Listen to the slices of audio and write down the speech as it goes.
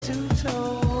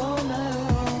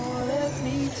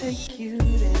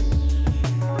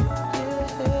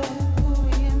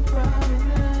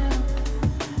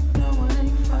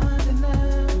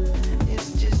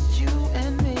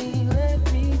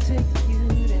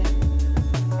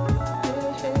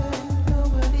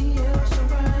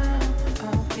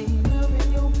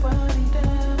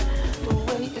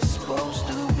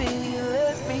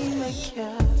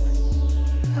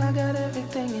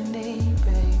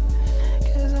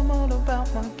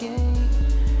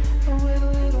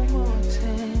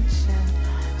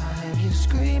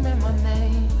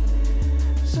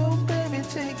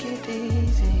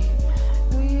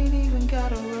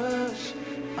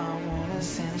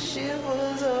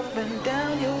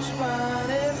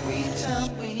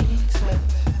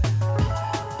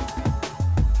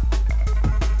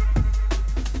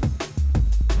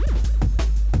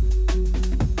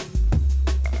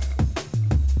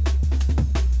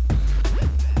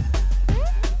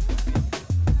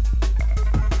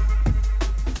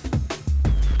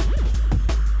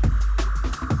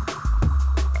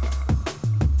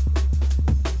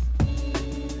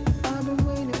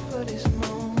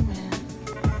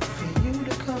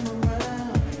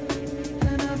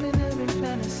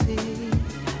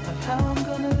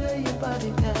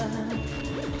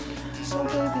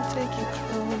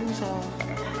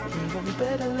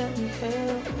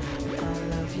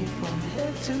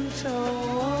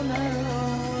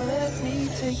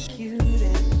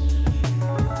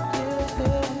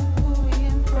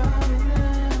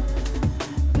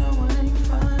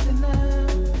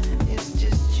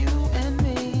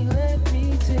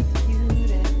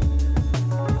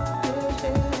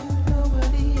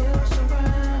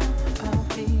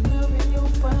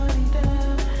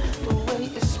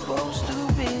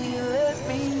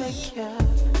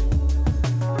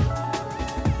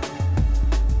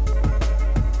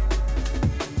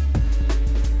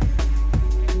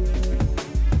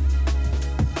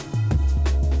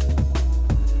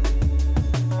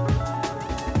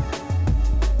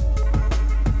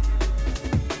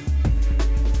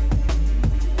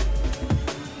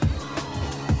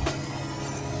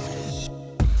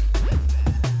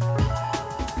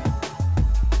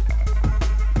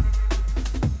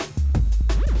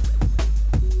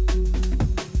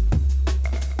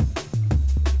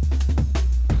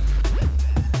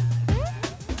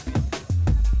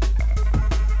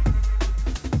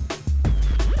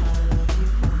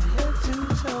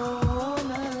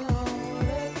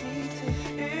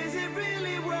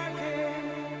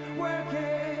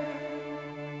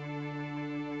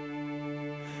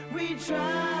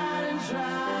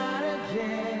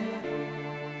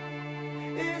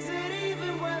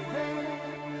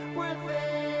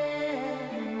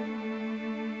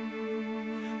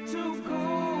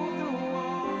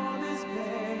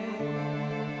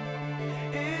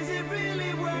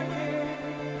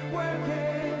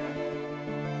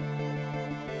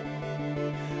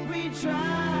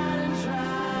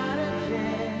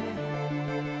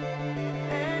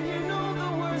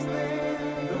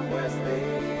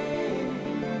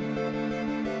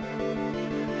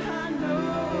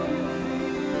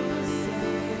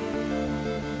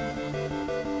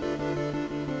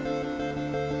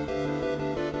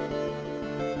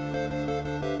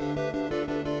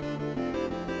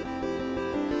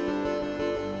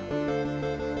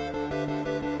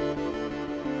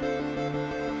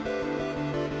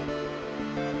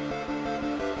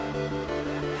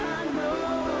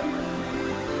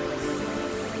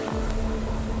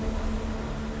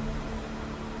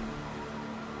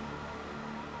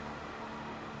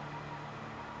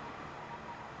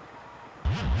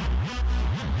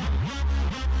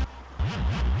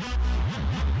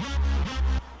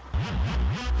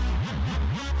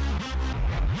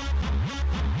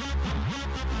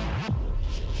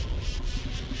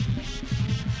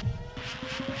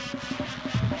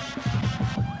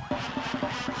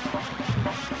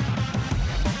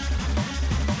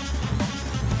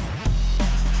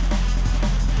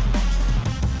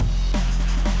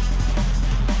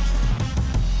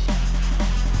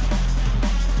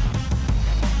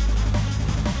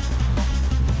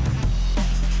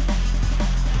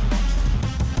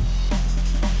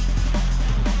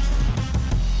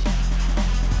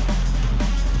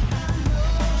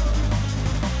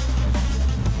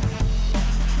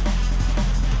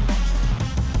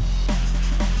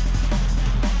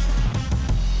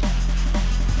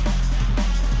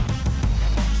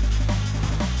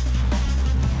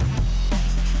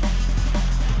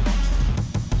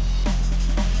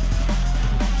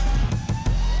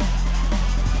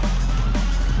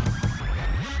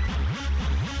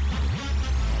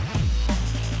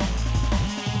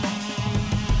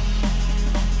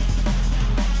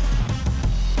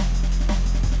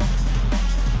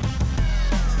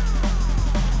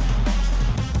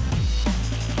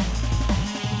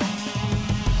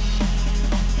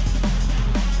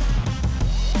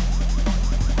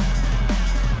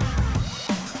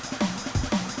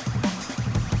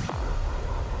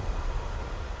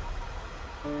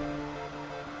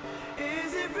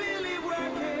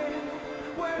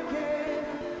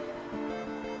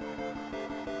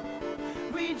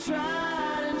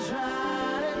tried and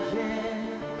tried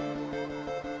again.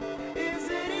 Is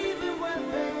it even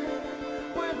worth it?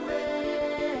 Worth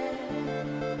it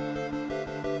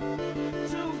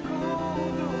to go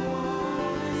through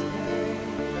all this pain?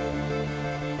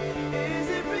 Is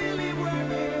it really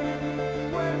worth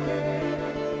it? Worth it?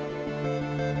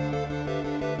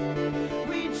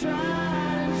 We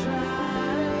tried and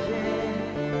tried again,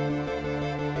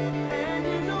 and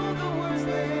you know the worst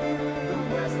thing, the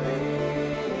worst thing.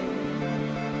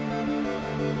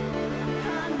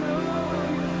 I know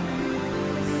you feel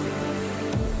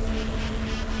the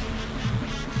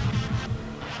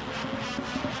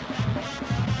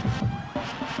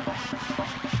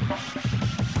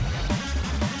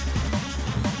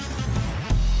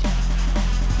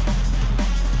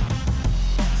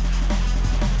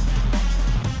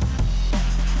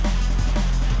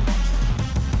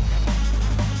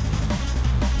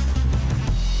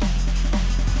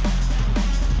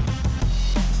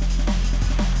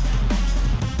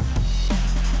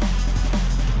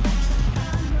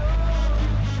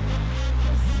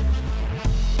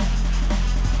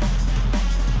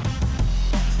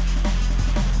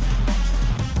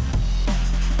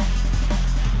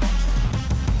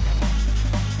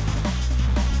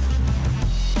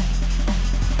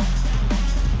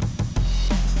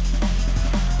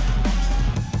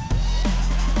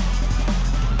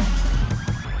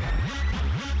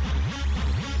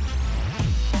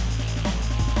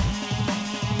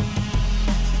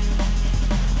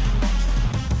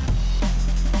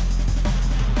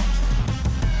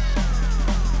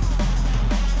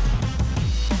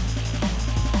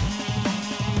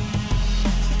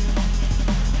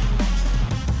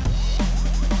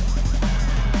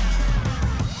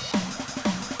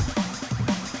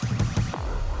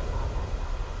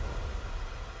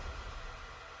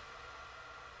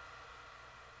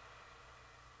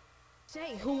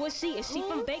Who is she? Is she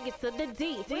from Vegas to the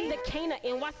D? The Cana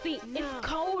NYC. It's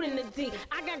cold in the D.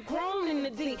 I got grown in the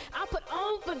D. I put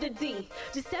on for the D.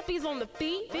 Giuseppe's on the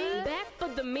feet. Back for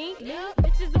the mink.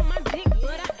 Bitches on my dick,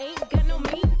 but I ain't got no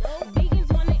meat.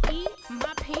 Vegans wanna eat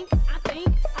my pink. I think,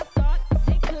 I thought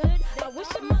they could. I wish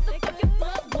a motherfucking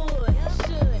slut would.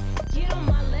 Should get on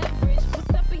my leverage. What's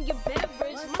up in your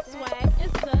beverage? My swag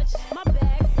and such. My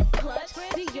bag is clutch.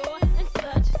 Dior and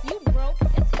such. You broke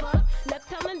as fuck. Not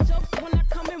telling jokes when I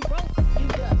come and broke. You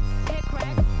duck, head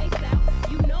crack, ace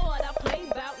out. You know what I play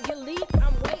about. Your league,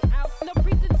 I'm way out. No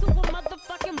reason to a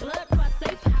motherfucking blood clot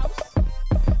safe house.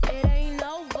 It ain't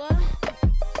over.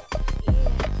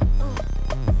 Yeah,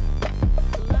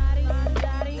 Lottie,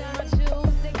 my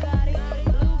jewels, they got it.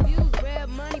 Blue views, red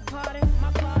money party.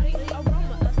 My party,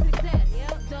 aroma of success.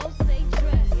 Dose, say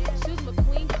dress. Shoes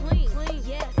McQueen clean.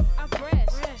 Yes, I'm fresh.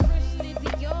 Christian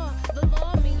Dior, the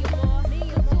law, me your law.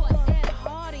 Couture Ed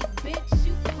Hardy, bitch,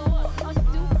 you floor. Or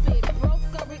stupid,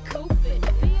 broke or recoup it.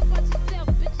 Be about yourself,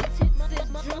 bitch, your tits is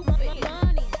drooping.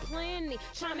 Money, plenty,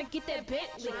 tryna get that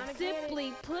Bentley.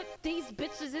 Simply put, these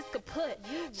bitches is kaput.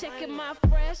 Checking my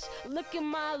fresh, look at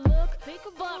my look.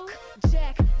 Fuck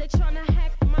Jack, they tryna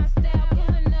hack my style.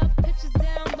 Pulling up pictures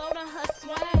downloading her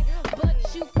swag.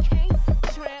 But you can't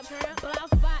tramp.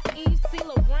 Blouse by Eve, see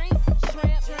Lorraine,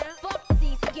 tramp. Fuck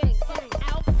these gangs.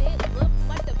 Outfit look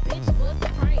like the bitch was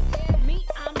pranked. Me,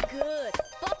 I'm good.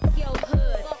 Fuck your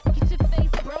hood. Get your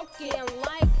face broken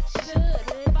like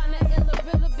should. Find a illa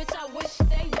rilla bitch, I wish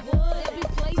they would. They be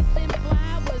placing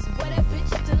flowers where that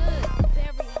bitch stood.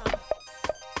 Bury her.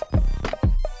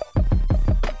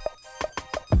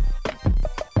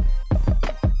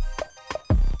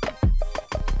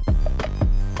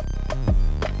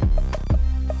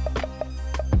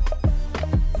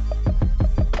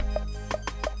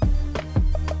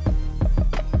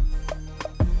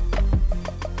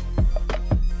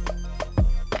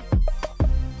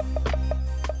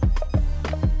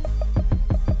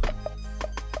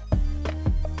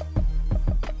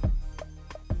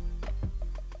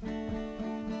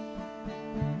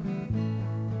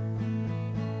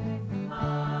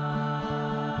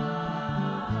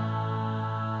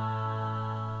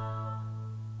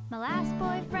 My last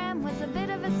boyfriend was a bit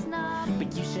of a snob,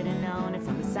 But you should have known it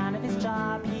from the sound of his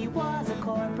job. He was a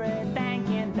corporate bank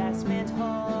investment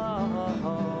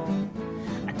ho.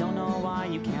 I don't know why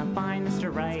you can't find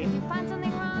Mr. Right. you find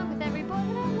something wrong with every boy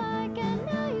that I like, and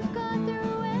now you've gone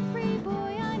through every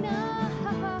boy I know.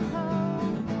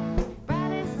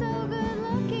 Brad is so good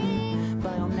looking,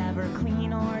 But he'll never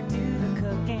clean or do the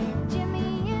cooking.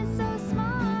 Jimmy is so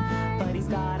smart, But he's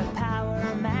got a power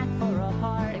Mac for a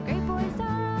heart. the great boys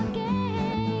are all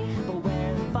gay. But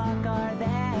where the fuck are they?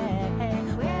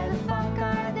 Where the fuck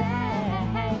are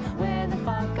they? Where the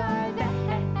fuck are they?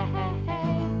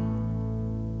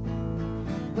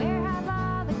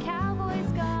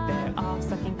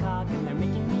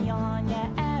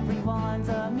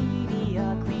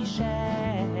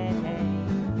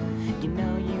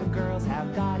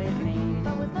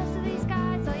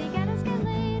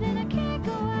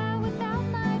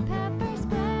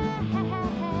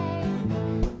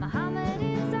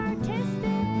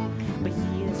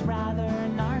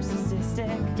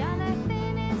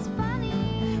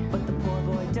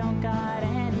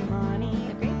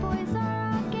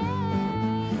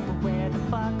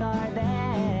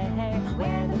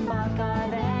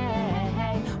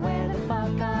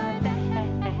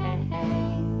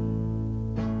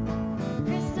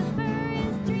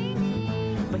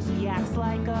 he acts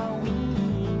like a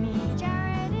weenie.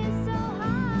 Jared is so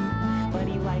hot, But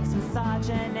he likes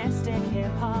misogynistic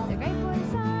hip-hop. the great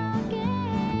boys are all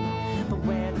gay. But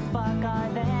where the fuck are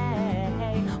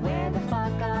they? Where the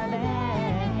fuck are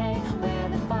they? Where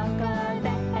the fuck are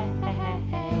they?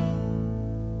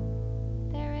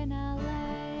 They're in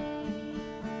LA.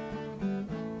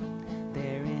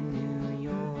 They're in New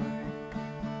York.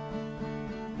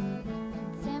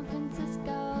 San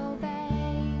Francisco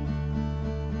Bay.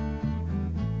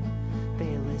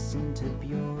 They listen to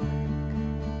Bjork.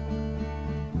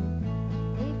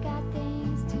 They've got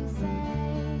things to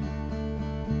say.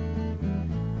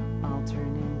 I'll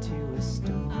turn into a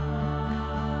storm.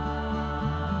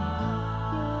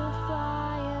 You'll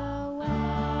fly away.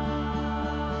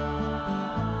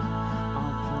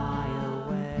 I'll fly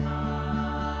away.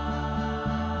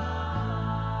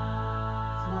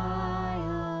 Fly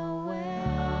away.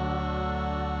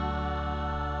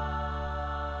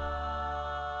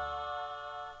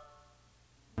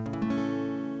 I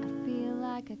feel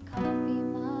like a coffee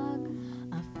mug.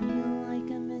 I feel like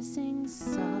a missing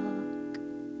sock.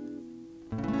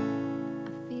 I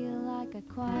feel like a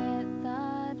quiet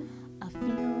thud. I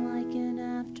feel like an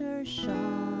aftershock.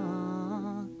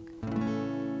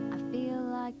 I feel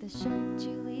like the shirt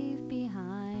you leave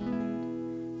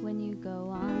behind when you go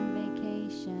on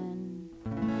vacation.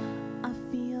 I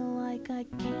feel like I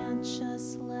can't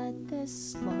just let this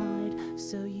slide,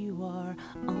 so you are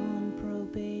on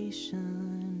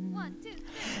probation. 1, 2,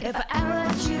 3. If I ever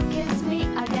let you kiss me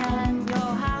again,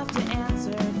 you'll have to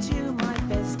answer to my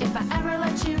fist. If I ever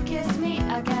let you kiss me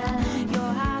again,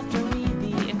 you'll have to read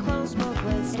the enclosed book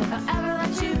list. If I ever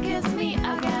let you kiss me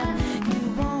again, you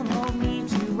won't hold me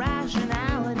to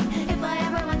rationality. If I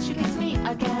ever let you kiss me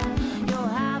again, you'll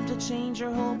have to change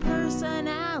your whole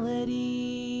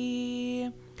personality.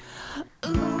 Ooh,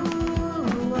 oh,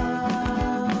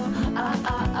 ah,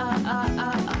 ah, ah, ah, ah,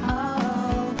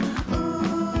 oh.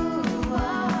 Ooh, oh,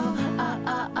 ah,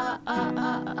 ah, ah,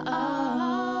 ah,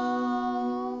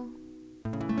 ah, oh.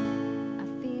 I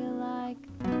feel like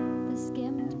the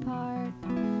skimmed part.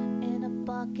 In a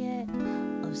bucket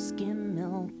of skim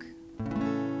milk,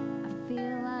 I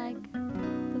feel like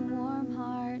the warm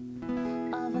heart.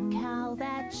 of a cow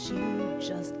that you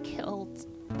just killed.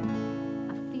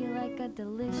 I feel like a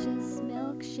delicious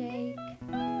milkshake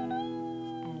at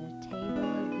a table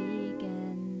of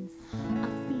vegans. I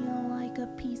feel like a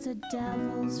piece of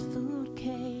devil's food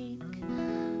cake,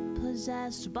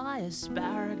 possessed by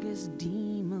asparagus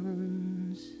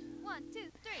demons. 1, 2,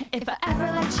 3. If I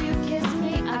ever let you kiss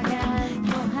me again,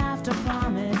 you'll have to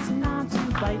promise not to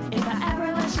bite. If I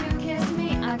ever let you kiss me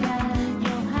again,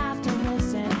 you'll have to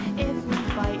listen if we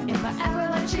fight. If I ever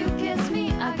let you kiss me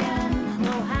again,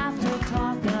 we'll have to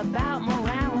talk about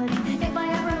morality. If I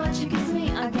ever let you kiss me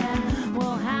again,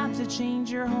 we'll have to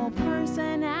change your whole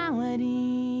personality.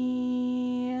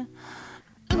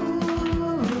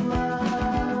 Ooh,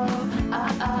 oh,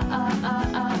 ah, ah, ah,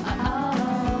 ah,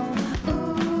 ah, oh.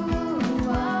 Ooh,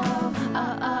 oh,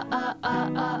 ah, ah, ah,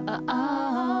 ah, ah,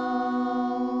 ah,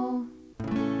 oh.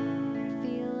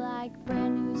 Feel like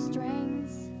brand new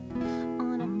strings.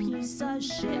 On a piece of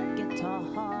shit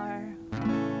guitar,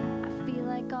 I feel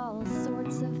like all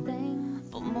sorts of things.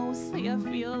 but mostly I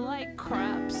feel like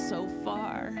crap so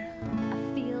far.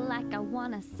 I feel like I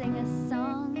wanna sing a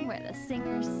song where the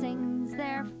singer sings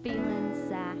their feelings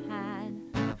sad.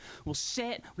 Well,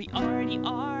 shit, we already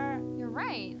are. You're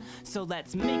right. So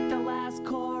let's make the last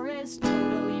chorus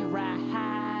totally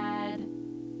rad.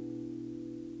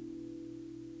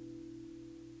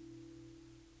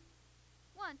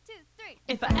 1, 2, 3.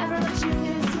 If I ever let you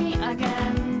kiss me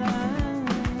again,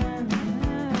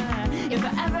 if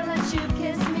I ever let you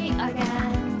kiss me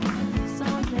again,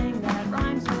 something that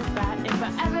rhymes with that. If I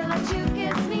ever let you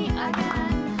kiss me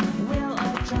again, we'll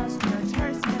adjust your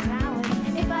terse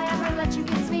mentality. If I ever let you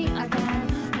kiss me again,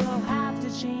 you'll have to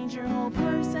change your whole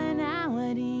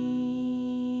personality.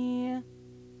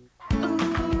 Ooh,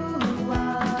 oh,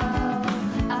 ah,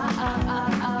 ah,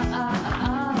 ah, ah,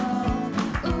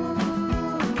 ah, oh.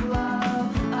 Ooh,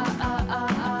 oh, ah, ah, ah,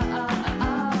 ah,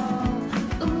 ah,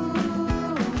 oh.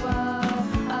 Ooh,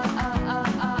 oh, ah, ah,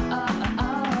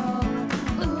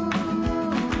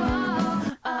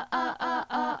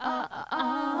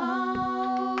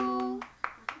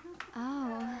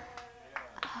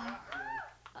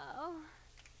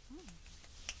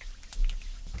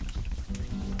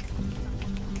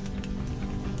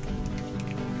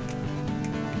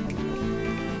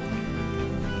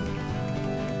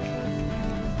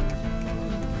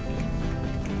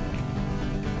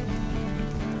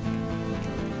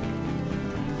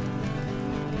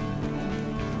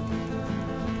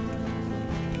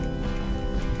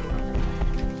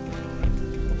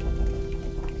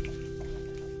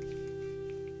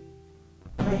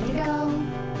 ready to go?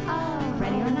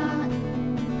 Ready or not?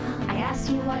 I asked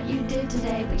you what you did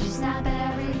today, but you snap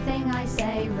at everything I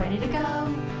say. Ready to go?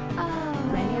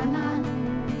 Ready or not?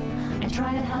 I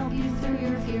try to help you through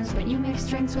your fears, but you mix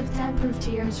drinks with 10 proof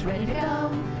tears. Ready to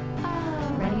go?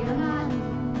 Ready or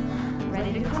not?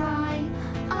 Ready to cry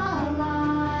a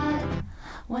lot.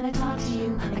 When I talk to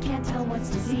you, I can't tell what's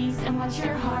disease and what's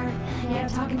your heart. Yeah,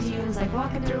 talking to you is like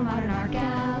walking through modern art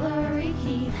gallery.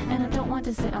 And I don't want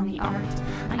to sit on the art.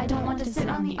 I don't want to sit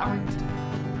on the art.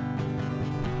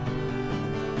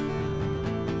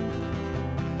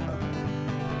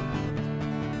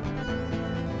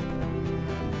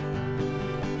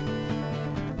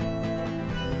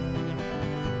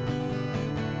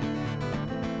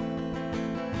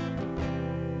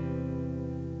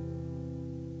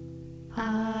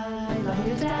 I love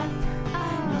you to death,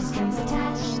 no strings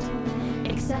attached,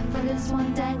 except for this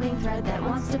one dangling thread that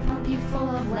wants to pump you full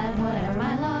of lead. Whatever,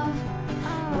 my love,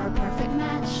 we're a perfect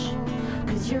match,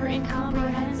 'cause you're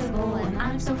incomprehensible and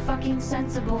I'm so fucking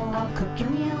sensible. I'll cook your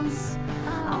meals,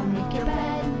 I'll make your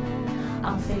bed,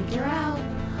 I'll figure out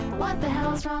what the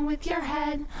hell's wrong with your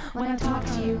head. When I talk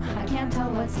to you, I can't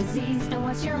tell what's diseased and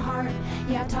what's your heart.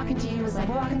 Yeah, talking to you is like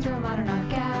walking through a modern art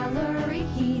gallery.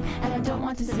 And I don't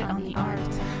want to sit on the art.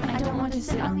 I don't want to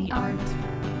sit on the art.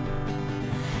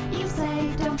 You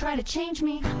say, don't try to change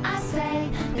me. I say,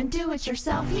 then do it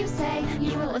yourself. You say,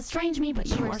 you will estrange me, but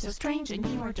you are so strange and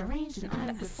you are deranged and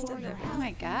I'm before your Oh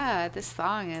my god, this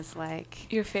song is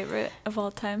like... Your favorite of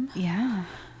all time? Yeah.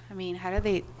 I mean, how do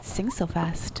they sing so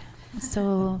fast? I'm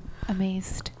so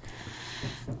amazed.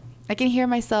 I can hear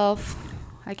myself.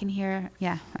 I can hear...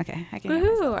 Yeah, okay. I can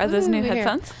hear myself. Are those new Here.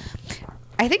 headphones?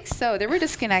 I think so. They were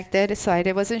disconnected, so I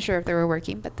wasn't sure if they were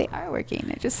working, but they are working.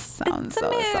 It just sounds It's a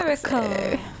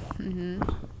miracle. Mm-hmm.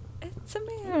 It's a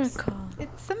miracle.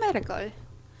 It's a miracle.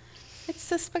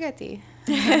 It's a spaghetti.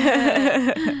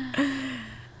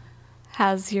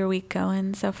 How's your week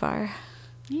going so far?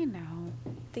 You know,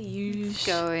 The it's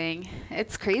going.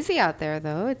 It's crazy out there,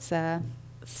 though. It's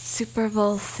Super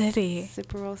Bowl City.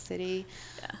 Super Bowl City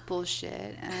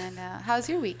bullshit. And how's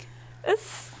your week?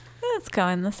 It's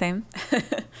going the same.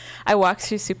 I walked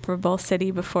through Super Bowl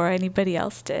City before anybody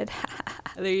else did.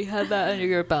 There you have that under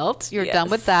your belt. You're Yes.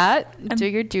 done with that. Do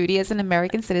your duty as an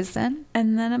American citizen.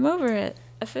 And then I'm over it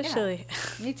officially.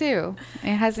 Yeah, me too.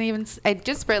 It hasn't even. I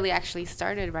just barely actually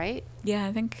started, right? Yeah,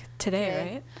 I think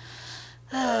today,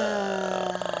 right?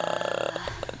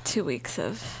 2 weeks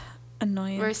of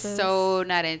annoyances. We're so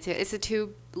not into it. It's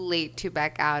too late to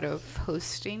back out of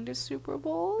hosting the Super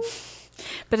Bowl.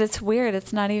 But it's weird.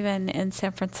 It's not even in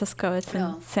San Francisco. It's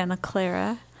in Santa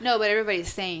Clara. No, but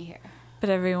everybody's staying here. But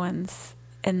everyone's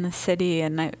in the city,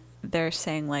 and they're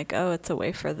saying, like, oh, it's a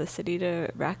way for the city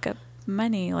to rack up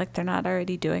money. Like, they're not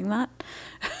already doing that.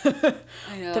 I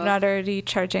know. They're not already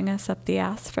charging us up the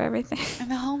ass for everything. And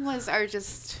the homeless are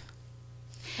just...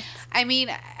 I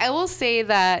mean, I will say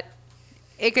that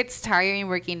it gets tiring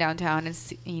working downtown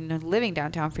and, living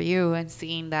downtown for you and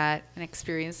seeing that and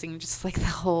experiencing just, like, the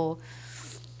whole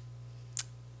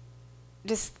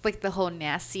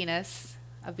nastiness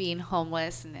of being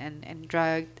homeless and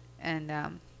drugged.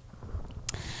 And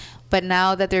but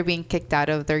now that they're being kicked out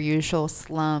of their usual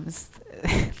slums,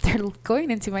 they're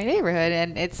going into my neighborhood,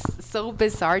 and it's so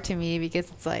bizarre to me because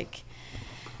it's like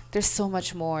there's so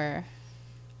much more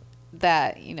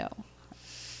that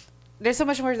there's so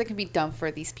much more that can be done for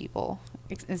these people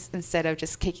instead of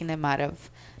just kicking them out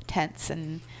of tents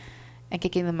and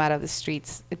kicking them out of the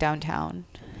streets downtown.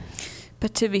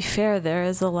 But to be fair, there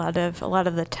is a lot of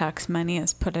the tax money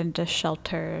is put into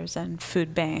shelters and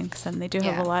food banks, and they do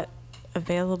have a lot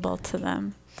available to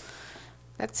them.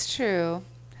 That's true,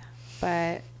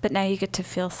 but now you get to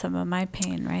feel some of my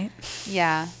pain, right?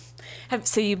 Yeah.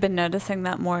 So you've been noticing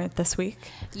that more this week?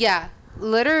 Yeah,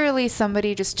 literally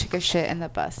somebody just took a shit in the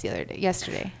bus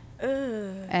yesterday. Ugh.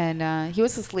 And he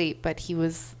was asleep, but he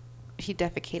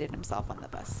defecated himself on the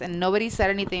bus, and nobody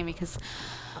said anything because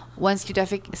once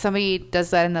somebody does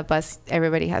that in the bus,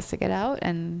 everybody has to get out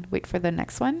and wait for the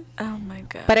next one. Oh my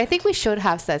god. But I think we should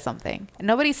have said something. And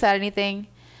nobody said anything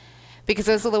because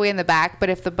it was all the way in the back, but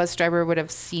if the bus driver would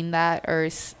have seen that or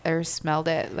smelled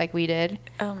it like we did,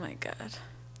 oh my god,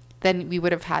 then we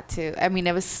would have had to. I mean,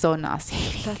 it was so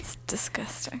nauseating. That's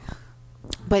disgusting.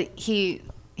 But he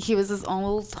was this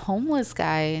old homeless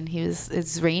guy, and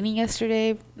it's raining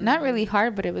yesterday. Not really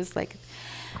hard, but it was like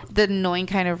the annoying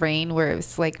kind of rain where it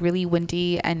was like really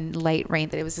windy and light rain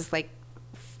that it was just like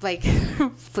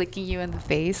flicking you in the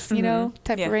face,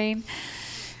 type of rain.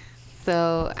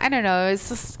 So I don't know. It's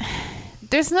just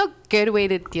there's no good way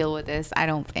to deal with this, I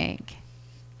don't think,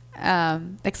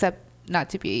 except not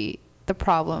to be the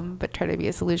problem, but try to be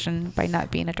a solution by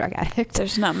not being a drug addict.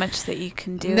 There's not much that you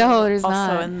can do. No, there's also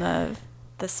not. Also in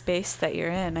the space that you're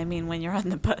in. I mean, when you're on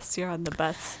the bus, you're on the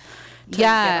bus till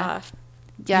Yeah. you get off.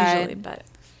 Yeah. Usually, but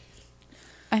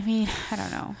I mean, I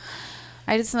don't know.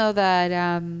 I just know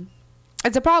that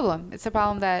it's a problem. It's a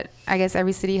problem that I guess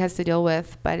every city has to deal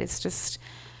with, but it's just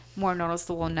more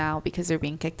noticeable now because they're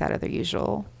being kicked out of their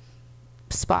usual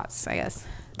spots, I guess.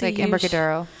 Like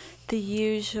Embarcadero. The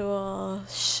usual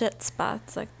shit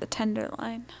spots, like the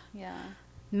Tenderloin. Yeah.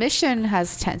 Mission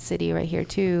has Tent City right here,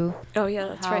 too. Oh, yeah,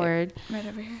 that's Howard. Right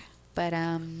over here. But,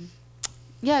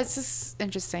 yeah, it's just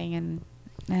interesting.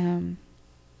 And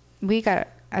we got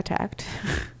attacked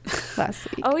last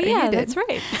week. Oh, yeah, that's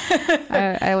right.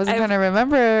 I wasn't trying to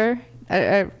remember.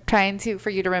 Trying for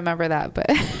you to remember that, but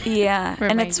yeah,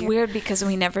 and it's weird because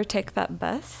we never take that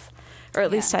bus, or at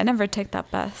least I never take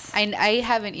that bus. I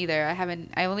haven't either.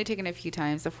 I only taken a few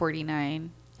times the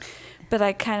 49. But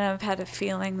I kind of had a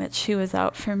feeling that she was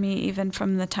out for me even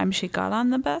from the time she got on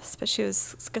the bus. But she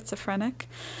was schizophrenic,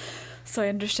 so I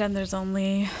understand there's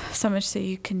only so much that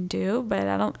you can do. But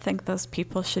I don't think those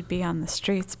people should be on the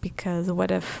streets because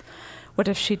what if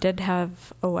she did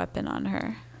have a weapon on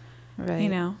her? Right. You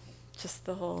know. Just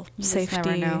the whole you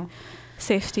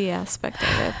safety aspect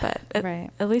of it, but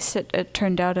at least it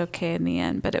turned out okay in the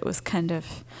end. But it was kind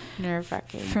of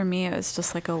nerve-wracking for me. It was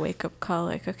just like a wake-up call,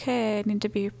 like, okay, I need to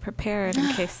be prepared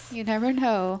in case. You never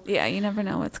know. Yeah, you never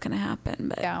know what's gonna happen.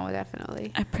 But yeah, well,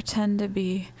 definitely. I pretend to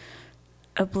be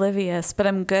oblivious, but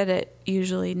I'm good at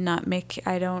usually not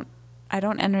I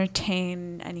don't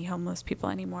entertain any homeless people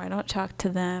anymore. I don't talk to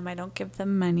them. I don't give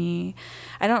them money.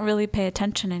 I don't really pay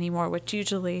attention anymore, which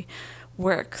usually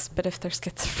works. But if they're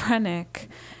schizophrenic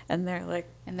and they're like...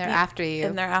 And they're after you.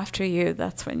 And they're after you,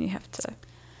 that's when you have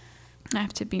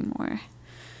to be more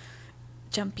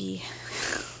jumpy.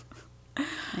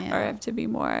 Yeah. Or I have to be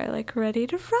more like ready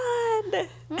to run.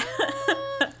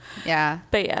 Yeah.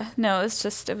 But yeah, no, it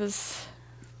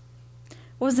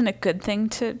wasn't a good thing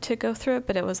to go through it,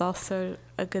 but it was also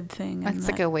a good thing. It's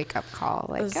like a wake-up call.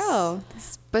 Like,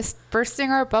 this bursting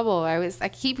our bubble. I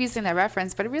keep using that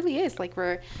reference, but it really is. Like,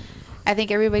 I think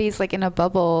everybody's, like, in a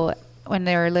bubble when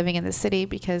they're living in the city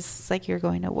because, it's like, you're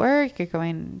going to work, you're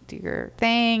going to do your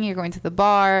thing, you're going to the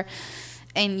bar,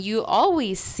 and you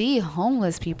always see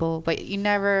homeless people, but you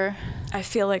never... I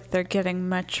feel like they're getting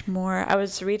much more... I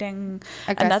was reading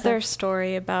aggressive. Another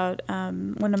story about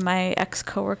one of my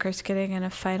ex-coworkers getting in a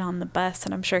fight on the bus,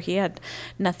 and I'm sure he had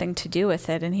nothing to do with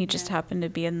it, and he just happened to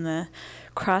be in the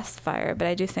crossfire. But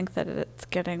I do think that it's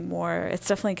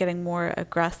definitely getting more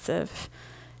aggressive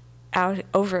out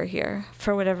over here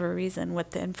for whatever reason,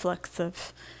 with the influx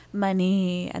of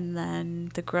money and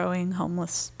then the growing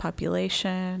homeless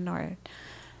population or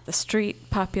the street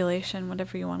population,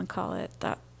 whatever you want to call it.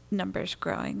 That number's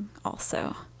growing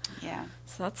also. Yeah.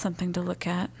 So that's something to look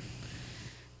at.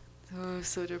 Oh,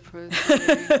 so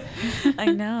depressing. I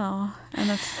know.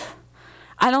 And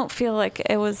I don't feel like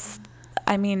it was,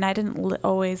 I mean, I didn't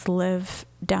always live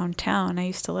downtown. I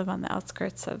used to live on the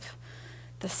outskirts of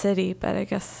the city, but I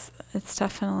guess it's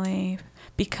definitely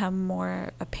become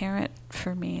more apparent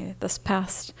for me this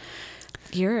past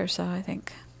year or so, I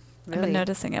think. Really? I've been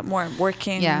noticing it more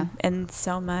working in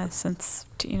Soma since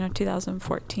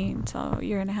 2014, so a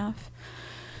year and a half.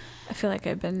 I feel like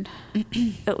I've been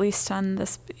at least on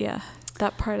this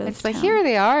that part of it's the like town. Here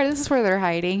they are, this is where they're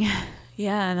hiding.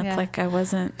 Yeah, and it's like I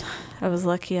was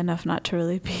lucky enough not to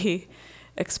really be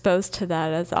exposed to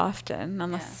that as often,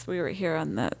 unless we were here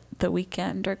on the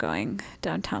weekend or going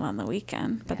downtown on the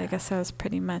weekend. But I guess I was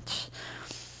pretty much,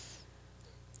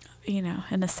 in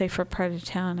a safer part of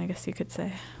town, I guess you could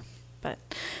say. But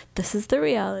this is the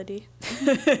reality.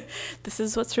 This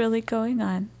is what's really going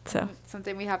on. So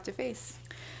something we have to face.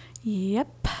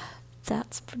 Yep,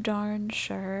 that's for darn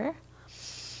sure.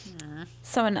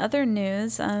 So in other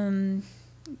news,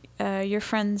 your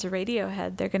friends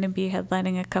Radiohead, they're going to be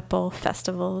headlining a couple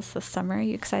festivals this summer. Are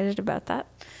you excited about that?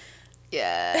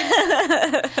 Yeah.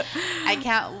 I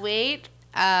can't wait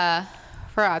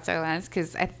for Outsiderlands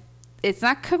because it's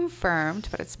not confirmed,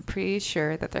 but it's pretty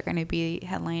sure that they're going to be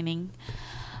headlining.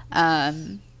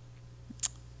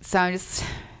 So I'm just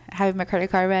having my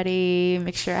credit card ready,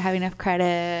 make sure I have enough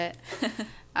credit.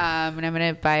 And I'm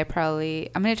going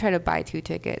to try to buy 2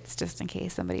 tickets just in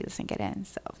case somebody doesn't get in.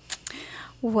 So,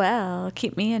 well,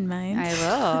 keep me in mind. I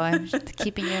will. I'm just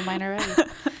keeping you in mind already.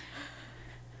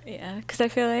 Yeah, because I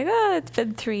feel like, it's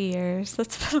been 3 years.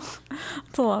 That's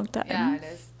a long time. Yeah, it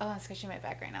is. Oh, I'm scratching my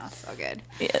back right now. It's so good.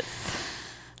 Yes.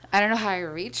 I don't know how I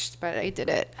reached, but I did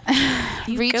it.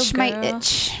 You Reached go, my girl.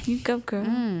 itch. You go,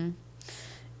 girl.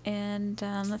 And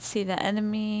let's see, the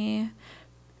Enemy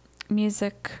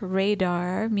Music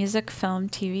Radar, music, film,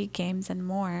 TV, games, and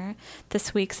more.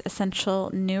 This week's essential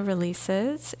new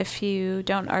releases. If you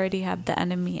don't already have the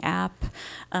Enemy app,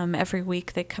 every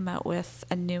week they come out with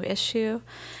a new issue,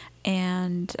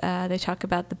 and they talk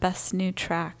about the best new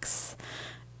tracks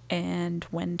and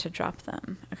when to drop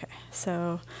them. Okay,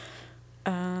 so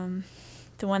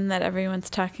the one that everyone's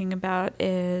talking about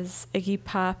is Iggy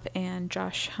Pop and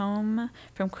Josh Homme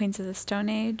from Queens of the Stone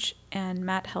Age and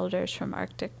Matt Helders from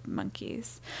Arctic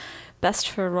Monkeys. Best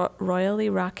for royally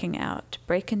rocking out,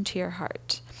 Break Into Your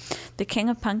Heart. The King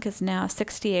of Punk is now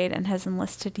 68 and has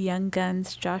enlisted Young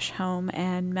Guns, Josh Homme,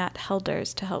 and Matt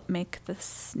Helders to help make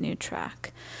this new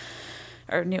track.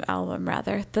 Or new album,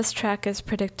 rather. This track is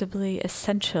predictably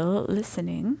essential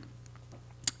listening.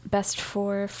 Best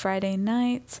for Friday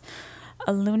night,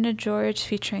 Aluna George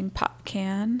featuring Pop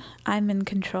Can, I'm in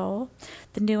Control.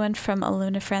 The new one from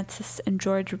Aluna Francis and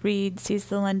George Reed sees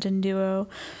the London duo,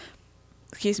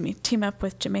 team up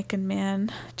with Jamaican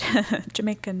man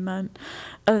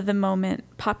of the moment,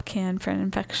 Pop Can, for an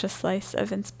infectious slice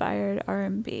of inspired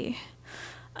R&B.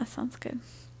 That sounds good.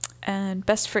 And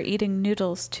Best for Eating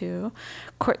Noodles too,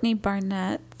 Courtney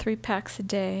Barnett, 3 packs a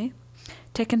day.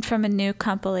 Taken from a new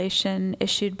compilation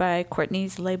issued by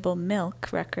Courtney's label Milk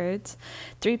Records,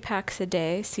 3 packs a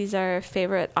day sees our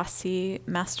favorite Aussie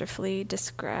masterfully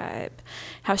describe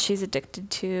how she's addicted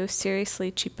to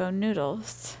seriously cheapo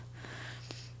noodles.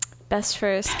 Best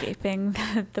for escaping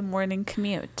the morning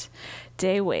commute,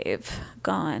 Daywave,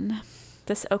 Gone.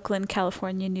 This Oakland,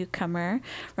 California newcomer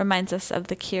reminds us of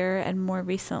The Cure and more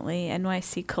recently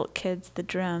NYC cult kids The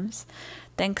Drums,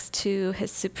 thanks to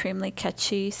his supremely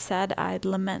catchy, sad-eyed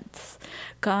laments.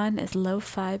 Gone is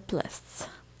lo-fi bliss.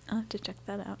 I'll have to check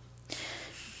that out.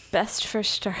 Best for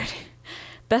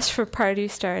party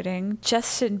starting,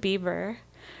 Justin Bieber.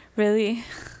 Really?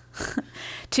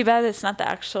 Too bad it's not the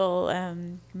actual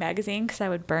magazine, because I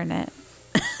would burn it.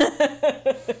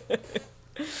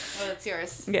 Oh, that's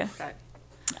yours. Yeah. Okay.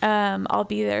 I'll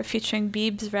Be There, featuring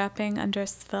Biebs rapping under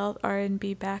svelte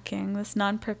R&B backing. This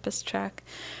non-purpose track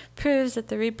proves that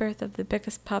the rebirth of the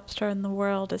biggest pop star in the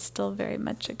world is still very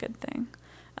much a good thing.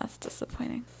 That's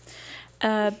disappointing.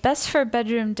 Best for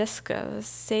bedroom discos,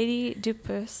 Sadie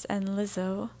Dupuis and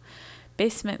Lizzo,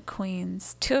 Basement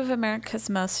Queens. 2 of America's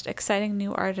most exciting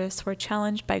new artists were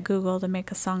challenged by Google to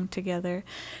make a song together,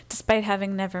 despite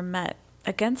having never met.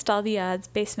 Against all the odds,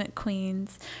 Basement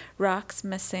Queens rocks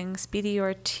mixing Speedy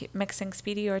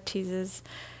Ortiz's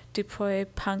Dupuis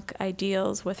punk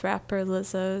ideals with rapper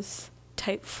Lizzo's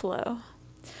tight flow.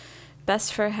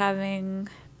 Best for having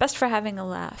a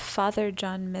laugh, Father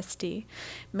John Misty.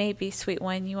 Maybe, sweet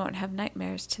one, you won't have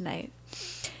nightmares tonight.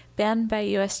 Banned by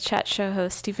U.S. chat show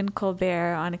host Stephen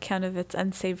Colbert on account of its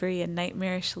unsavory and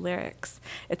nightmarish lyrics.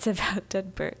 It's about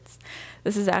dead birds.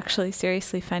 This is actually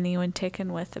seriously funny when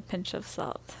taken with a pinch of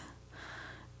salt.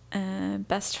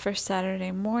 Best for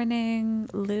Saturday morning,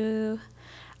 Lou,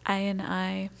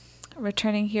 I.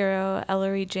 Returning hero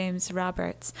Ellery James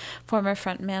Roberts, former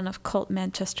frontman of cult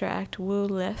Manchester act Woo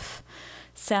Lif,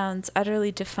 sounds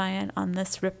utterly defiant on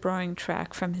this rip-roaring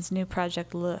track from his new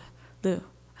project Lou.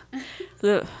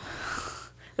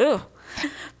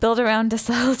 Built around a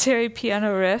solitary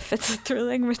piano riff, it's a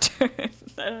thrilling return.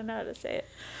 I don't know how to say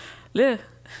it.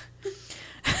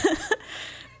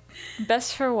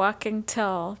 Best for Walking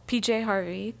Tall, PJ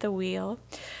Harvey, The Wheel.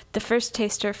 The first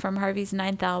taster from Harvey's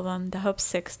 9th album, The Hope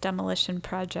 6 Demolition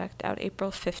Project, out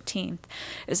April 15th,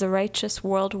 is a righteous,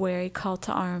 world-weary call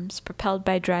to arms, propelled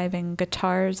by driving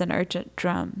guitars and urgent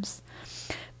drums.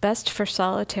 Best for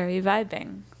Solitary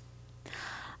Vibing.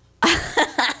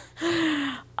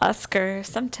 Oscar,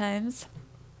 sometimes.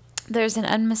 There's an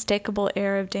unmistakable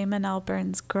air of Damon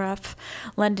Albarn's gruff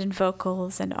London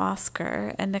vocals and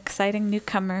Oscar, an exciting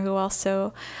newcomer who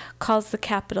also calls the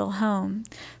capital home.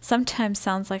 Sometimes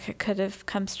sounds like it could have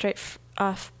come straight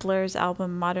off Blur's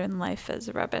album Modern Life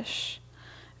is Rubbish.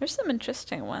 There's some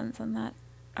interesting ones in that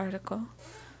article.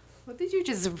 What did you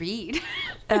just read?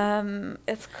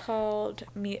 It's called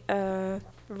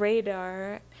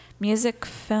Radar, Music,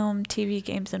 Film, TV,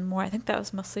 Games, and More. I think that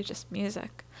was mostly just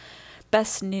music.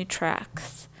 Best new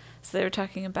tracks. So they were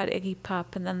talking about Iggy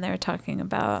Pop, and then they were talking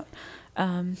about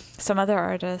some other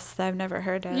artists that I've never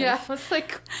heard of. Yeah, I was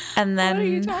like, and then what are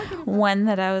you talking about? One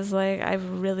that I was like, I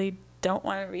really don't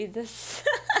want to read this,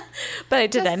 but I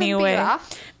did Justin anyway.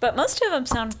 Bieber. But most of them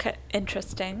sound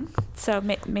interesting, so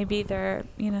maybe they're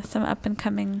some up and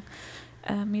coming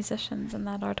musicians in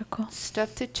that article.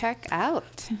 Stuff to check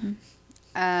out. Mm-hmm.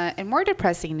 And more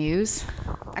depressing news.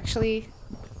 Actually,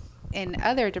 in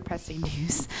other depressing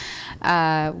news,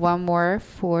 one more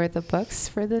for the books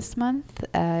for this month.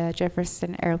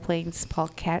 Jefferson Airplane's Paul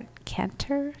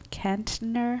Kantner.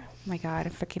 Oh my God,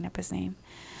 I'm fucking up his name.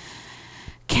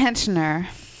 Kantner.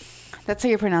 That's how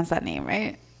you pronounce that name,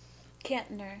 right?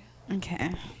 Kantner.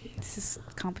 Okay. This is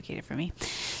complicated for me.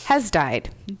 Has died.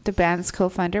 The band's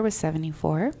co-founder was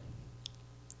 74.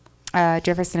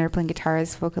 Jefferson Airplane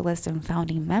guitarist, vocalist, and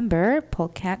founding member Paul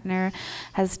Kantner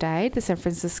has died, the San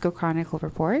Francisco Chronicle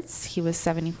reports. He was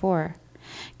 74.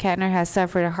 Kantner has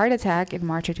suffered a heart attack in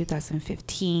March of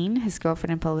 2015. His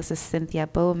girlfriend and publicist Cynthia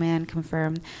Bowman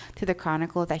confirmed to the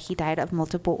Chronicle that he died of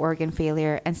multiple organ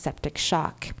failure and septic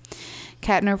shock.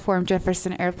 Kantner formed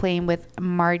Jefferson Airplane with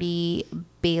Marty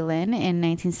Balin in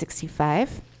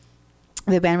 1965.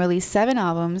 The band released 7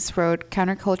 albums, wrote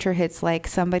counterculture hits like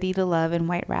Somebody to Love and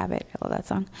White Rabbit, I love that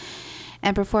song,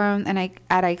 and performed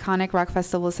at iconic rock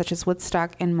festivals such as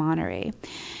Woodstock and Monterey.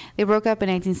 They broke up in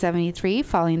 1973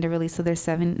 following the release of their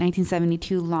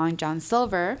 1972 Long John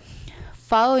Silver.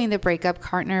 Following the breakup,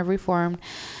 Kantner reformed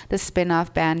the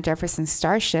spin-off band Jefferson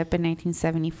Starship in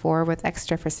 1974 with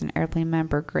ex-Jefferson Airplane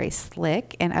member Grace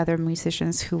Slick and other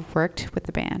musicians who worked with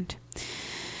the band.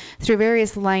 Through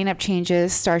various lineup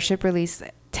changes, Starship released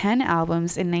 10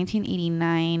 albums in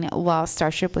 1989. While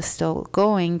Starship was still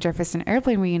going, Jefferson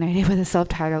Airplane reunited with a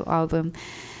self-titled album.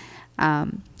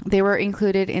 They were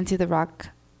included into the Rock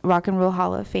and Roll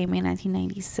Hall of Fame in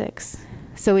 1996.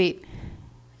 So wait,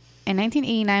 in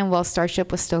 1989, while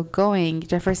Starship was still going,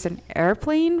 Jefferson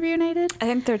Airplane reunited? I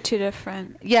think they're two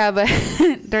different. Yeah, but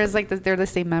there's like they're the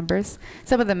same members.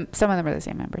 Some of them are the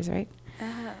same members, right?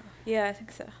 Yeah, I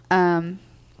think so.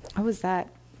 What was that?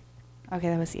 Okay,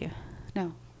 that was you.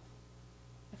 No.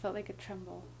 I felt like a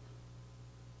tremble.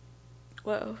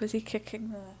 Whoa, was he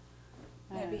kicking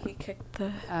the... Maybe he kicked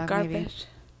the Maybe. garbage.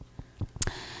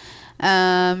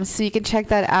 So you can check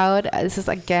that out. This is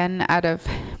again out of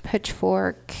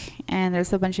Pitchfork, and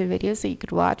there's a bunch of videos that you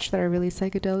could watch that are really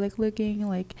psychedelic looking,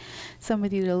 like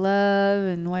Somebody to Love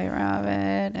and White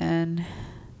Rabbit, and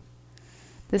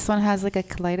this one has like a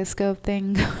kaleidoscope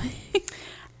thing going.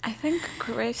 I think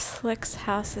Grace Slick's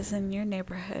house is in your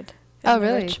neighborhood. Oh,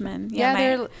 really? Richmond.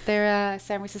 Yeah, they're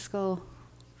San Francisco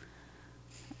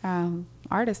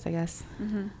artist, I guess.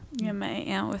 Mm-hmm. Yeah, my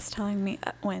aunt was telling me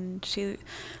when she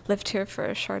lived here for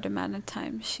a short amount of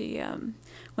time, she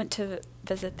went to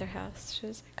visit their house. She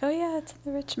was like, "Oh yeah, it's in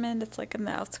the Richmond. It's like in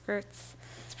the outskirts."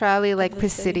 It's probably like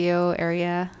Presidio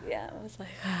area. Yeah, I was like,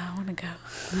 I want to go.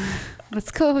 Let's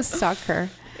go stalk her.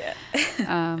 Yeah.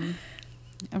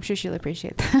 I'm sure she'll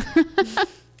appreciate that.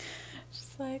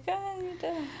 She's like, I need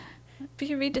to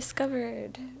be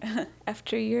rediscovered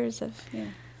after years of,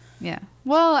 Yeah.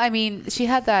 Well, I mean, she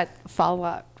had that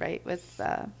follow-up, right, with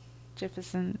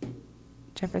Jefferson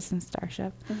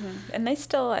Starship. Mm-hmm. And I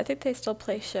think they still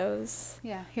play shows.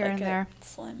 Yeah, here like and there.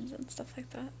 Slims and stuff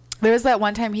like that. There was that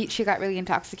one time she got really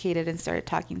intoxicated and started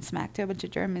talking smack to a bunch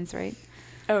of Germans, right?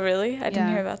 Oh, really? I didn't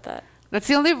hear about that. That's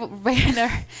the only way in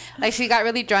her. Like, she got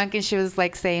really drunk and she was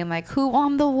like saying like, "Who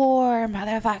won the war,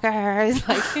 motherfuckers?"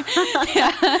 Like,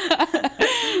 yeah.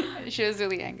 She was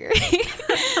really angry.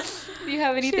 Do you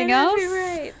have anything else?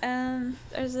 Right.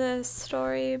 There's a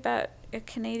story about a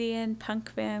Canadian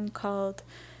punk band called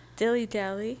Dilly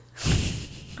Dally. I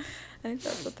think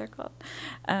that's what they're called.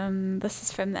 This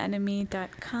is from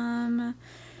theenemy.com.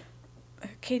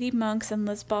 Katie Monks and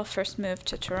Liz Ball first moved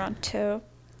to Toronto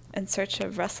in search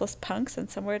of restless punks and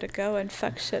somewhere to go and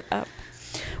fuck shit up.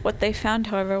 What they found,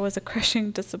 however, was a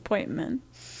crushing disappointment.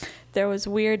 There was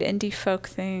this weird indie folk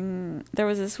thing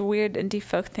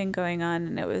going on,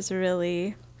 and it was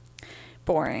really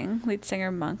boring, lead singer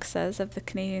Monk says of the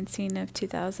Canadian scene of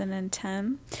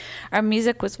 2010. Our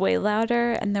music was way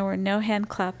louder, and there were no hand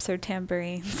claps or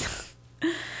tambourines.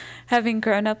 Having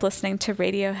grown up listening to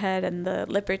Radiohead and the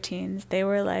Libertines, they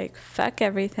were like, fuck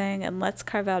everything and let's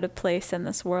carve out a place in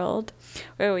this world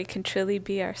where we can truly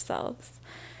be ourselves.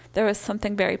 There was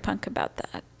something very punk about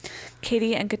that.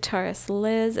 Katie and guitarist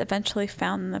Liz eventually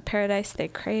found the paradise they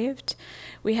craved.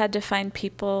 We had to find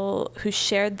people who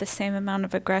shared the same amount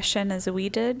of aggression as we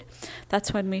did.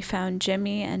 That's when we found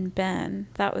Jimmy and Ben.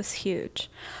 That was huge.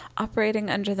 Operating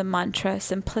under the mantra,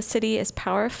 simplicity is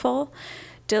powerful,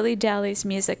 Dilly Dally's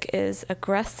music is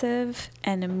aggressive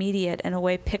and immediate in a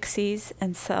way Pixies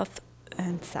and Sonic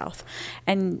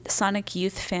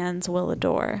Youth fans will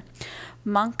adore.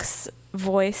 Monk's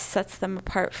voice sets them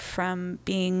apart from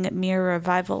being mere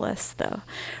revivalists, though.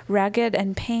 Ragged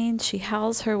and pained, she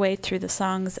howls her way through the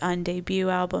songs on debut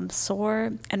album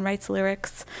Soar and writes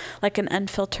lyrics like an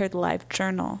unfiltered live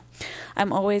journal.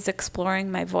 I'm always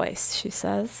exploring my voice, she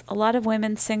says. A lot of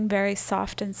women sing very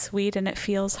soft and sweet, and it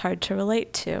feels hard to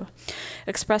relate to.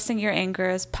 Expressing your anger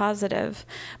is positive.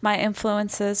 My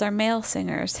influences are male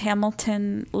singers: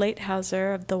 Hamilton,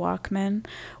 Leithauser of the Walkmen,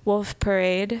 Wolf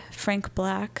Parade, Frank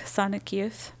Black, Sonic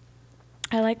Youth.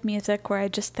 I like music where I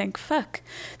just think, fuck,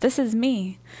 this is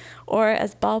me. Or,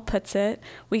 as Ball puts it,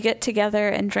 we get together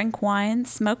and drink wine,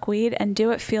 smoke weed, and do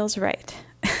what feels right.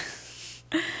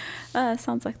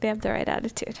 Sounds like they have the right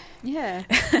attitude. Yeah.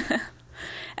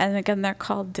 And again, they're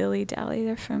called Dilly Dally.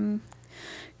 They're from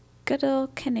good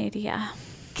old Canada.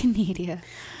 Canada.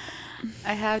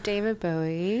 I have David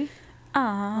Bowie.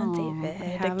 Aw, David. I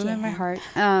have him in my again. heart.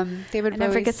 David I Bowie.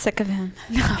 never get sick of him.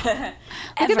 Look at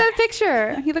that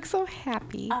picture. He looks so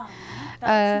happy. Oh,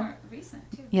 that was more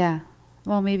recent, too. Yeah.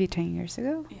 Well, maybe 10 years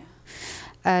ago.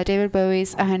 Yeah. David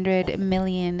Bowie's $100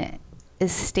 million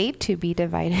estate to be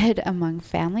divided among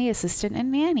family, assistant,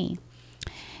 and nanny.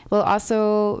 Will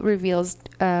also reveals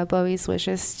Bowie's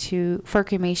wishes for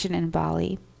cremation in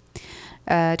Bali.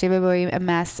 David Bowie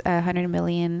amassed a $100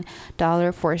 million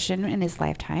fortune in his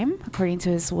lifetime, according to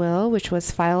his will, which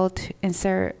was filed in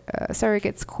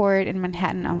Surrogate's Court in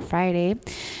Manhattan on Friday.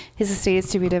 His estate is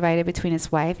to be divided between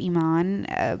his wife, Iman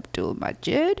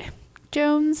Abdul-Majid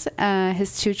Jones,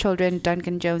 his two children,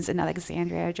 Duncan Jones and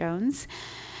Alexandria Jones,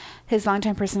 his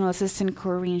longtime personal assistant,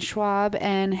 Corinne Schwab,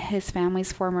 and his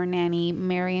family's former nanny,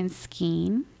 Marion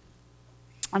Skeen,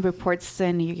 reports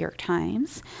the New York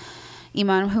Times.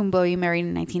 Iman, whom Bowie married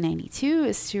in 1992,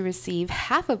 is to receive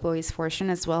half of Bowie's fortune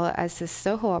as well as his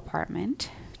Soho apartment.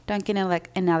 Duncan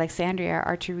and Alexandria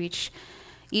are to each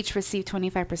receive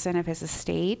 25% of his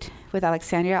estate, with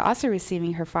Alexandria also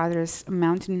receiving her father's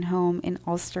mountain home in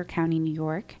Ulster County, New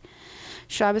York.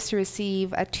 Schwab is to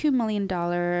receive a $2 million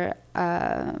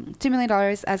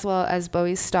as well as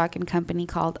Bowie's stock in company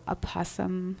called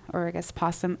Possum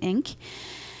Inc.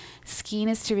 Skeen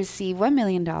is to receive $1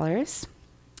 million.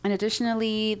 And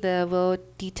additionally, the will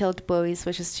detailed Bowie's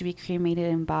wishes to be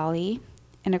cremated in Bali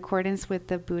in accordance with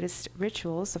the Buddhist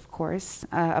rituals, of course,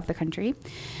 of the country.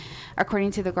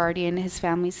 According to The Guardian, his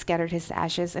family scattered his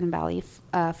ashes in Bali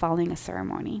following a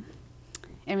ceremony.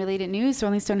 In related news,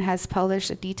 Rolling Stone has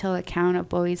published a detailed account of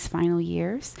Bowie's final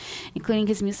years, including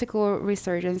his musical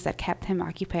resurgence that kept him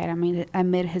occupied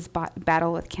amid his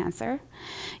battle with cancer.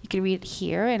 You can read it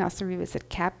here and also revisit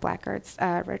Cap Blackguard's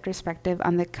retrospective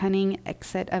on the cunning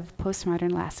exit of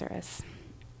postmodern Lazarus.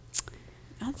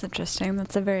 That's interesting.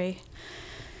 That's a very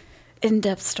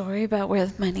in-depth story about where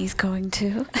the money's going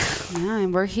to. Yeah,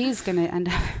 and where he's going to end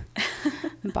up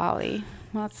in Bali.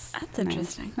 Well, that's nice.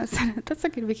 Interesting. That's a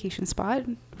good vacation spot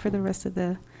for the rest of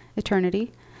the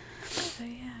eternity. So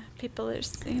yeah, people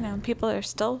are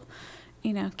still,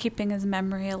 keeping his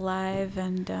memory alive.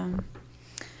 And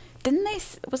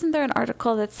wasn't there an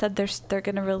article that said they're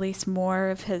going to release more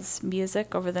of his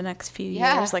music over the next few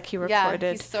years, like he recorded?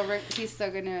 Yeah, he's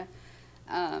still going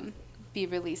to be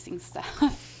releasing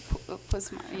stuff.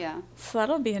 So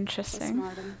that'll be interesting.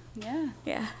 Postmortem. Yeah.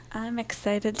 Yeah, I'm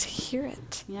excited to hear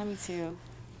it. Yeah, me too.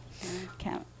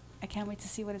 I can't wait to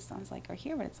see what it sounds like or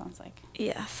hear what it sounds like.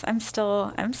 Yes, I'm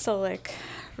still like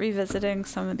revisiting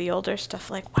some of the older stuff.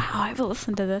 Like, wow, I haven't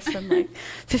listened to this in like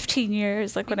 15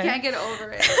 years. Like when I can't get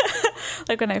over it.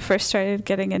 Like when I first started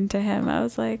getting into him, I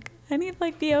was like, I need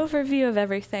like the overview of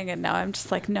everything, and now I'm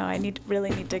just like, no, I really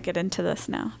need to get into this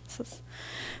now. This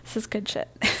is good shit.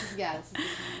 Yeah,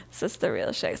 this is the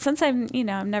real shit. Since I'm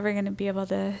never going to be able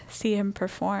to see him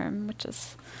perform, which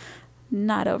is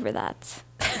not over that.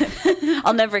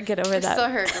 I'll never get over that. Still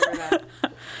hurt over that.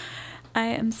 I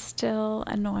am still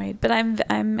annoyed, but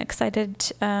I'm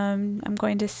excited. I'm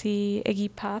going to see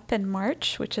Iggy Pop in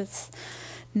March, which is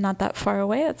not that far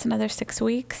away. It's another 6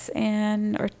 weeks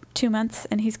or 2 months,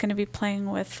 and he's going to be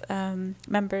playing with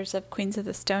members of Queens of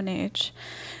the Stone Age.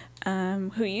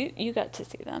 Who you got to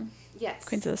see them? Yes.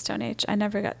 Queens of the Stone Age. I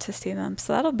never got to see them,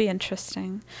 so that'll be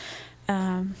interesting.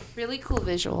 Really cool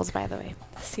visuals, by the way.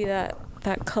 See that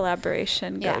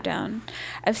collaboration go down.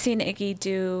 I've seen Iggy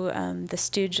do the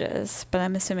Stooges, but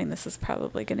I'm assuming this is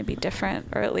probably going to be different,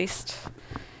 or at least,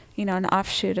 an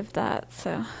offshoot of that.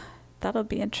 So that'll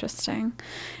be interesting.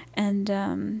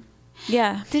 And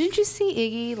yeah. Didn't you see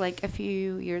Iggy like a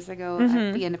few years ago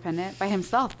at the Independent by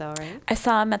himself, though, right? I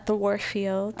saw him at the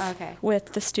Warfield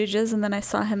with the Stooges, and then I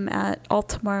saw him at All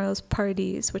Tomorrow's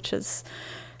Parties, which is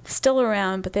still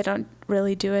around, but they don't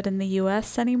really do it in the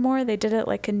U.S. anymore. They did it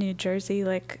like in New Jersey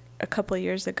like a couple of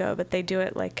years ago, but they do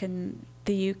it like in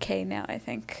the U.K. now, I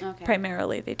think. Okay.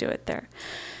 Primarily they do it there.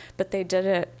 But they did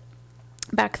it,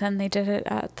 back then they did it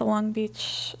at the Long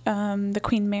Beach, the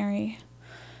Queen Mary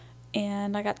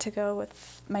and I got to go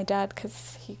with my dad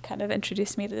because he kind of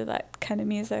introduced me to that kind of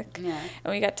music. Yeah.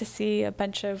 And we got to see a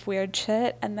bunch of weird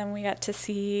shit, and then we got to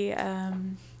see, I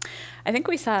think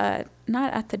we saw,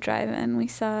 not at the drive-in, we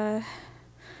saw,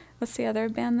 what's the other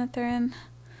band that they're in?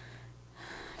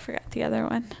 I forgot the other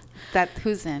one. That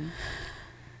who's in?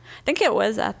 I think it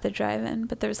was at the drive-in,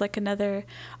 but there was like another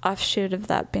offshoot of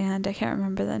that band. I can't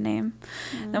remember the name.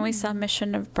 Then we saw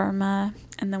Mission of Burma,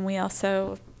 and then we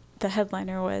also, the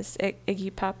headliner was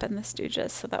Iggy Pop and the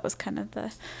Stooges, so that was kind of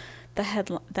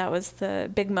that was the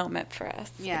big moment for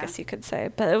us, I guess you could say.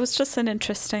 But it was just an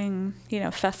interesting,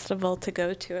 festival to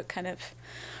go to. It kind of,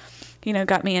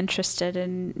 got me interested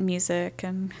in music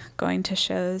and going to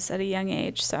shows at a young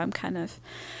age, so I'm kind of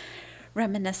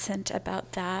reminiscent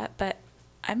about that. But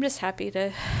I'm just happy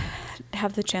to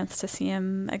have the chance to see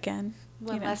him again.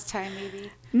 One last time,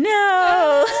 maybe.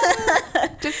 No!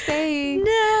 Just saying.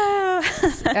 No!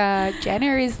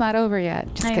 January's not over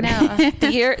yet. Just I kidding. know.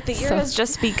 The year has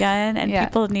just begun, and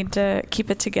people need to keep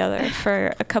it together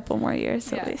for a couple more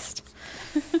years at least.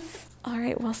 All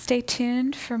right, well, stay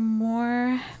tuned for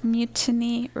more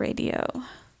Mutiny Radio.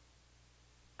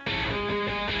 Yeah.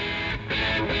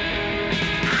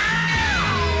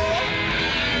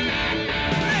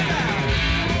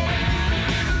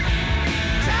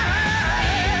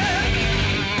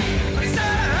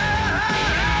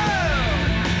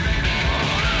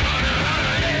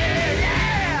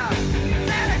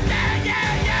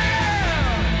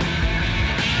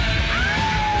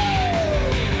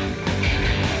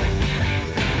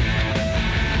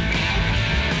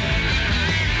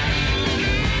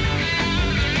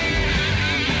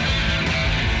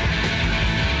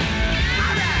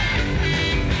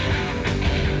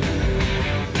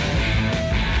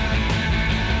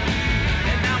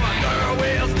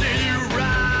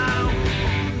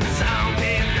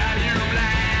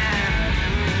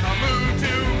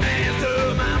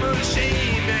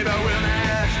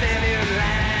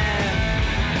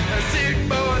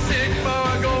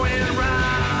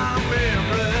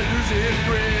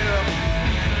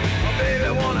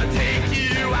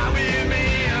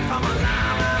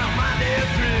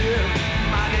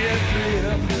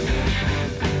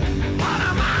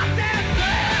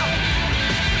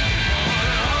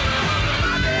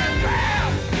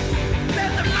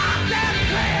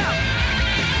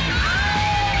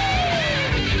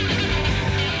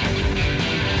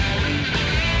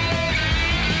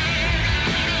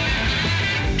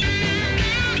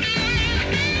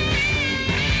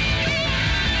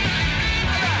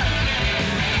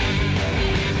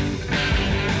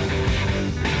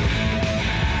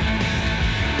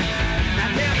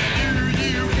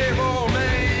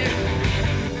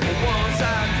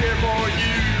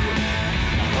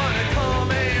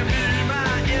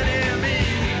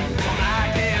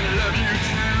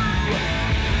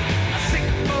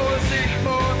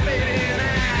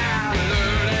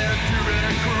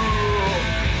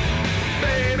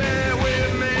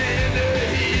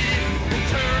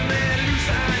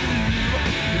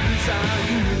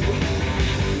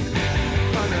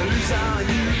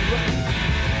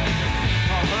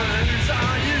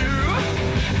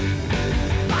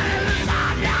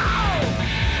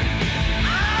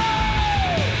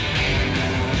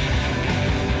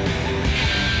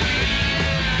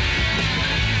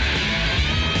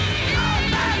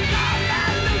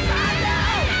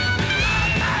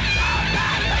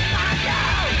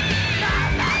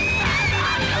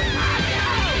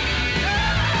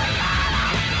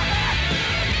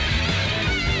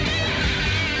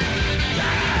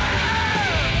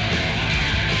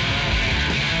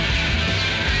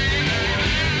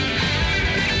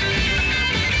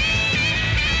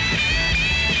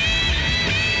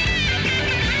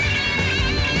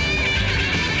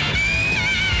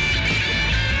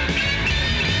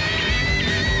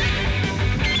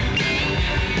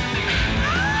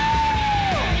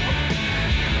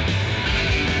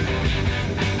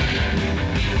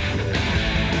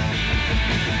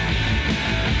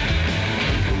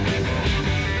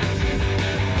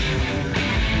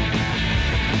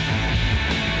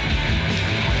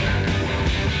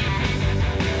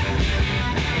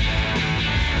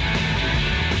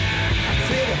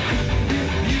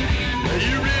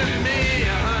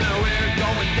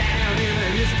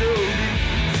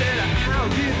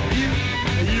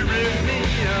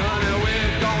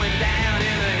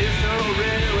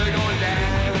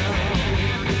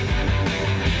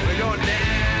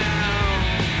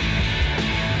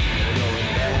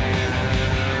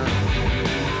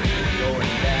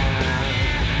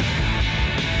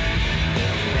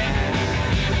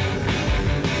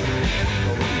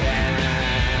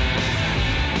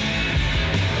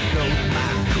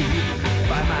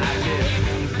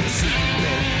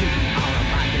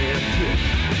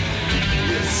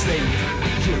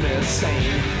 the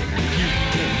same. You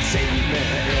can save me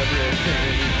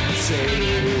everything.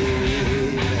 Save me.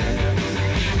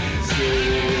 Save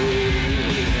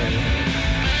me.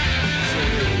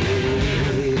 Save me.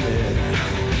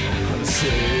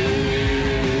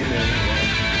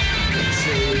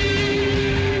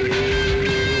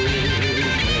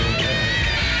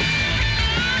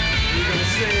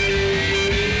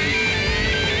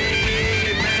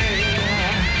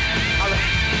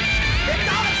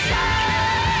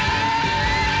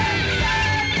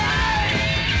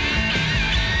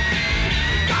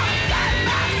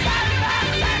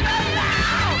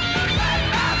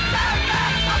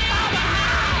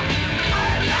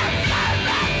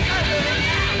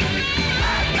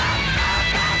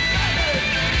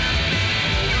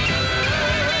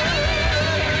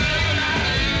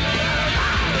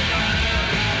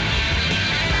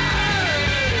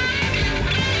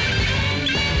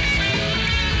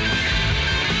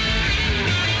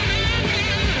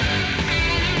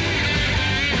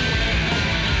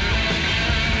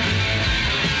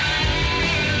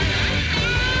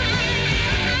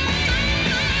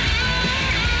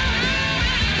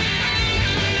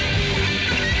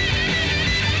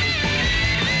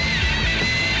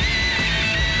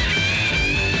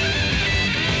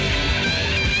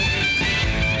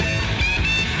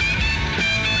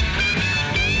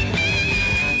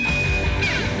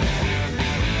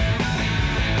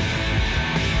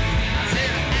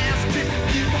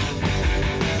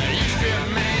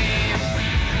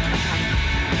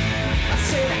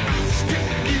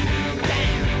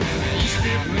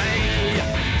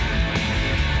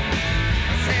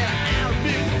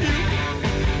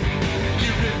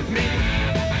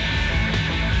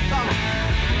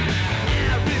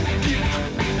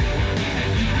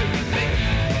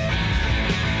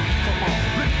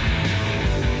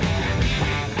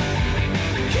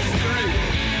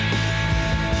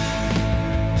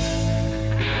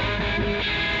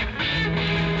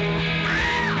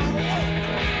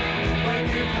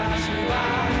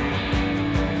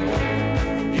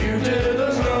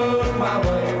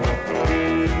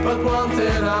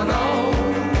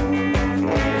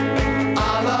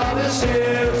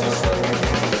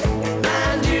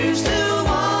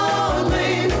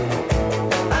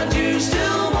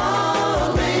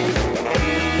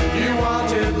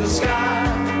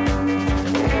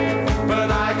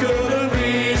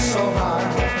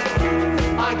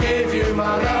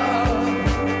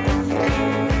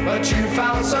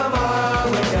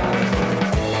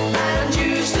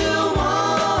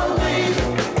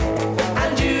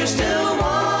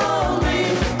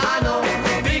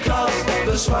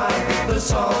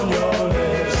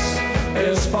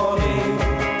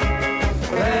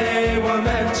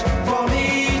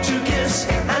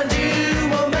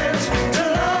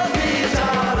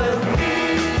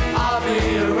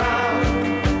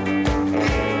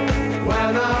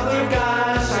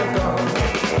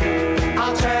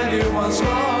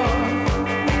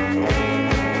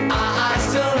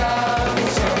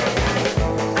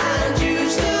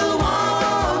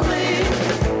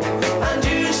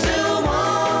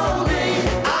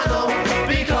 I know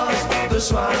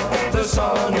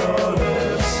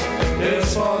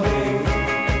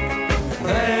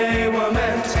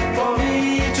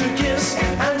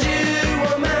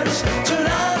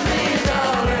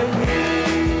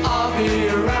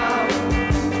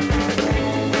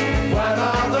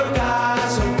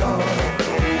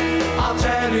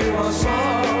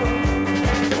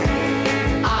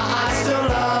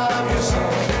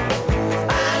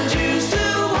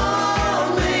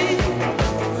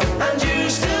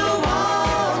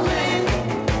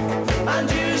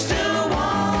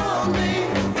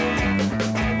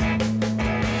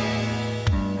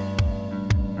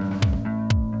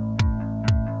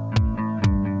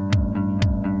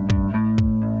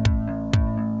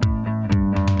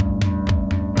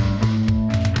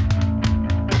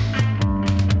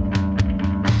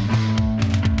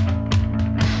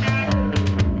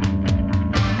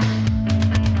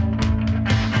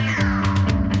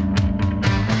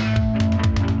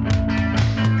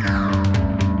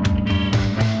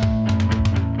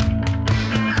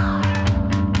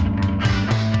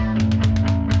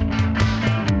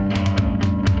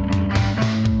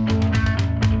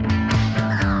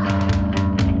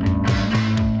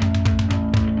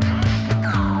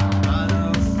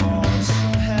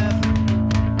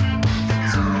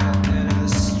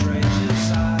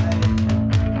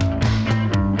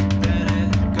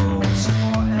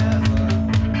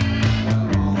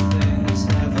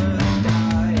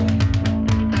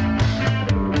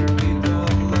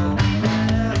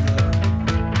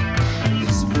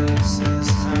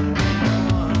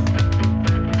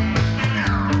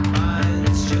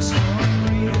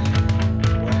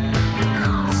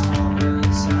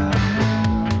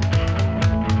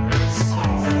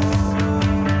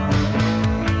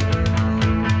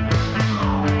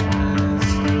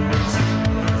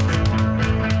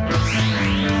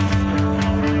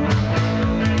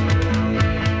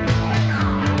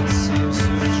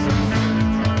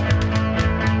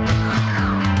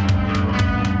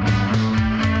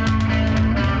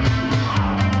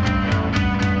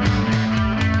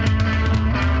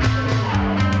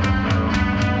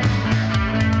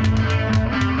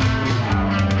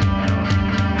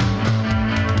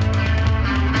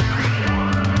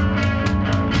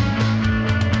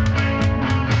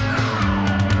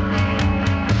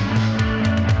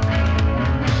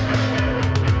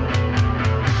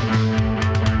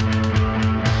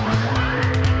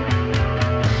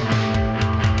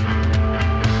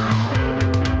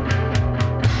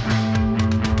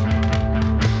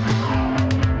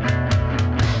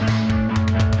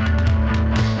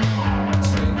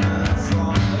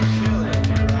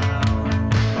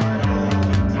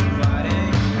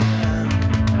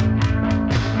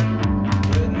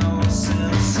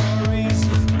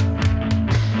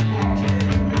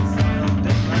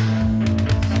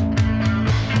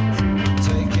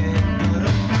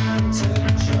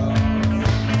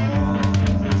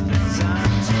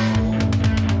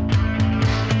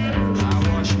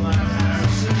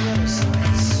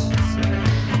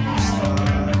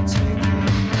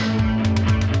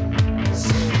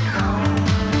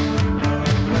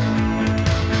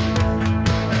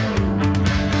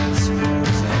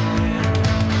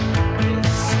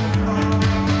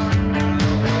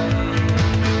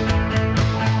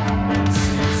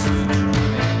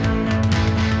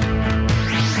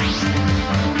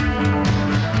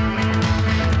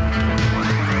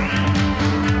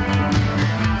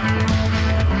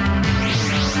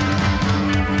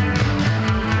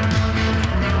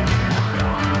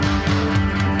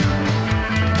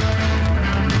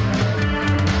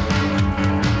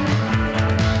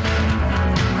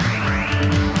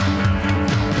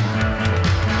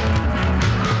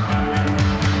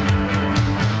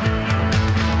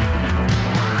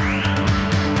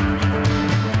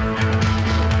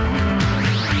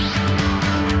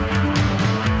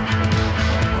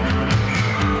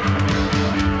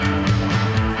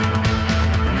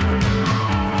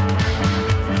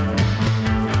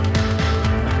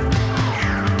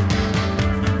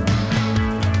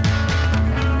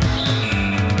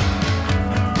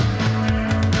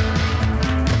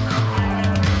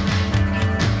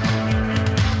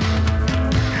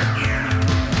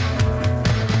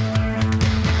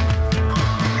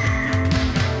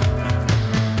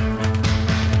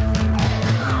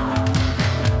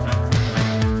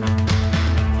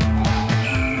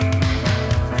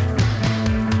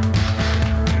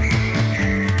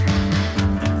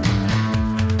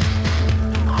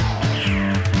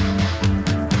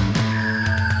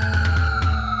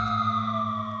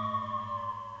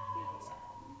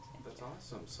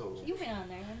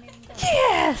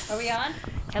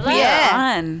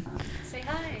on. Say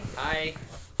hi. Hi.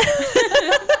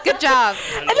 Good job.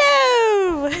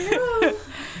 Hello.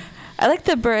 I like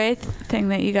the beret thing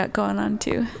that you got going on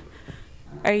too.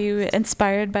 Are you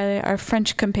inspired by our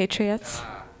French compatriots?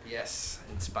 Yes,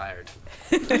 inspired.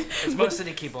 It's mostly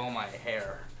to keep all my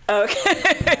hair. Okay.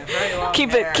 Very long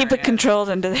keep hair, it controlled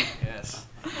under there. Yes.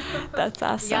 That's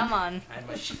awesome. Yeah, man.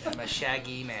 I'm a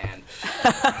shaggy man.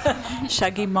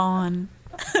 Shaggy Mon.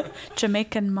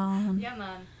 Jamaican Mon. Yeah,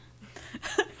 man.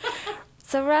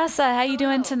 So Rasa, how you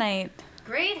doing tonight?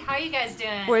 Great. How are you guys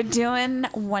doing? We're doing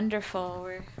wonderful.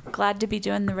 We're glad to be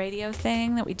doing the radio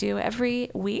thing that we do every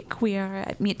week. We are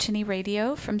at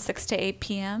MutinyRadio from 6 to 8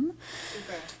 p.m.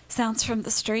 super. Sounds from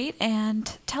the Street.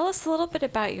 And tell us a little bit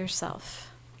about yourself.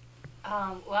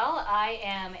 Well, I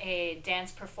am a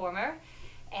dance performer,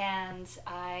 and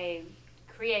I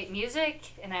create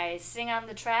music, and I sing on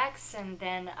the tracks, and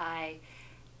then I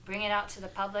bring it out to the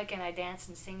public, and I dance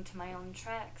and sing to my own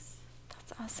tracks.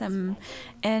 That's awesome.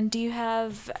 And do you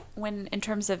have, in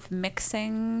terms of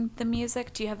mixing the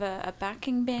music, do you have a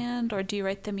backing band, or do you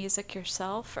write the music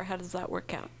yourself, or how does that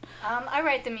work out? I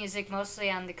write the music mostly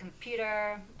on the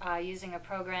computer using a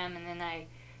program, and then I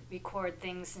record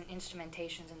things and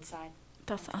instrumentations inside.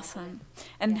 That's awesome.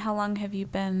 And how long have you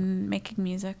been making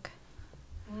music?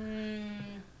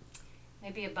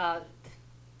 Maybe about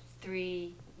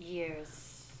 3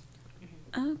 years.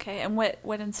 Okay. And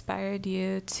what inspired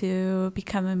you to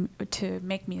to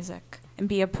make music and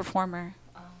be a performer?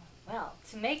 Well,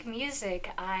 to make music,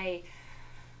 I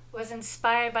was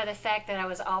inspired by the fact that I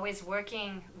was always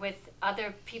working with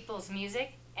other people's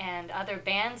music and other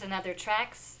bands and other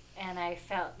tracks, and I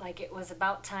felt like it was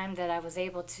about time that I was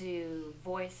able to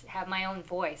have my own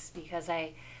voice, because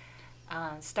I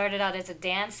started out as a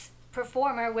dance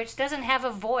performer, which doesn't have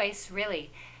a voice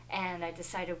really, and I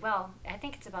decided, well, I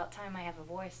think it's about time I have a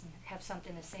voice and have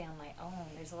something to say on my own.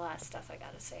 There's a lot of stuff I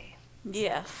gotta say.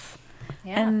 Yes.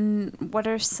 Yeah. And what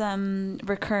are some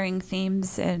recurring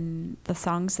themes in the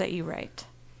songs that you write?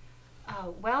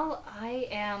 Well, I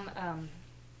am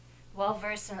well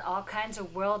versed in all kinds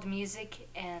of world music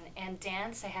and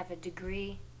dance. I have a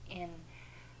degree in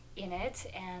it,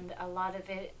 and a lot of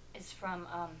it is from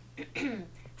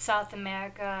South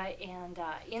America and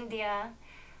India,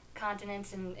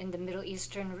 continents in the Middle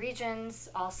Eastern regions,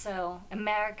 also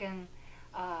American,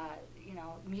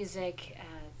 music,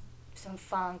 some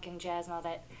funk and jazz and all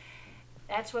that.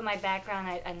 That's what my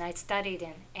background and I studied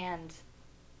in, and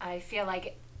I feel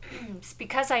like it's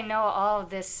because I know all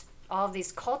of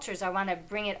these cultures, I want to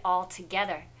bring it all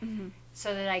together,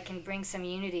 so that I can bring some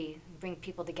unity, bring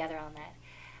people together on that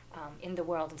in the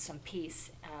world, and some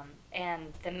peace.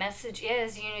 And the message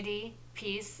is unity,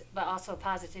 peace, but also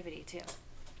positivity too.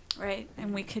 Right,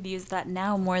 and we could use that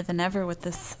now more than ever with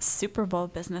this Super Bowl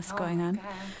business going on.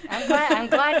 God. I'm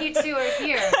glad you two are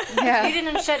here. Yeah. You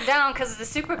didn't shut down because of the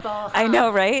Super Bowl. Huh? I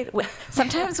know, right?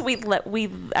 Sometimes we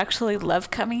actually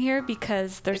love coming here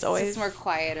because there's It's always just more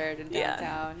quieter than Yeah.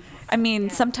 downtown. I mean,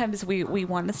 sometimes we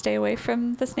want to stay away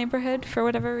from this neighborhood for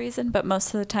whatever reason, but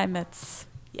most of the time it's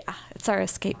our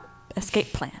escape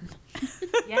plan.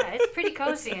 Yeah, it's pretty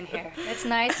cozy in here. It's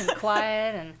nice and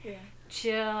quiet and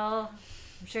chill.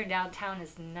 I'm sure downtown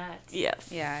is nuts. Yes.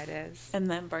 Yeah, it is. And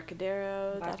then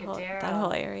Barcadero, that Barcadero.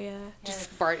 whole area.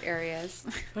 Just BART areas.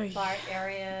 BART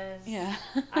areas. Yeah.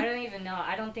 I don't even know.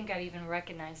 I don't think I'd even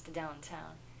recognize the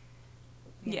downtown.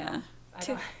 You Yeah.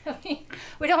 know? I mean,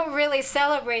 we don't really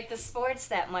celebrate the sports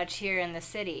that much here in the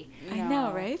city. I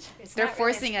know, right? It's They're not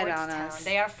really a forcing it sports on town. us.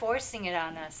 They are forcing it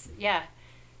on us. Yeah.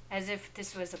 As if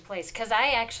this was a place. Because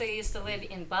I actually used to live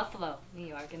in Buffalo, New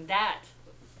York, and that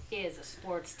is a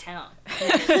sports town.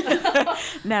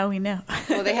 Now we know.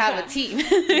 Well, they have a team.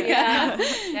 Yeah.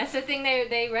 That's the thing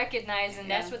they recognize,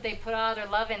 and that's what they put all their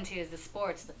love into is the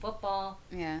sports, the football.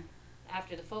 Yeah.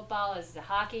 After the football is the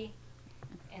hockey.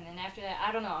 And then after that,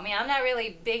 I don't know. I mean, I'm not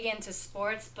really big into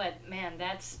sports, but man,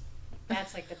 that's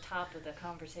like the top of the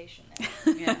conversation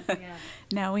there. Yeah. Yeah.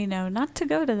 Now we know not to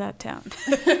go to that town.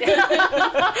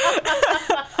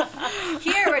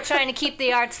 Here we're trying to keep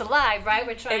the arts alive, right?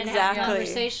 We're trying to have a Exactly.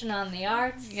 conversation on the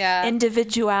arts. Yeah.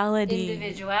 Individuality.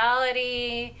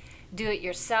 Individuality, do it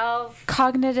yourself.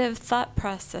 Cognitive thought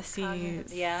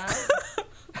processes. Yeah.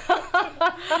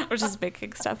 We're just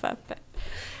making stuff up. But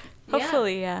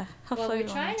hopefully, Well, hopefully we're we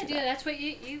trying won't to do do that. that's what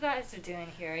you guys are doing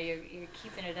here. You're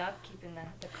keeping it up, keeping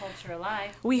the culture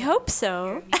alive. We hope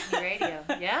so. Mutiny Radio.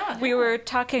 Yeah. We were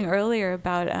talking earlier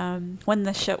about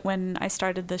when I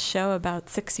started this show about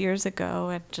 6 years ago,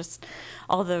 and just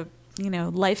all the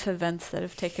life events that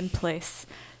have taken place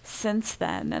since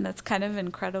then, and it's kind of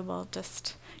incredible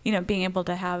just being able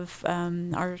to have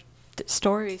our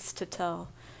stories to tell.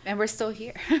 And we're still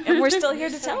here. And we're still here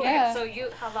to tell Yeah. So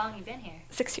how long you been here?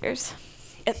 6 years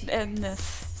in this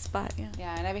spot, yeah.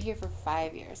 Yeah, and I've been here for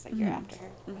 5 years, like year Mhm. after her.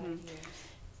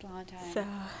 It's a long time. So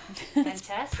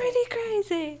Fantastic. pretty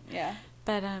crazy. Yeah.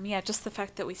 But yeah, just the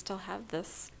fact that we still have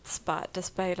this spot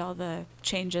despite all the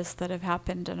changes that have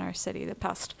happened in our city the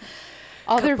past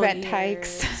All the couple rent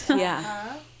hikes. years. Yeah.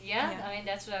 Yeah, Yeah. I mean,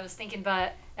 that's what I was thinking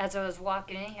about as I was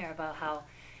walking in here, about how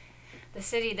the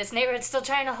city, this neighborhood's still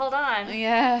trying to hold on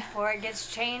Yeah. before it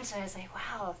gets changed. And I was like,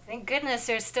 wow, thank goodness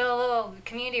there's still a little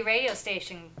community radio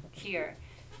station here.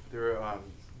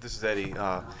 This is Eddie.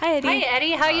 Hi, Eddie. Hi,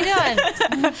 Eddie. How you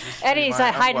doing? Eddie's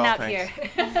I'm hiding well, out thanks.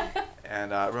 here.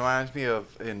 And it reminds me of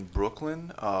in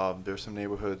Brooklyn, there's some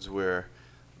neighborhoods where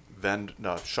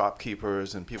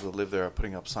shopkeepers and people that live there are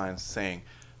putting up signs saying,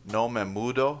 "No me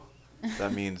mudo."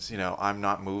 That means, I'm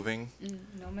not moving,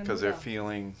 because they're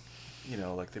feeling,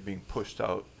 like they're being pushed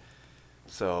out.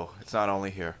 So it's not only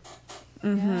here.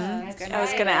 Mm-hmm. I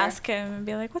was going to ask him and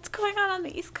be like, what's going on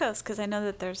the East Coast? Because I know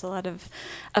that there's a lot of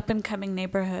up-and-coming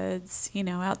neighborhoods,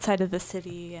 outside of the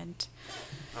city. And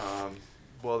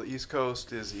Well, the East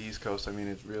Coast is the East Coast. I mean,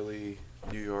 it's really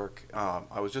New York.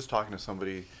 I was just talking to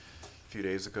somebody a few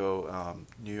days ago.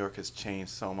 New York has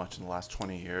changed so much in the last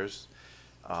 20 years.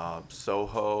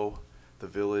 Soho, the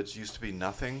Village, used to be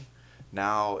nothing.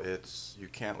 Now you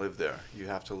can't live there. You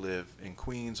have to live in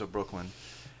Queens or Brooklyn.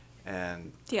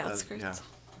 And the outskirts. yeah,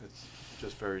 it's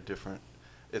just very different.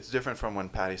 It's different from when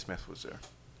Patti Smith was there.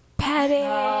 Patty.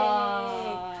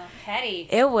 Patty.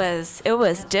 It was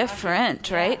different,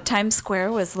 right? Times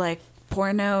Square was like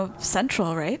porno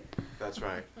central, right? That's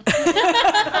right.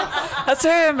 That's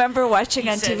what I remember watching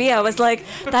on TV. I was like,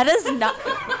 that is not.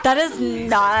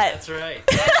 That's right.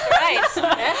 That's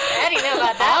right. Eddie knew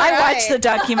about that. I watched the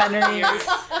documentaries.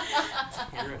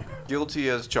 Guilty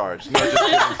as charged. No, just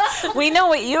kidding. We know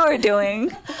what you were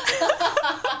doing.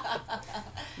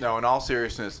 No, in all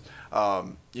seriousness,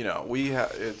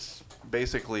 it's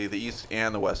basically the East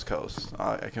and the West Coast.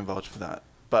 I can vouch for that.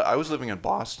 But I was living in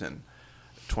Boston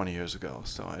 20 years ago,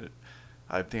 so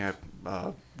I think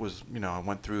I I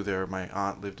went through there. My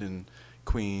aunt lived in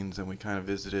Queens, and we kind of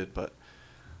visited, but,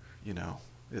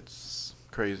 it's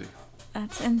crazy.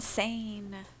 That's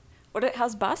insane.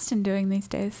 How's Boston doing these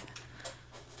days?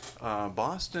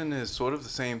 Boston is sort of the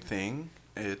same thing.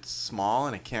 It's small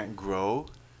and it can't grow.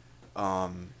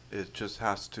 It just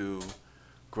has to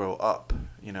grow up,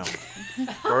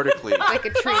 vertically. Like a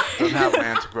tree. It doesn't have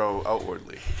land to grow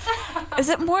outwardly. Is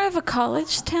it more of a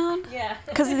college town? Yeah.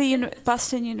 Because of the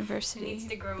Boston It University. needs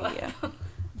to grow up. Yeah.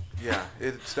 Yeah,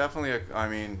 it's definitely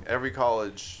every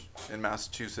college in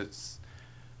Massachusetts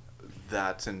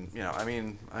that's in,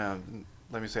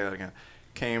 let me say that again.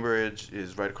 Cambridge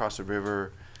is right across the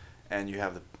river, and you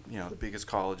have the biggest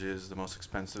colleges, the most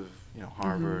expensive,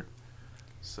 Harvard.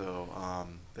 So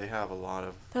they have a lot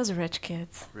of Those are rich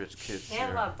kids. They have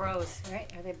a here. lot of bros,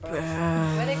 right? Are they bros?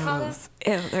 What do they call them?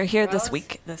 Ew, they're here Bros?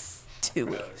 this 2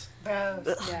 weeks. Bros.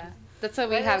 Yeah. That's what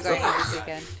we What have is going it? on this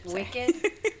weekend. Wicked?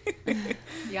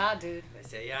 Yeah, dude. They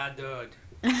say, yeah, dude.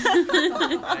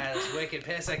 Yeah, this wicked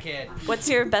pisser kid. What's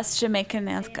your best Jamaican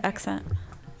accent?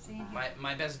 See?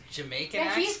 My best Jamaican Yeah,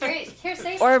 accent. he's great. Here,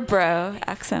 say Or something. bro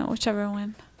accent, whichever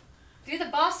one. Do the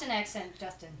Boston accent,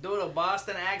 Justin. Do the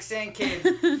Boston accent, kid.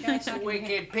 Can I talk in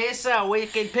here?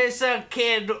 Wicked pisser,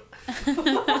 kid.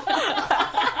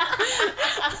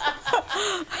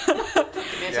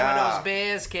 Get some of those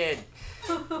beers, kid.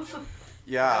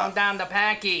 Yeah. Going down to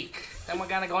Packy. Then we're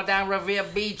gonna go down Revere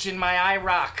Beach in my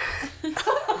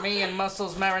IROC. Me and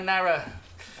Muscles Marinara.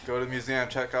 Go to the museum,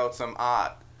 check out some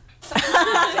art.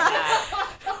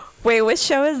 Wait, which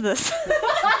show is this?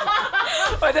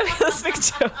 What are we listening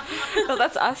to? Oh,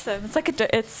 that's awesome. It's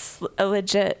a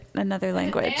legit another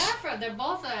language. They're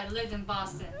both lived in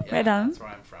Boston. Yeah, Right on. That's where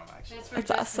I'm from, actually. That's where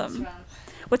That's Justin's awesome. from.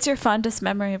 What's your fondest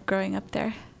memory of growing up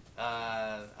there?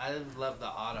 I love the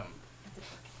autumn.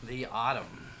 The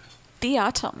autumn. The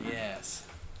autumn. Yes.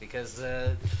 Because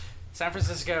San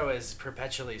Francisco is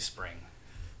perpetually spring.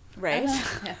 Right?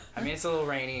 Yeah. I mean, it's a little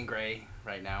rainy and gray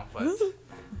right now, but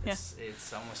Yeah.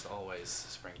 it's almost always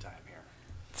springtime here.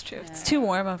 It's true. It's Yeah. too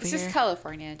warm over It's here. just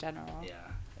California in general. Yeah.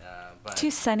 But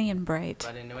Too sunny and bright.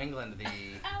 But in New England, the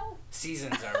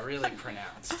seasons are really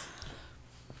pronounced.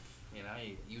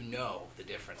 You know the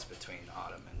difference between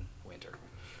autumn and winter.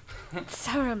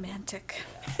 So romantic.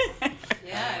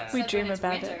 Yeah. We except dream when it's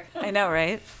about winter. it. I know,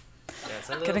 right? Yeah, it's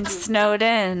a little Getting too, snowed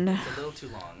in. It's a little too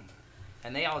long,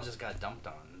 and they all just got dumped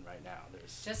on right now.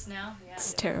 There's Just now? Yeah.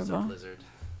 It's there's a terrible. blizzard.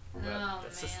 But Oh,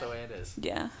 that's just the man. way it is.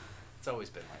 Yeah. It's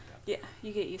always been like that. Yeah,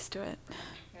 you get used to it.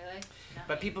 Really? No.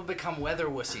 But people become weather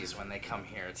wussies when they come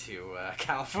here to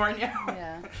California.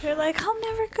 Yeah. You're like, I'll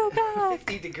never go back.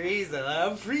 50 degrees,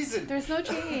 I'm freezing. There's no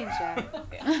change. Yeah.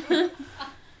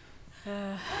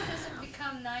 How does it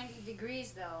become 90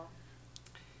 degrees, though?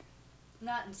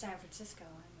 Not in San Francisco,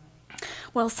 anyway.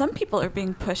 Well, some people are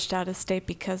being pushed out of state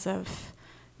because of,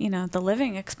 the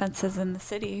living expenses in the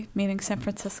city, meaning San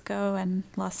Francisco and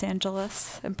Los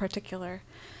Angeles in particular.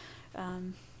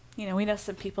 We know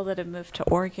some people that have moved to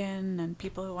Oregon and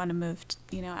people who want to move,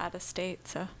 out of state.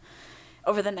 So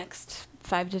over the next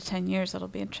 5 to 10 years, it'll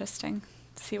be interesting.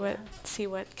 See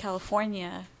what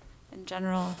California in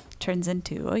general turns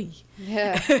into. Oy.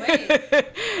 Yeah. Wait.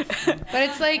 But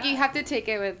it's like you have to take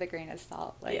it with a grain of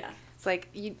salt. Like, Yeah. It's like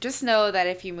you just know that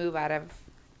if you move out of,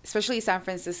 especially San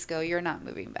Francisco, you're not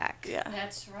moving back. Yeah.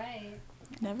 That's right.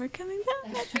 Never coming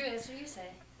back. That's true. That's what you say.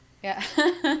 Yeah.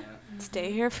 Yeah.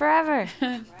 Stay here forever.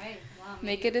 Right. Well,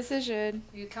 Make a decision.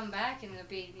 You come back and it'll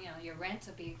be, your rent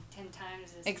will be 10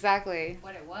 times as Exactly.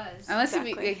 what it was. Unless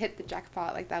Exactly. we hit the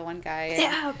jackpot like that one guy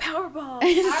Yeah, Powerball.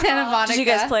 in Santa Monica. Did you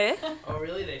guys play it? Oh,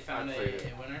 really? They found a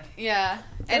winner? Yeah.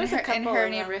 There In was a her, in couple her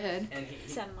of them. neighborhood. And he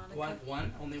Santa Monica.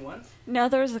 one? Only one? No,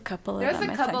 there was a couple There of was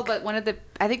them. a couple, I think. but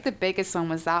I think the biggest one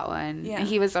was that one. Yeah. And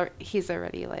he's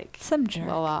already like Some jerk.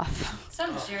 well off.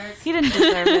 Some jerk. He didn't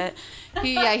deserve it.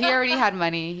 He already had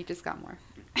money. He just got more.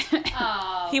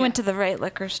 Oh. He went to the right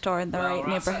liquor store in the right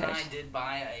Rasa neighborhood. and I did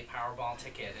buy a Powerball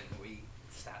ticket, and we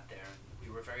sat there, and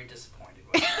we were very disappointed.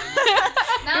 When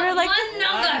Not You were like, one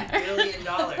number. $1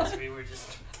 billion. We were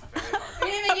just very We hard.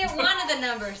 didn't even get one of the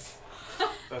numbers.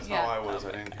 That's Yeah. how I was.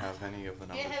 I didn't have any of the You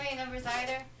numbers. didn't have any numbers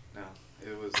either? No,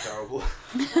 it was terrible.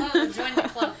 Oh, join the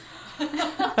club.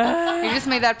 You just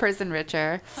made that person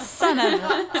richer. Son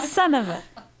of a.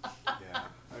 Yeah,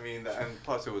 I mean, and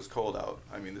plus it was cold out.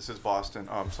 I mean, this is Boston.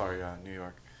 Oh, I'm sorry, New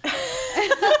York.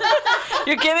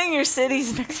 You're getting your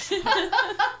cities mixed up.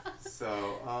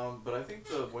 So, but I think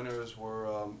the winners were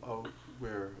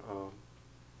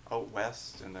out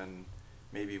west, and then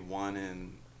maybe one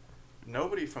in.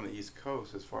 Nobody from the East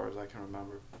Coast, as far as I can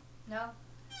remember. No?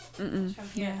 Mm-mm. It's from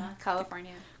here, Yeah. huh?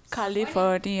 California.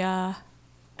 California.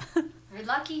 You're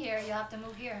lucky here. You'll have to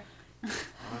move here. I'll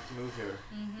have to move here,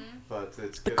 Mm-hmm. but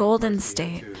it's The getting Golden pricey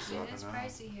State. Too, so I It is don't know.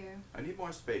 pricey here. I need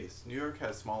more space. New York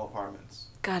has small apartments.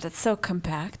 God, it's so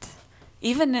compact.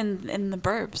 Even in the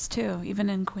burbs too. Even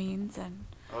in Queens and.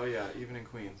 Oh yeah, even in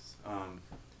Queens.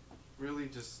 Really,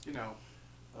 just you have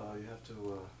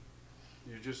to.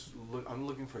 You just look. I'm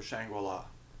looking for Shangri-La.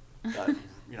 That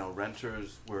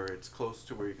renters where it's close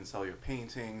to where you can sell your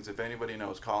paintings. If anybody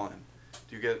knows, call in.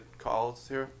 Do you get calls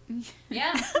here?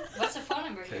 Yeah. What's the phone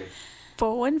number Okay. here?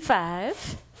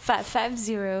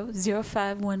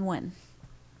 415-550-0511.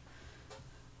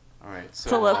 All right. It's a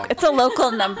So it's a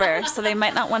local number, so they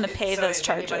might not want to pay So those if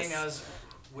charges. anybody knows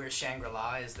where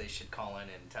Shangri-La is, they should call in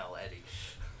and tell Eddie.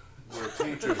 we're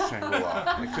teachers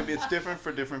Shangri-La. It could be. It's different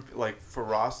for different. Like for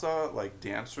Rasa, like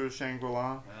dancers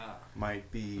Shangri-La might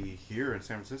be here in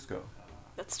San Francisco.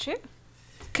 That's true.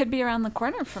 Could be around the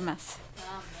corner from us.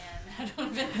 Oh, man. I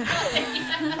don't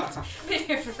been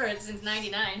here since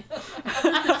 99.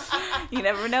 You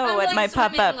never know I'm what like might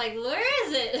pop swimming, up. like, where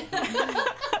is it?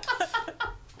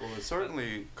 Well, there's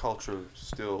certainly culture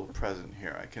still present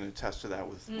here. I can attest to that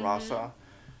with Mhm. Rasa.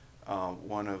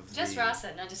 One of Just the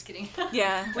Rasa. No, just kidding.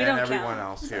 Yeah, we and don't everyone count.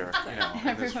 else here,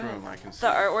 in this room, I can see. The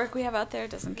artwork we have out there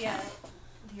doesn't Yeah.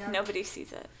 count. Nobody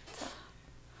sees it. So.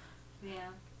 Yeah.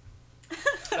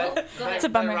 But, Go ahead. It's a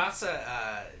bummer. But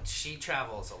Rasa, she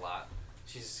travels a lot.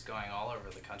 She's going all over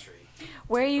the country.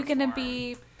 Where are you perform. going to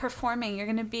be performing? You're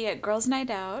going to be at Girls Night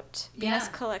Out, Yeah.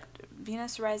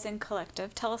 Venus Rising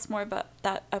Collective. Tell us more about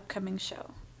that upcoming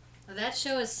show. Well, that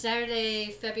show is Saturday,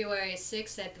 February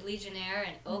 6th at the Legionnaire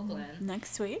in Oakland.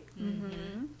 Next week.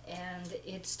 Mm-hmm. And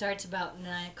it starts about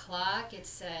 9 o'clock.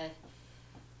 It's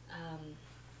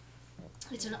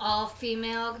an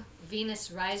all-female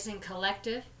Venus Rising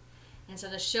Collective. And so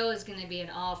the show is going to be an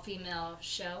all-female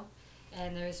show.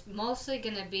 And there's mostly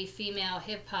going to be female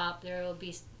hip-hop. There will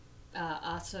be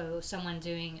also someone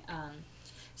doing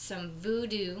some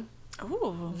voodoo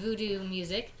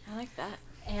music. I like that.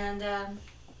 And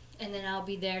then I'll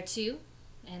be there too.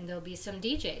 And there'll be some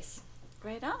DJs.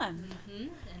 Right on. Mm-hmm.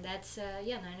 And that's 9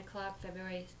 o'clock,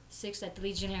 February 6th at the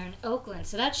Legionnaire in Oakland.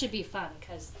 So that should be fun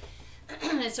because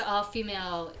it's an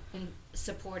all-female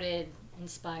supported,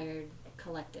 inspired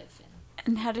collective.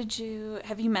 And have you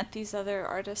met these other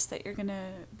artists that you're going to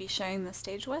be sharing the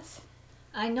stage with?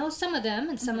 I know some of them,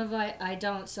 and some of I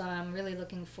don't. So I'm really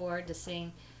looking forward to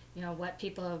seeing, what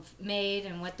people have made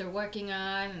and what they're working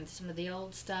on, and some of the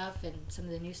old stuff and some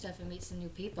of the new stuff, and meet some new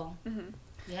people.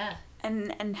 Yeah.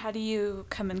 And how do you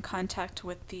come in contact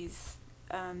with these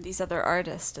other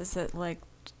artists? Is it like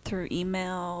through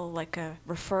email, like a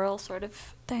referral sort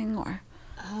of thing, or?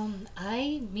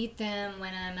 I meet them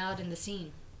when I'm out in the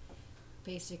scene,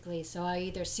 basically. So I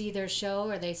either see their show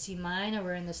or they see mine, or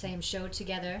we're in the same show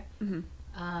together.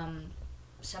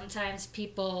 Sometimes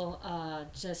people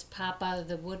just pop out of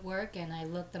the woodwork, and I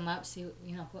look them up, see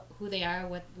who they are,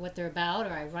 what they're about,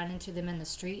 or I run into them in the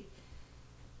street.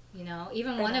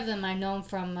 Even one of them I know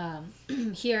from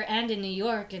here and in New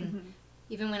York, and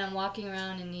even when I'm walking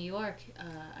around in New York,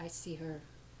 I see her.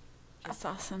 That's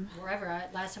awesome. Wherever.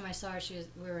 Last time I saw her,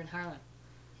 we were in Harlem,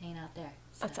 hanging out there.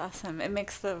 So. That's awesome. It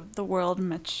makes the world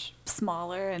much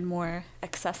smaller and more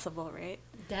accessible, right?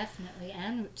 Definitely,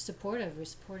 and supportive. We're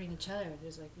supporting each other.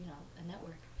 There's a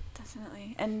network.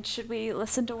 Definitely. And should we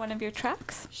listen to one of your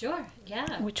tracks? Sure,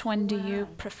 yeah. Which one do you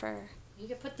prefer? You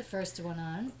can put the first one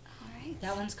on. All right.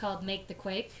 That one's called Make the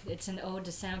Quake. It's an ode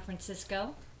to San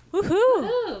Francisco. Woohoo!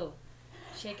 Woohoo!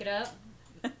 Shake it up.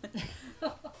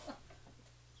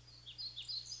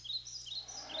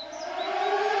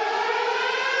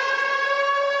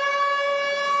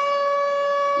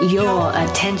 Your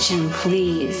attention,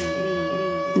 please.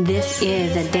 This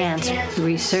is a dance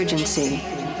resurgency.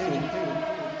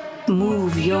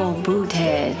 Move your boot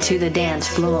head to the dance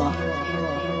floor.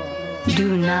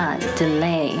 Do not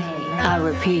delay. I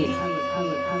repeat,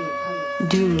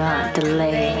 do not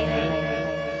delay.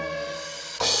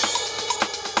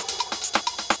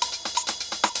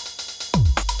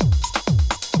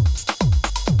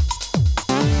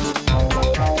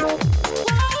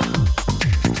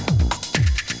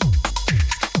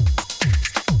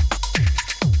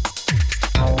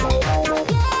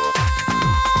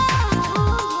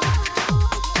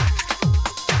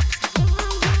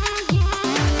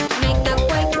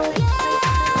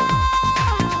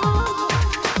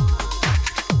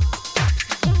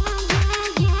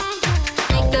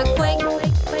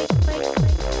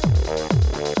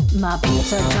 My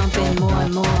beats are jumping more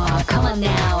and more. Come on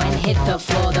now and hit the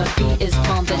floor. The beat is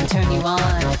pumping, turn you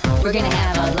on. We're gonna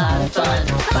have a lot of fun.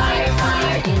 Fire,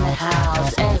 fire in the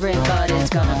house. Everybody's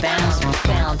gonna bounce,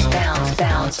 bounce, bounce,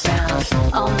 bounce, bounce.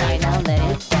 All night now let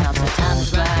it bounce. The time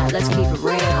is right, let's keep it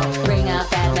real. Bring out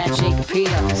that magic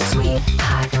appeal. Sweet,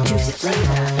 hot, juicy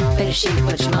flavor. Better shake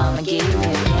what your mama gave you.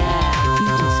 Yeah, you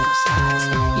disco sluts.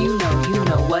 You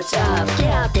know what's up. Get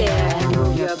out there and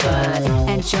move your butt.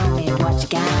 And show me what you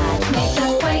got. Make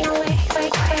the quake, quake,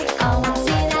 quake, quake. I wanna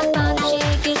see that body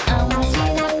shake it. I wanna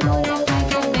see that booty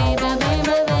break it. Baby,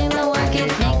 baby, baby, work it.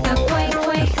 Make the quake,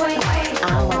 quake, quake, quake. I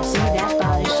wanna see that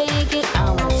body shake it. I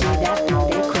wanna see that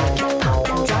booty quake. Pop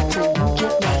and drop till you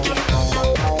get naked.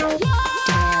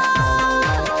 Dance.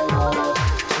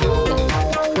 Move it,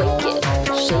 wake it,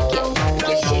 shake it,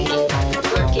 shake it.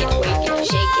 Work it, wake it,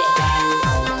 shake it.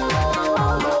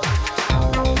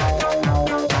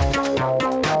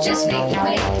 Just make the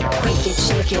quake. Quake it,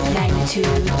 shake it,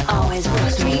 magnitude. Always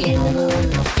puts me in the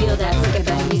mood. Feel that freaking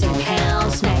bang music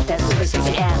pound. Smack that super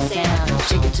sexy ass sound.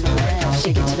 Shake it to the left,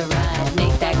 shake it to the right.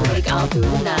 Make that quake all through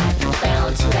the night.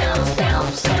 Bounce, bounce,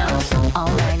 bounce, bounce.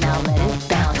 All night now let it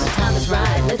bounce. The time is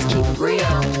right, let's keep it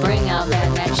real. Bring out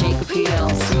that magic appeal.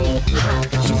 Sweet, hot,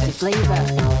 juicy flavor.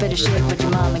 Better shake what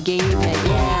your mama gave it.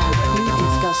 Yeah, you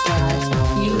disco sluts.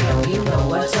 You know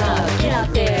what's up. Get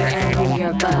out there and move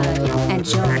your butt. And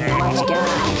show me what you got.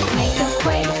 Make a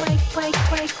quake, quake, quake,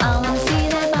 quake. I wanna see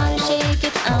that body shake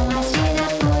it. I wanna see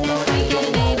that booty quake it.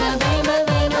 Baby, baby,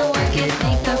 baby, work it.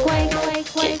 Make a quake, quake,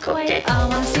 quake, quake. I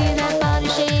wanna see that body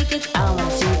shake it. I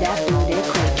wanna see that booty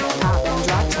quake. Pop and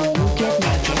drop till you get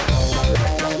naked.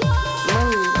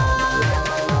 Move.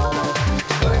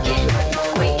 Work it,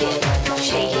 quake it,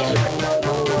 shake it.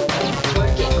 Move.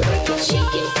 Work it, quake it,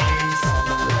 shake it. Dance.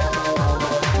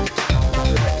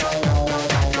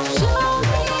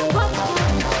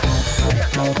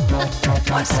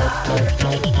 What's up?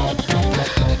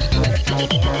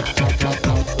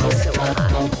 It's so hot.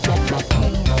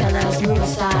 Hey, fellas, move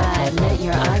aside. Let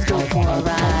your eyes go for a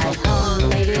ride.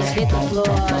 Ladies, hit the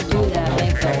floor. Do that,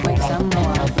 make that quake some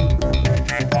more.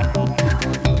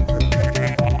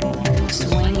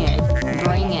 Swing it,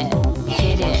 bring it,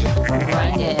 hit it,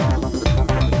 grind it.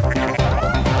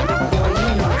 Boy, you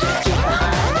know just get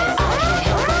behind it. I can't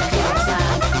help but feel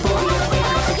inside. Boy, your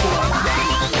favorite to feel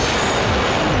behind.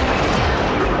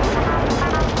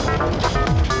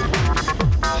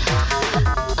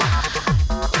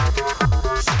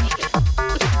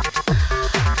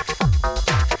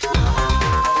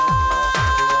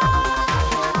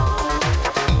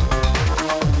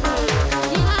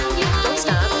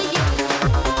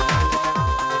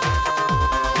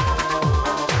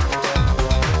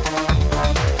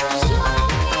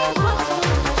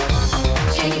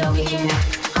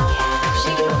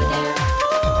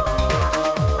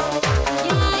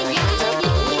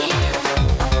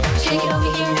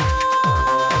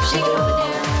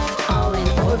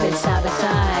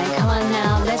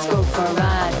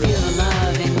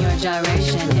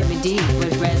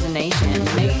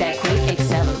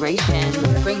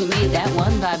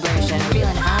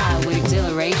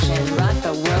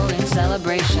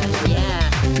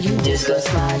 disco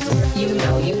slides. You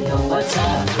know what's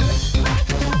up.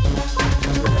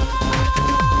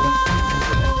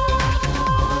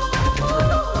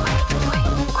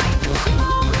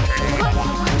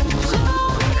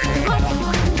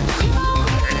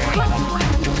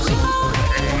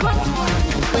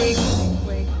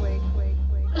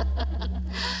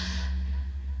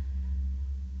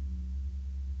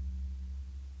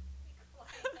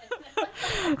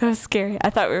 That was scary.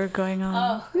 I thought we were going on.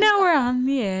 Oh. Now we're on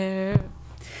the air.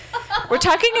 We're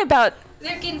talking about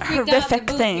horrific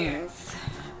things.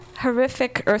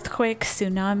 Horrific earthquakes,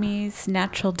 tsunamis,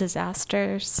 natural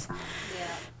disasters. Yeah.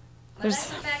 But that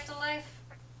comes back to life.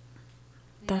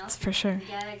 That's for sure. You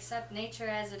gotta accept nature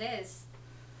as it is.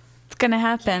 It's going to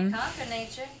happen. Can't conquer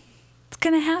nature. It's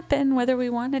going to happen whether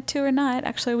we want it to or not.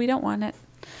 Actually, we don't want it.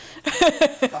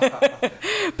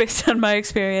 Based on my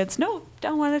experience, no,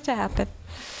 don't want it to happen.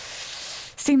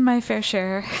 Seen my fair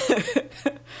share.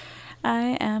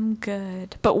 I am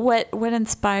good. But what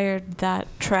inspired that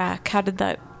track? How did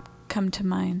that come to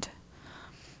mind?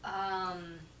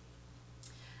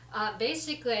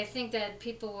 Basically, I think that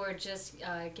people were just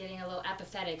getting a little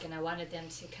apathetic, and I wanted them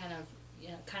to kind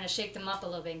of shake them up a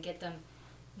little bit and get them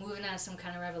moving on some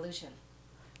kind of revolution.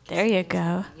 There you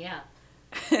go. Yeah.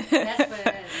 That's what it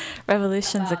is.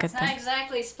 Revolution's a good thing. It's not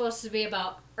exactly supposed to be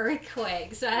about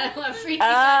earthquakes. I don't want to freak you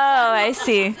out. Oh, I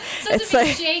see. It's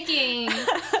like shaking.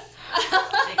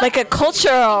 Like a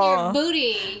cultural. Your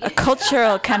booty. A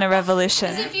cultural kind of revolution.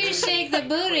 Because if you shake the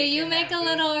booty, you make a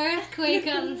little earthquake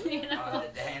on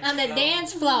the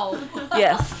dance floor.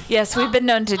 Yes, we've been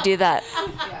known to do that.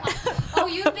 Oh,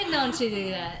 you've been known to do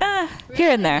that.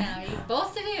 Here and there.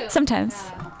 Both of you. Sometimes.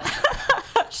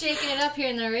 Shaking it up here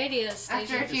in the radio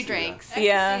station. After a few drinks.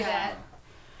 Yeah.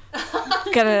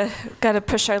 Gotta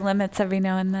push our limits every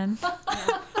now and then.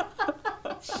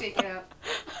 Shake it up.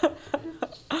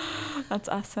 That's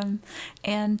awesome.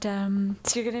 And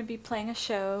so you're going to be playing a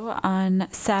show on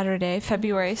Saturday,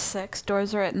 February 6th.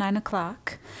 Doors are at 9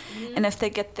 o'clock. Mm-hmm. And if they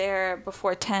get there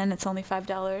before 10, it's only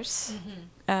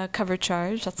 $5 cover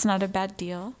charge. That's not a bad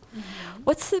deal. Mm-hmm.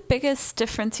 What's the biggest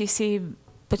difference you see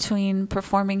between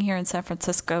performing here in San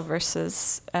Francisco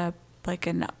versus like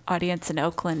an audience in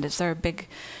Oakland? Is there a big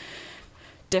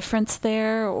difference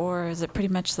there, or is it pretty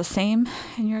much the same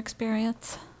in your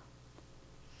experience?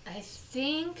 I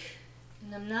think,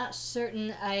 and I'm not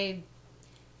certain, I've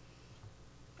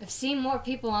seen more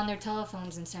people on their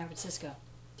telephones in San Francisco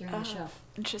during the show.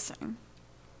 Interesting.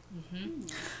 Mm-hmm.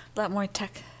 A lot more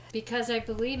tech. Because I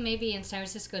believe maybe in San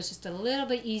Francisco it's just a little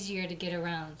bit easier to get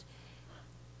around.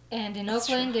 And in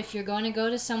Oakland, if you're going to go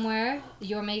to somewhere,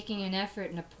 you're making an effort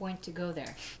and a point to go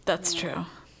there. That's true.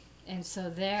 And so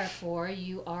therefore,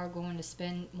 you are going to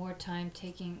spend more time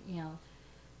taking,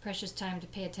 precious time to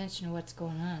pay attention to what's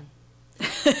going on.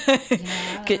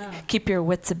 Keep your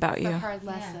wits about you. It's a hard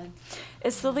lesson. Yeah.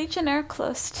 Is the Legionnaire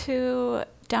close to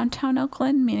downtown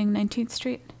Oakland, meaning 19th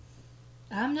Street?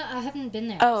 I haven't been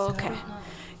there. Oh, okay. So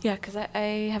yeah, because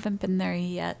I haven't been there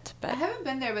yet. But I haven't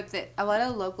been there, but a lot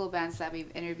of local bands that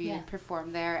we've interviewed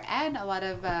perform there, and a lot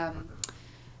of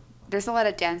there's a lot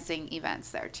of dancing events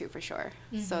there too, for sure.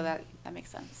 Mm-hmm. So that makes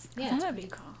sense. Yeah, that'd be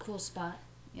cool. Cool spot.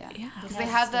 Yeah, because they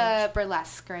have the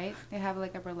burlesque, right? They have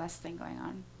like a burlesque thing going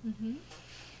on.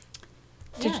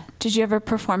 Mm-hmm. Did you ever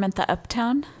perform at the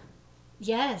Uptown?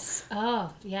 Yes.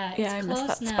 Oh, yeah. It's I closed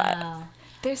missed that now. Spot.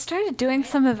 They started doing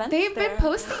some events. They've been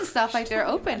posting stuff like they're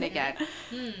open again,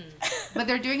 but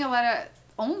they're doing a lot of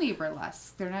only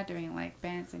burlesque. They're not doing like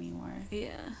bands anymore.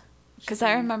 Yeah. Because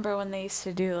I remember when they used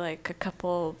to do like a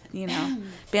couple,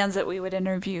 bands that we would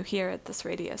interview here at this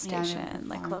radio station,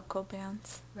 like local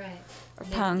bands. Right. Or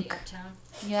punk.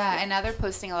 Yeah, and now they're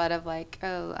posting a lot of like,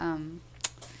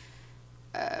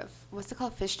 what's it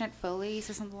called? Fishnet Foley's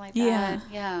or something like that.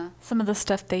 Yeah. Some of the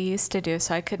stuff they used to do,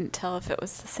 so I couldn't tell if it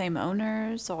was the same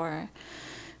owners or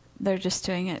they're just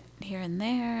doing it here and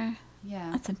there.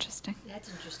 Yeah. That's interesting.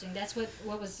 That's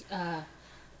what was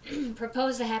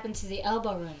proposed to happen to the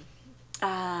Elbow Room.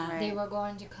 Right. They were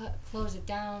going to close it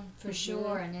down for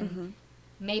sure, and then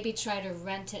maybe try to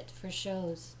rent it for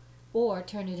shows or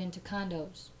turn it into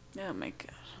condos. Oh my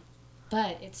god!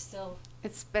 But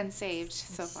it's been saved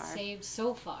so far. Saved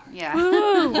so far. Yeah.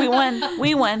 Woo, we won.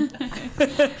 We won.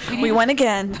 We won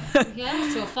again.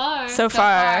 Yeah, so far. So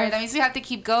far. That means we have to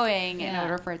keep going in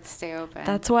order for it to stay open.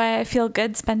 That's why I feel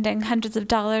good spending hundreds of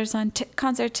dollars on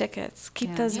concert tickets.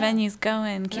 Keep those venues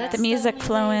going. Keep the music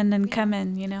flowing and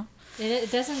coming.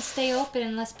 It doesn't stay open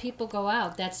unless people go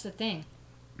out. That's the thing.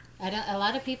 A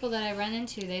lot of people that I run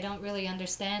into, they don't really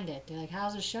understand it. They're like,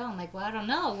 "How's the show?" I'm like, "Well, I don't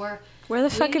know. Where the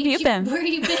fuck have you been? Where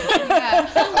you been?"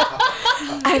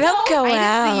 I don't go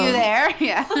out. I see you there.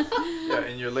 Yeah. Yeah,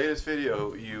 in your latest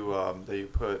video, you that you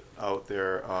put out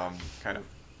there, kind of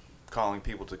calling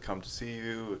people to come to see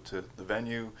you to the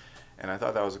venue, and I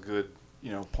thought that was a good,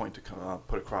 point to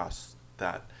put across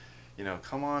that,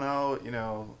 come on out,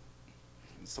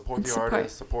 support the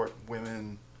artists, support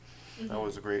women. Mm-hmm. That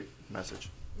was a great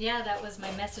message. Yeah, that was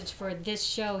my message for this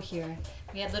show here.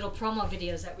 We had little promo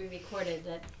videos that we recorded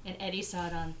and Eddie saw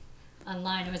it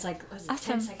online. It was like, was it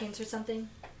awesome. 10 seconds or something?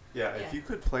 Yeah, if you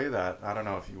could play that, I don't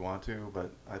know if you want to,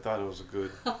 but I thought it was a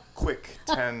good, quick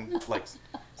 10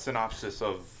 synopsis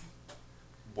of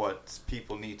what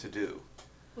people need to do.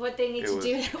 What they need to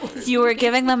do. You were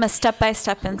giving them a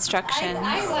step-by-step instruction.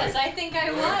 I think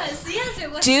I was. Yes, it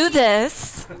was. Do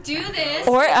this. Do this.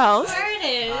 Or else. Where it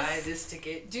is. Buy this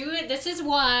ticket. Do it. This is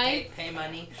why. Pay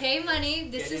money. Pay money.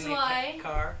 This Get is in a why.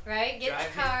 Car. Right? Get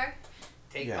Drive the car.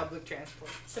 Take public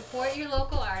transport. Support your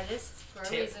local artists for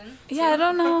a reason. Yeah, I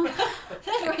don't know.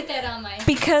 Write that on my.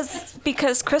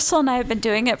 Because Crystal and I have been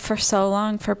doing it for so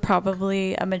long, for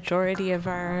probably a majority of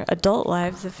our adult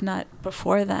lives, if not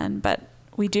before then. But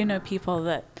we do know people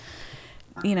that,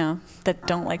 that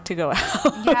don't like to go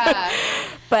out. Yeah.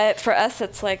 But for us,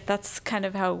 it's like that's kind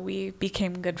of how we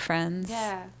became good friends.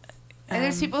 Yeah. And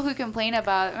there's people who complain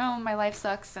about, my life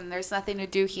sucks and there's nothing to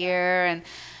do here.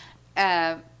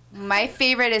 And my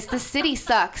favorite is the city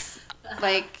sucks.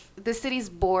 Like, the city's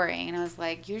boring. And I was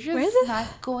like, you're just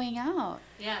not going out.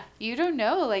 Yeah. You don't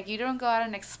know. Like, you don't go out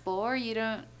and explore. You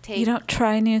don't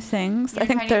try new things. I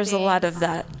think there's a lot of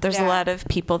that. There's a lot of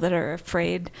people that are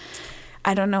afraid.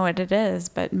 I don't know what it is,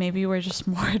 but maybe we're just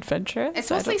more adventurous.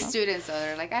 It's mostly students, though.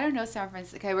 They're like, I don't know San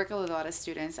Francisco. I work with a lot of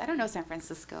students. I don't know San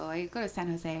Francisco. I go to San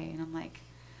Jose. And I'm like,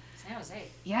 San Jose?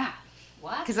 Yeah.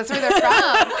 What? Because that's where they're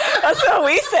from. That's what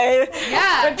we say.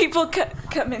 Yeah. When people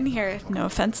come in here, no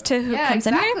offense to who comes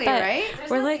in here, but right?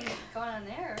 we're like, going on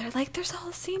there. They're like, there's a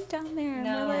whole scene down there.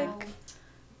 No. And we're like,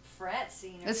 frat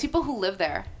scene. There's people who live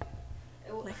there.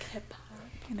 Like hip hop.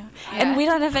 And we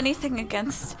don't have anything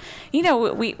against,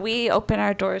 we open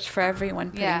our doors for everyone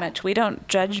pretty much. We don't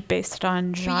judge based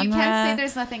on genre. But you can't say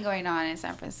there's nothing going on in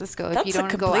San Francisco if you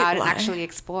don't go out and actually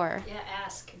explore. Yeah,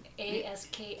 ask.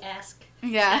 A-S-K, ask.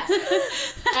 Yeah.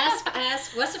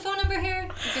 Ask. What's the phone number here?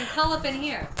 You can call up in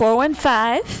here.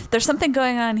 415. There's something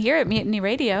going on here at Mutiny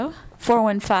Radio.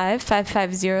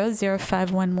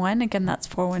 415-550-0511. Again, that's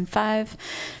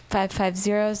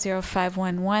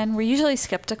 415-550-0511. We're usually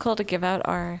skeptical to give out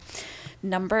our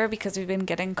number because we've been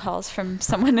getting calls from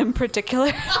someone in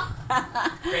particular.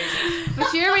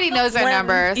 But she already knows our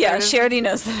number. So she already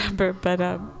knows the number,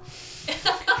 but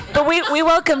we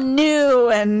welcome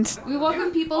new and we welcome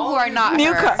people who are not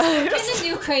new her. Can the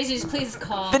new crazies please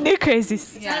call? The new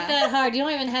crazies. It's not that hard. You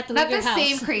don't even have to leave your house. Not the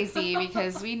same crazy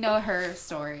because we know her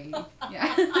story.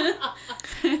 Yeah.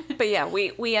 But yeah,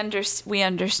 we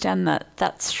understand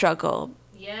that struggle.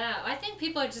 Yeah, I think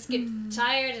people just get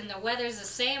tired and the weather's the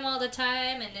same all the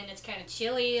time and then it's kind of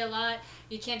chilly a lot.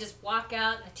 You can't just walk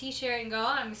out in a t-shirt and go,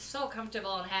 I'm so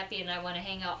comfortable and happy and I want to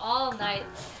hang out all night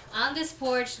on this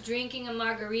porch drinking a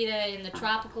margarita in the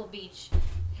tropical beach,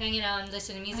 hanging out and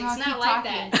listening to music. It's not like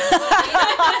that.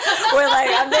 We're like,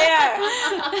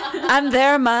 I'm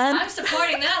there, man. I'm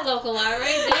supporting that local art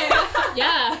right there.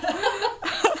 Yeah.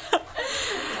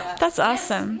 That's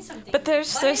awesome. But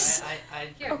there's I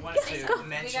wanted to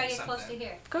mention we got you something. close to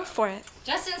here. Go for it.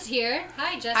 Justin's here.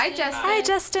 Hi, Justin. Hi,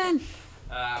 Justin.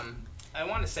 I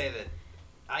want to say that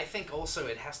I think also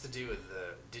it has to do with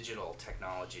the digital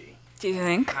technology. Do you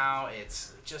think? How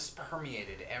it's just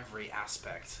permeated every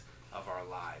aspect of our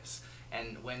lives.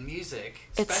 And when music,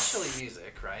 especially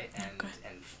music, right? And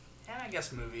I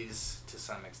guess movies to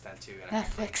some extent too. And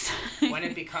Netflix. When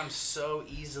it becomes so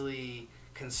easily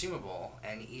consumable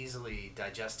and easily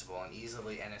digestible and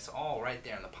it's all right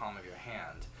there in the palm of your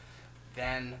hand,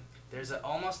 then there's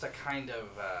almost a kind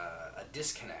of a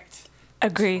disconnect.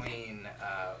 Agreed. Between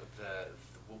the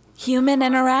human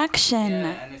interaction.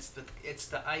 Yeah, and it's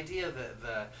the idea that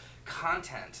the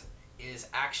content is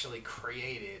actually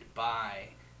created by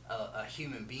a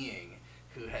human being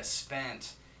who has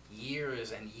spent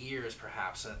years and years,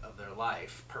 perhaps, of their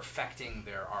life perfecting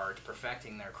their art,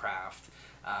 perfecting their craft,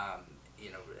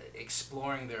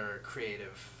 exploring their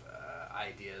creative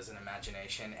ideas and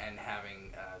imagination, and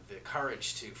having the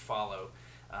courage to follow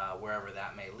wherever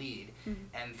that may lead,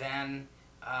 and then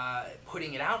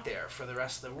putting it out there for the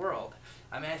rest of the world.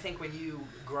 I mean, I think when you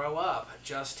grow up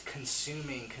just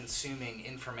consuming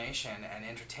information and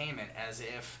entertainment as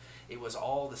if it was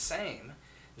all the same,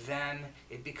 then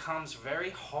it becomes very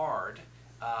hard,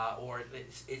 or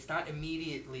it's not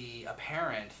immediately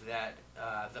apparent that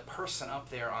the person up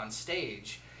there on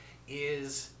stage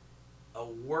is a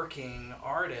working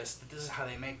artist, that this is how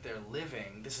they make their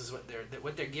living. This is what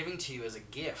they're giving to you as a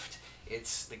gift.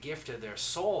 It's the gift of their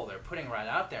soul they're putting right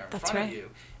out there in front of you,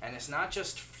 and it's not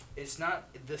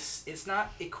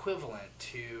equivalent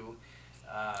to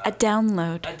a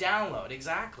download. A download,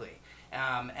 exactly.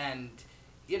 And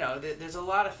there's a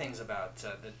lot of things about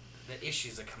the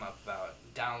issues that come up about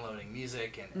downloading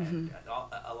music, and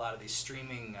a lot of these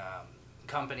streaming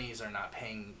companies are not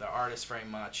paying the artists very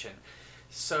much, and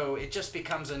so it just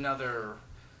becomes another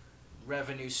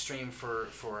revenue stream for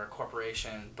a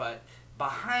corporation. But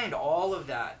behind all of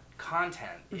that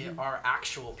content are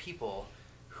actual people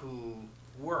who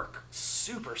work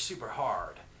super, super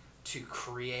hard to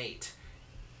create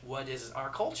what is our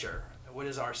culture, what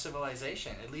is our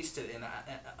civilization, at least in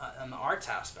the arts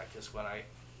aspect is what I'm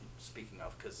speaking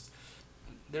of, because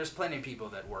there's plenty of people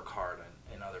that work hard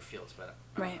in other fields, but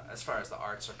as far as the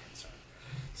arts are concerned.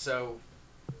 So,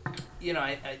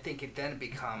 I think it then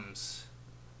becomes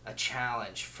a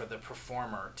challenge for the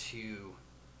performer to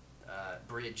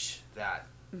bridge that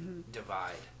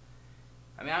divide.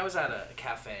 I mean, I was at a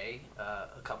cafe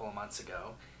a couple of months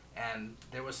ago, and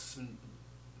there was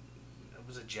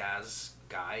a jazz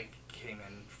guy came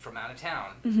in from out of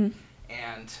town,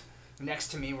 and next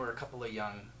to me were a couple of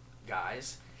young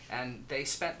guys, and they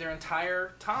spent their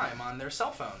entire time on their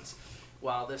cell phones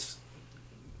while this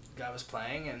guy was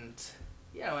playing, and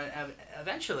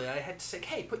eventually I had to say,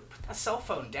 hey, put that cell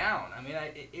phone down. I mean,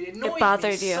 it annoyed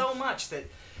me so much that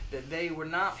they were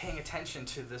not paying attention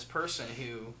to this person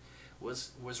who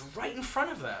was right in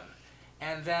front of them.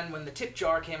 And then when the tip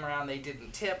jar came around, they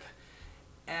didn't tip.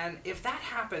 And if that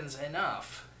happens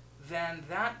enough, then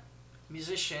that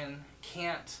musician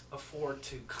can't afford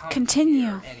to continue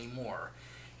here anymore.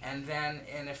 And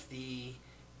if the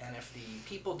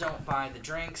people don't buy the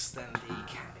drinks, then the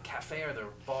cafe or the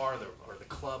bar or the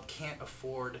club can't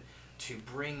afford to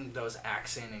bring those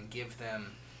acts in and give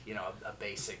them, a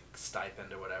basic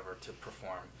stipend or whatever to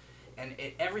perform. And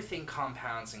everything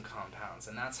compounds and compounds,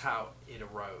 and that's how it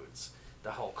erodes.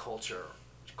 The whole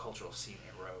cultural scene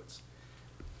erodes.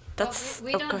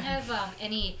 We don't have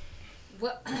any.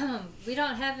 We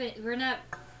don't have it. We're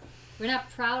not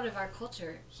proud of our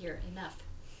culture here enough.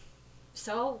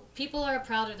 So people are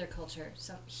proud of their culture.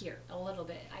 Here a little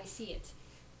bit, I see it.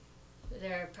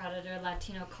 They're proud of their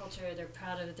Latino culture. They're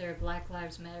proud of their Black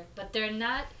Lives Matter, but they're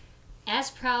not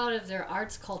as proud of their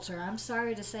arts culture. I'm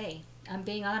sorry to say. I'm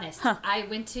being honest. I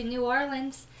went to New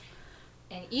Orleans,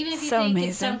 and even if you think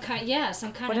it's some kind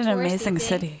what of an amazing thing,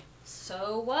 city.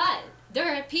 So what?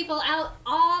 There are people out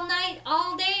all night,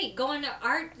 all day, going to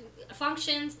art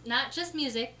functions, not just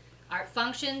music, art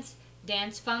functions,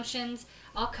 dance functions,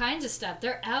 all kinds of stuff.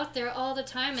 They're out there all the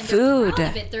time, and they're proud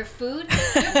of it. They're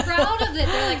proud of it.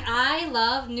 They're like, I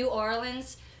love New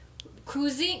Orleans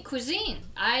cuisine.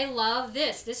 I love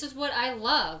this. This is what I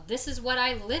love. This is what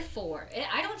I live for.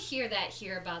 I don't hear that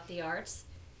here about the arts.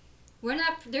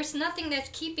 There's nothing that's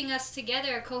keeping us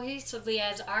together cohesively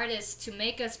as artists to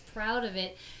make us proud of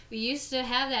it. We used to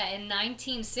have that in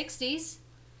 1960s.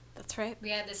 That's right. We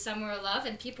had the Summer of Love,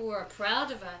 and people were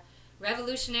proud of a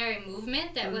revolutionary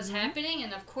movement that was happening,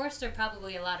 and of course there are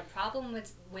probably a lot of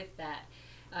problems with that.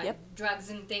 Drugs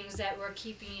and things that were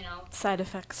keeping, side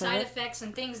effects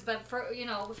and things, but for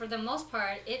the most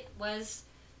part it was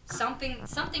something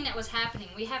that was happening.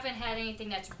 We haven't had anything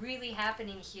that's really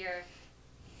happening here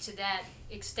to that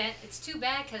extent. It's too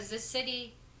bad, because this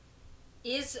city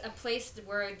is a place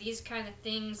where these kind of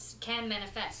things can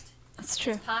manifest. That's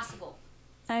true. It's possible.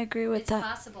 I agree with that. It's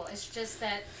possible. It's just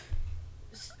that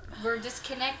we're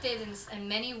disconnected in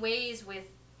many ways with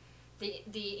the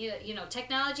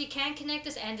technology can connect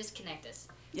us and disconnect us.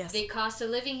 Yes. The cost of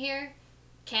living here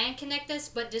can connect us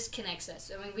but disconnects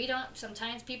us. I mean,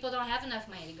 sometimes people don't have enough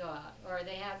money to go out, or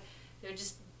they're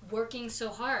just working so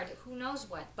hard, who knows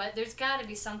what, but there's got to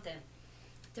be something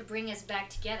to bring us back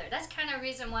together. That's kind of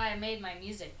reason why I made my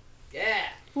music. Yeah.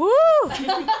 Woo!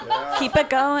 Yeah. Keep it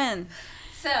going.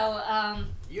 So,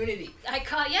 unity.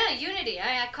 Unity.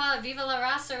 I call it Viva la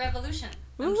Raza Revolution.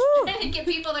 I'm Woo-hoo. trying to get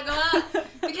people to go out,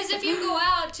 because if you go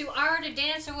out to art or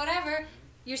dance or whatever,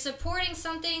 you're supporting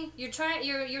something. You're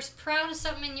proud of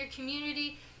something in your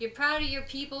community. You're proud of your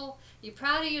people. You're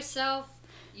proud of yourself.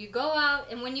 You go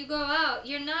out, and when you go out,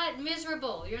 you're not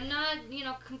miserable. You're not,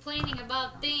 complaining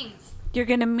about things. You're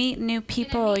going to meet new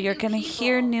people. You're going to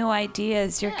hear new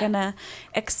ideas. You're going to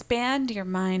expand your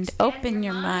mind, open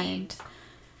your mind.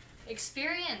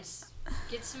 Experience.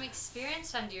 Get some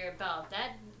experience under your belt.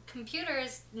 That computer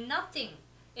is nothing.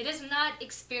 It is not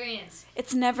experience.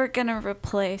 It's never gonna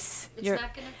replace It's your.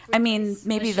 not gonna. I mean, replace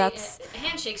maybe a that's a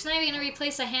handshake's not even gonna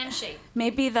replace a handshake.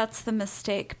 maybe that's the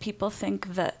mistake. People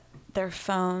think that their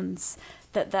phones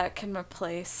that can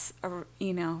replace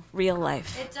real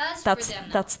life. It does That's for them.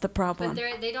 Though. that's the problem.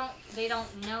 But they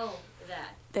don't know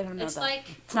that. They don't know It's that. like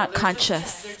It's not they're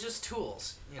conscious. They're just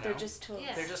tools. You know? They're just tools.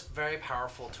 Yeah. They're just very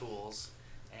powerful tools,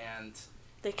 and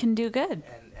They can do good.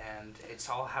 and it's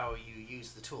all how you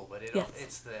use the tool, but Yes.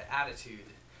 it's the attitude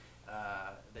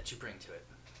that you bring to it.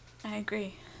 I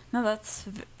agree. No, that's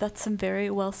some very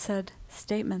well said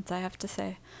statements, I have to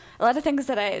say. A lot of things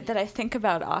that I think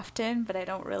about often, but I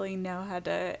don't really know how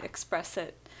to express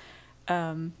it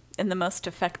in the most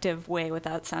effective way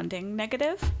without sounding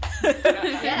negative.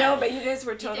 Yeah. No, but you guys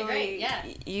were You did totally. great, yeah.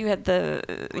 You hit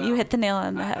the nail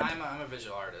on the head. I'm a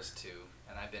visual artist too,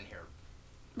 and I've been here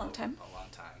Long time. a long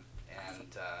time. And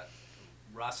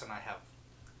Russ and I have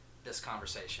this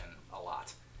conversation a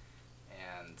lot,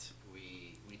 and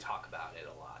we talk about it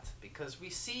a lot because we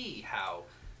see how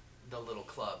the little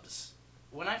clubs.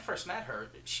 When I first met her,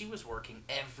 she was working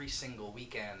every single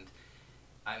weekend.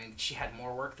 I mean, she had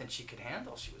more work than she could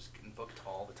handle. She was getting booked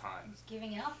all the time.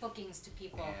 Giving out bookings to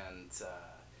people.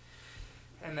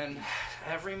 And then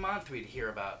every month we'd hear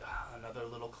about another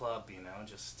little club,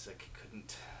 just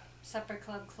couldn't, Supper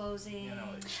club closing.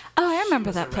 Oh, I remember she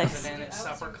was that a place. resident at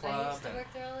Supper I Club, used to work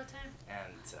there all the time.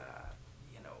 and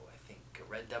I think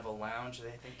Red Devil Lounge.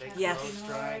 I think they Yes. closed,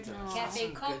 right? And Cafe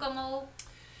some good- Kokomo.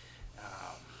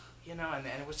 and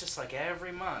it was just like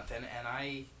every month, and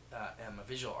I am a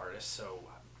visual artist, so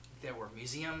there were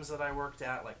museums that I worked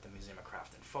at, like the Museum of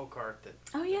Craft and Folk Art that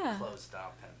Oh, yeah. closed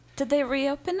up, and Did they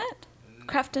reopen it?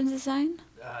 Craft and Design?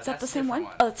 Is that that's the a same different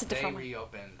one? Oh, it's a different They one.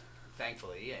 reopened,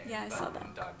 thankfully, in, Yeah, I saw that.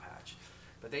 in Dogpatch,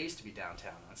 but they used to be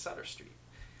downtown on Sutter Street.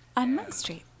 On And- Mott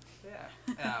Street.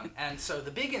 Yeah, and so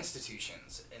the big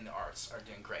institutions in the arts are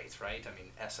doing great, right? I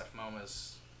mean, SF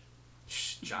MoMA's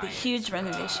giant huge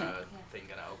renovation. thing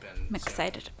gonna open. I'm soon.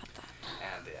 excited about that.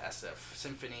 And the SF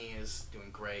Symphony is doing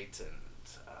great, and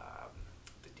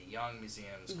the De Young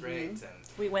Museum is great, and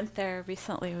We went there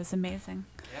recently. It was amazing.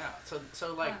 yeah.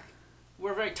 So like,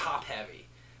 we're very top heavy,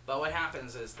 but what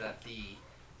happens is that the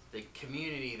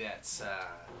community that's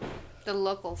The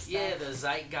local stuff. yeah, the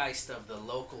zeitgeist of the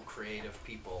local creative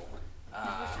people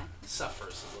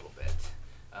suffers a little bit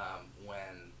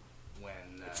when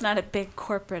It's not a big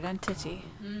corporate entity.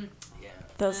 yeah.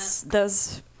 Those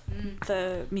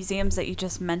the museums that you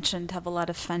just mentioned have a lot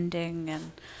of funding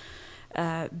and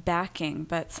backing,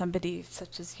 but somebody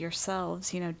such as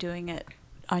yourselves, doing it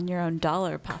on your own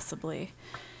dollar possibly.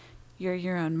 You're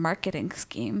your own marketing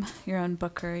scheme, your own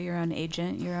booker, your own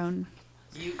agent, your own.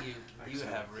 You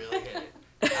have really hit it.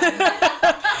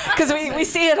 Because we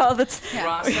see it all the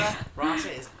time.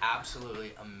 Rasa is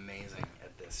absolutely amazing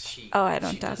at this. She I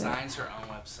don't doubt it. She designs her own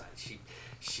website.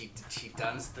 She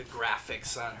does the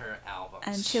graphics on her albums.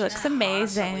 And she looks Constantly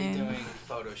amazing. doing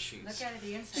photo shoots. Look at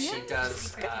the inside. She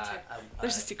does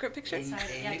There's a secret picture.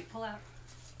 Pull out.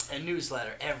 a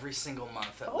newsletter every single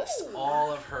month that lists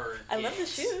all of her I love the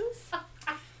gigs. shoes.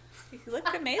 You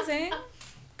look amazing.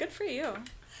 Good for you.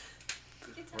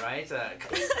 Right?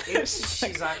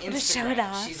 She's on Gonna show it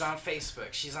Instagram. off. She's on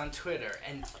Facebook. She's on Twitter.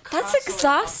 And That's constantly-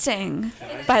 exhausting.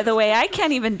 By the way, I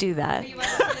can't even do that. You want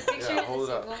to see the picture? Yeah, hold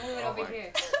it up. We'll move it Oh over my-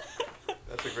 here.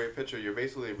 That's a great picture. You're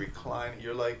basically reclining.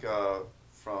 You're like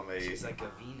from a. She's like a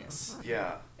Venus.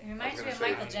 Yeah. It reminds me gonna of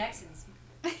say- Michael Jackson's.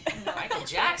 Michael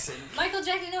Jackson. Michael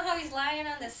Jackson, you know how he's lying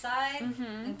on the side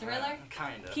in Thriller?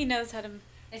 Kind of. He knows how to.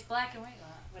 It's black and white.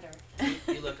 Whatever.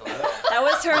 You look a lot. That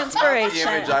was her The image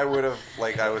inspiration. I would have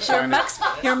I was You're trying much, to.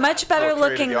 you're much better portray to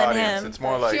looking the than audience. him. It's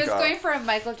more like. She was going for a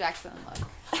Michael Jackson look.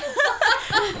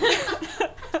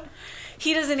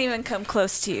 He doesn't even come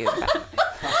close to you.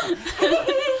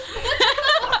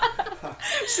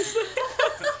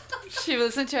 Should we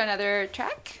listen to another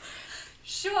track?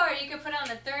 Sure, you could put on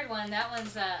the third one. That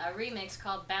one's a remix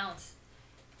called Bounce.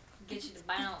 Get you to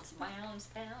bounce, bounce,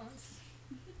 bounce.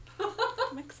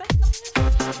 I'm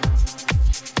excited.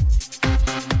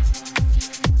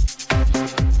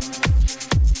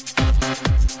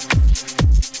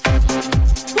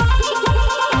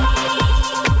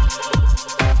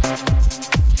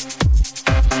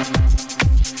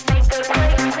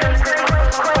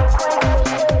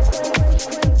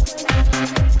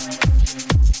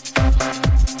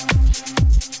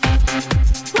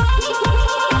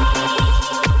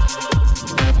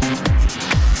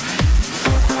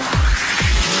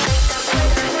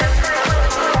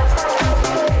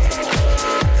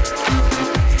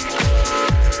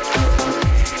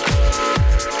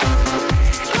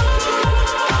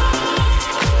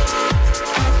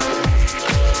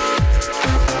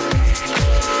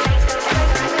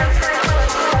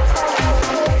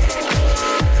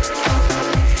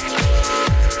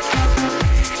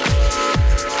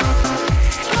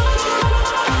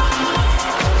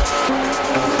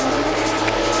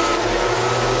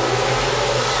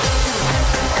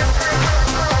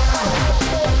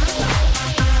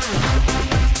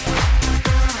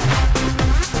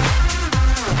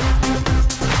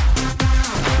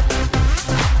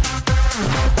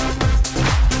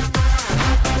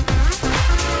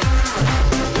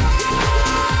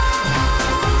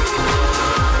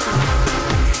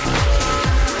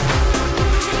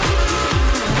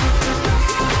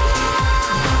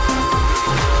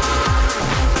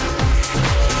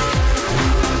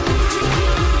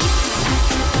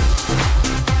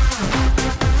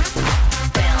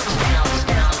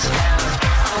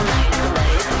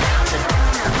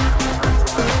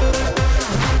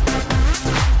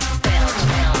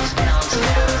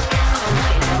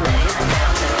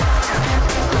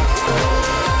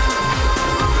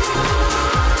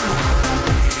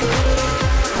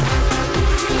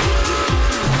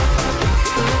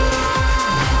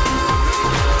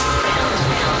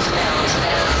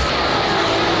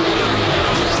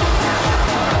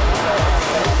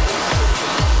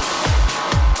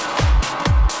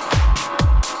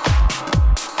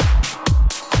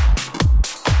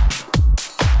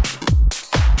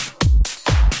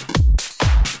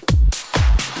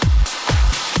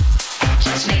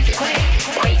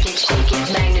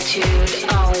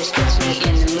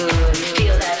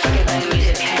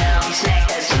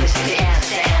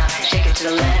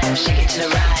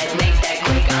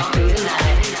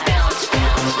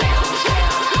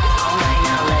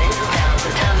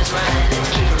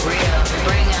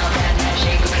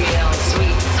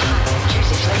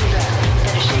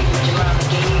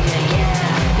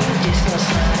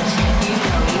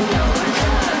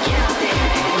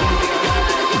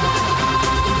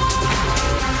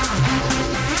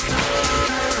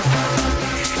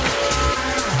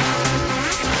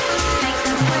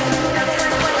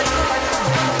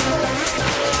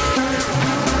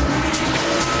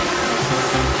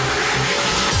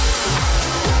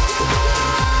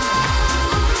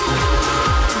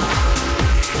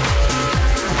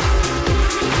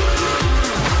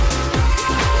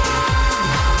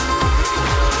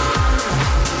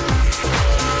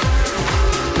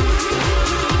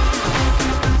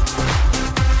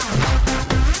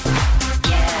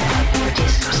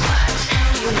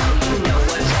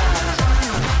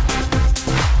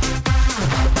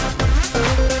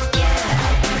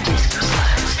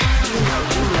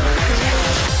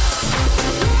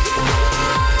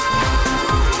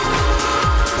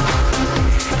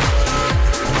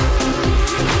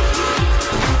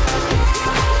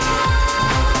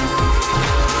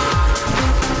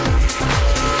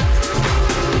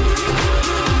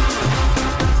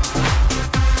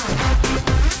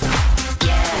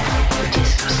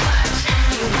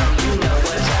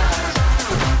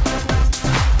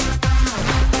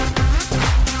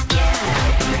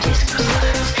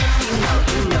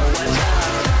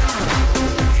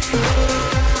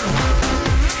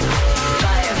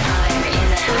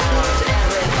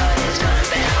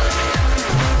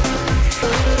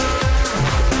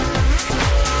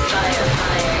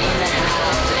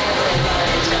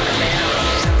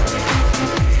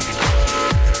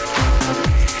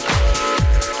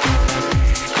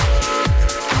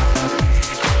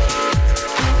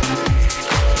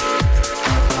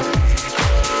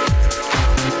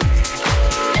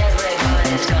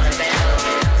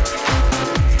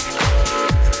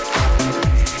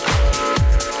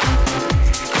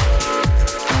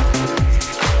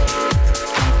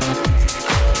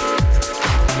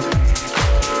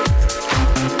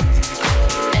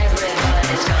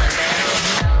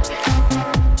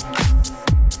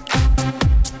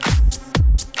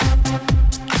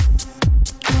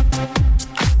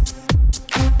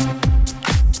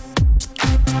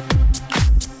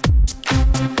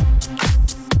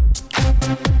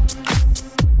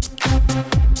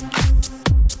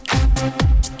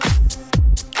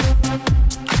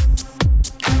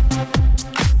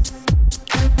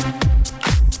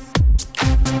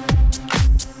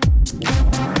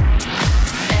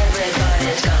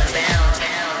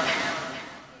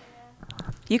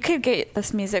 You could get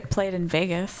this music played in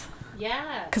Vegas.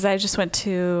 Yeah. Because I just went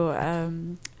to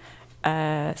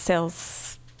a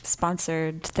sales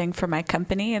sponsored thing for my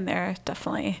company, and they're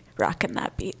definitely rocking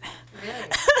that beat.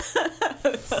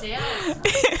 Really? Sales.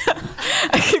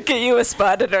 I could get you a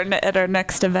spot at our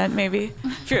next event, maybe,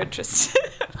 if you're interested.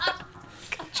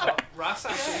 Oh, Ross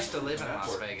actually used to live in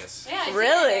Las Vegas. Yeah, I did.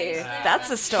 Really? Yeah. That's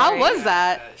a story. How was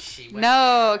that? She went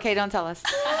No, okay, don't tell us.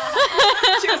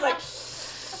 She was like,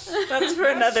 that's for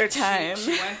another time.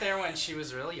 She went there when she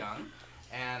was real young,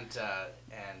 and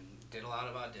did a lot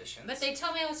of auditions. But they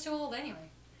told me I was too old anyway.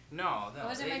 No. I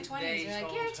was in my 20s. They They're like,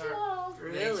 told you're too her-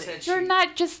 old. They said You're she-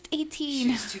 not just 18.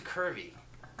 She's too curvy.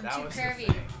 I'm That too was the curvy.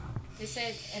 thing. They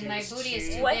said, and She my was booty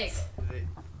is too What? big. They-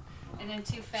 And then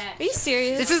too fat. Are you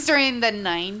serious? This is during the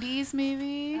 90s,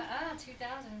 maybe?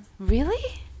 2000s.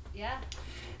 Really? Yeah.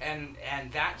 And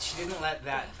that she didn't let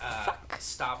that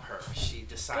stop her. She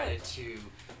decided to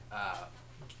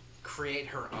create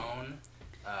her own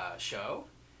show,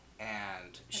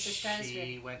 and the she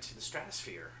Stratosphere. went to the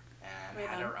Stratosphere and Right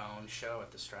had on. her own show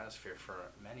at the Stratosphere for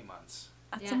many months.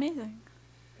 That's Yeah. amazing.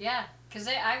 Yeah, because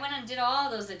I went and did all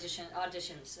those auditions.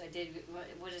 I did,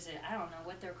 what is it? I don't know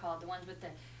what they're called. The ones with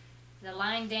the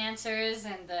line dancers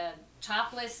and the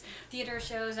topless theater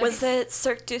shows. Was it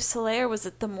Cirque du Soleil, or was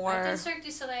it the I more... did Cirque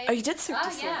du Soleil. Oh, you did Cirque du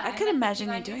Oh, Soleil. yeah. I could met the imagine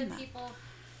people- you I knew doing the that. people,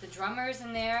 the drummers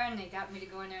in there, and they got me to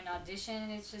go in there and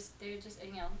audition. It's just, they're just,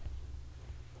 you know,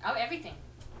 everything.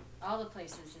 All the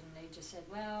places. And they just said,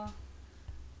 well,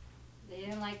 they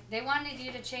didn't like, they wanted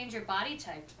you to change your body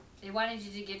type. They wanted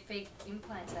you to get fake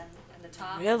implants on the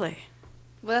top. Really?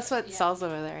 Well, that's what Yeah. sells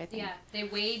over there, I think. Yeah, they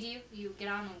weighed you. You get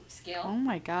on a scale. Oh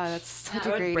my god, that's so Yeah. I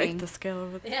would break degrading. the scale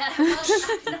over there. Yeah, well,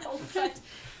 I know, but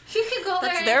you could go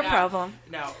That's there. their and, problem.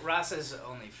 Now Ross is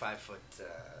only 5 foot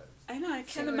I know, I Two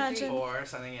can't or imagine. 4 or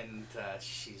something, and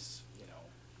she's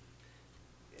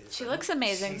is She looks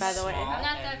amazing, she's by the way. small I'm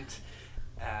not that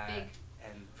and, big.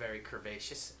 and very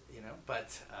curvaceous, but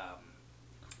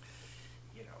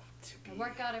to be I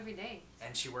work out every day.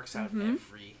 and she works out Mhm.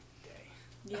 every day.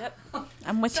 Yep.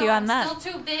 I'm with So you on I'm that.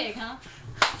 Still too big, huh?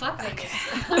 Fuck Vegas.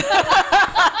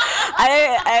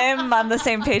 I am on the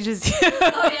same page as you.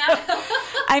 Oh yeah.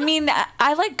 I mean,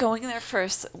 I like going there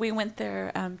first. We went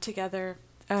there together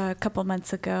a couple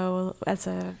months ago as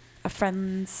a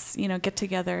friend's, get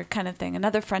together kind of thing.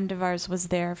 Another friend of ours was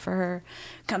there for her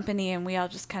company, and we all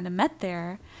just kind of met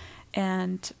there.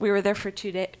 And we were there for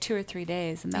 2 or 3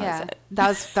 days, and that was it. That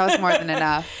was more than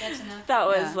enough. That's enough. That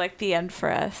was Yeah. like the end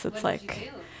for us. It's What like did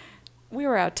you do? we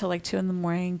were out till like 2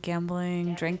 a.m, gambling,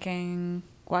 Yeah. drinking,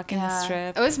 walking the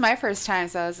strip. It was my first time,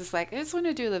 so I was just like, I just want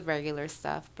to do the regular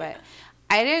stuff, but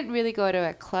I didn't really go to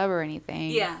a club or anything.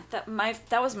 Yeah, that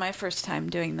was my first time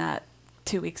doing that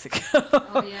 2 weeks ago.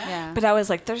 Oh yeah. Yeah. But I was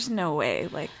like, there's no way.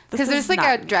 Like, Because this there's is like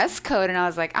not a me. dress code, and I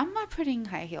was like, I'm not putting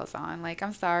high heels on. Like,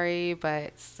 I'm sorry, but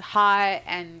it's hot,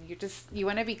 and you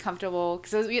want to be comfortable.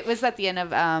 Because it was at the end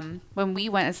of when we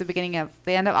went. It's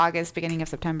the end of August, beginning of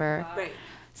September. Wow. Right.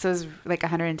 So it was like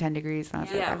 110 degrees, and I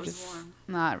was Yeah, like, it I'm was just warm.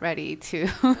 not ready to.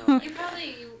 You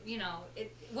probably,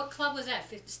 what club was that?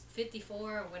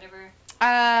 54 or whatever.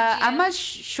 I'm GM? not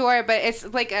sure, but it's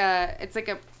like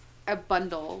a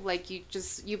bundle. Like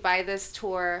you buy this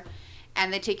tour,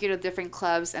 and they take you to different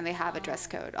clubs, and they have a dress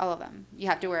code. All of them. You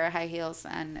have to wear high heels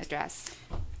and a dress.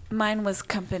 Mine was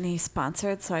company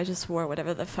sponsored, so I just wore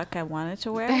whatever the fuck I wanted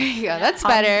to wear. There you go. That's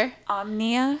better.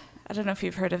 Omnia. I don't know if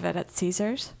you've heard of it at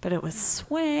Caesars, but it was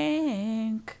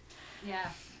swank. Yeah.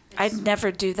 I'd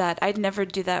never do that. I'd never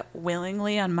do that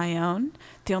willingly on my own.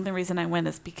 The only reason I went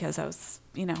is because I was,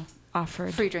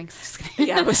 offered. Free drinks. Just kidding.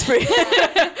 Yeah, it was free.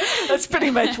 That's pretty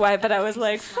much why. But I was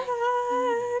like, fuck.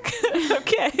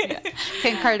 Okay.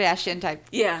 Kim Kardashian type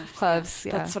Yeah. clubs.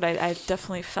 Yeah. That's what I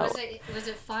definitely felt. Was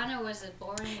it fun or was it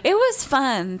boring? It was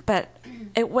fun, but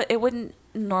it wouldn't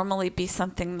normally be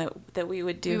something that we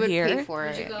would do we would here. pay for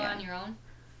Would it. you go yeah. on your own?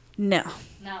 No,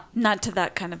 No. not to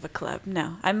that kind of a club.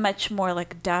 No, I'm much more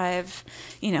like dive,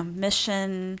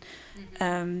 Mission,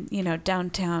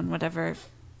 downtown, whatever.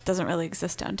 Doesn't really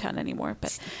exist downtown anymore,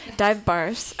 but dive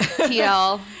bars,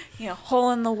 TL.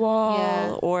 hole in the wall,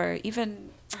 Yeah. or even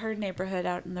her neighborhood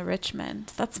out in the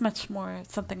Richmond. That's much more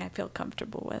something I feel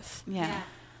comfortable with. Yeah.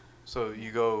 So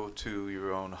you go to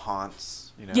your own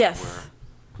haunts, Yes. where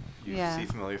you Yeah. see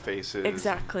familiar faces.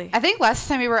 Exactly. I think last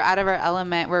time we were out of our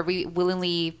element, where we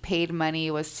willingly paid money,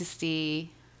 was to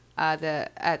see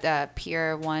at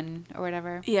Pier 1 or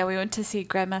whatever. Yeah, we went to see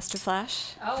Grandmaster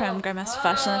Flash Oh. from Grandmaster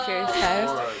Flash and the Furious Five.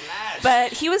 Flash.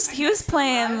 But he was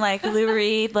playing like Lou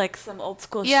Reed, like some old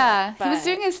school Yeah, shit. he was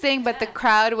doing his thing, but the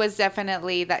crowd was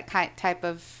definitely that type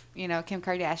of, Kim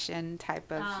Kardashian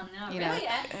type of, Oh no, you know, really?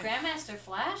 At Grandmaster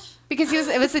Flash? because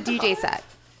it was a DJ set.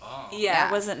 Yeah,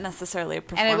 it wasn't necessarily a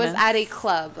performance. And it was at a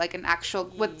club, like an actual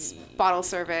with bottle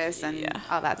service and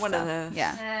all that One stuff. of those.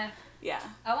 Yeah. Yeah.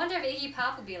 I wonder if Iggy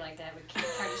Pop would be like that with Kim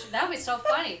Kardashian. That would be so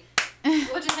funny.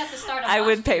 We'll just have to start a I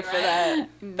would mosh pay pit, for right? that.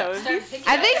 That would be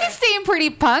I think he's staying pretty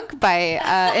punk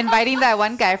by inviting that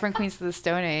one guy from Queens of the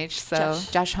Stone Age, so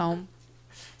Josh Homme.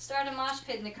 Start a mosh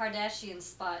pit in the Kardashian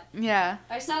spot. Yeah.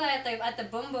 I saw that at the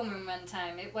Boom Boom Room one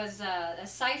time. It was a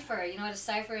cipher. You know what a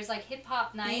cipher is? Like hip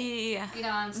hop night. Yeah. You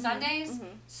know, on Sundays.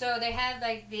 So they had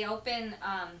like the open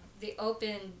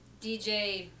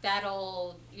DJ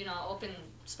battle. You know, open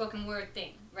spoken word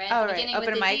thing, right? At the beginning Open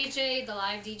with the mic. DJ, the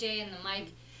live DJ, and the mic.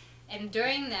 And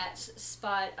during that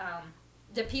spot,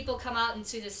 the people come out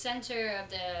into the center of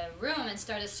the room and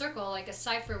start a circle, like a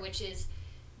cipher, which is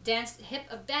a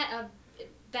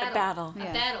battle,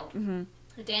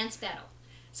 a dance battle.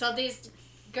 So these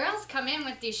girls come in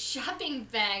with these shopping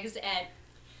bags at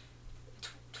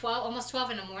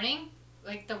 12 in the morning,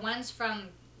 like the ones from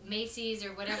Macy's or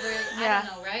whatever. I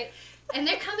don't know, right? And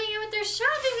they're coming in with their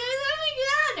shopping bags. Oh my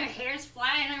god, their hair's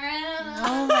flying around.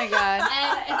 Oh my god.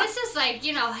 And this is like,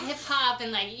 you know, hip hop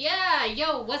and like, yeah,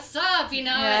 yo, what's up, you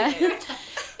know? Yeah. And they're in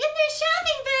their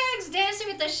shopping bags, dancing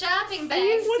with the shopping bags. Are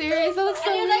you serious? That looks so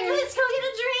And they're like, weird. let's go get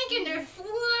a drink, and they're flying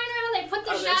around. They put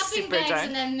the they're shopping super bags drunk.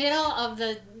 in the middle of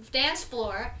the dance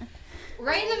floor.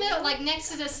 Right in the middle, like next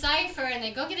to the cipher, and they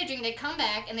go get a drink. They come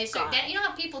back and they start. You know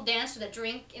how people dance with a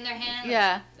drink in their hand?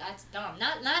 Yeah. That's dumb.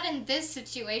 Not in this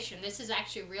situation. This is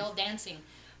actually real dancing.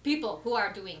 People who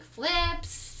are doing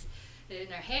flips,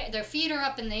 and their feet are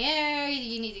up in the air.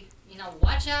 You need to,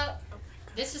 watch out.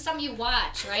 This is something you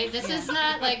watch, right? This is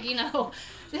not like,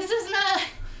 this is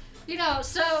not.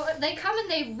 So they come and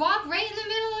they walk right in the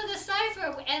middle of the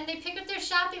cipher, and they pick up their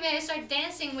shopping bag and start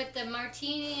dancing with the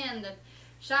martini and the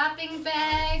shopping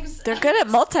bags. They're good at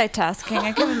multitasking.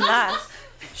 I give them that.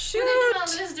 Shoot. Well, they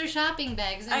don't lose their shopping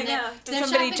bags. And I know. Did their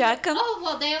somebody shopping jack them? Oh,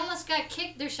 well, they almost got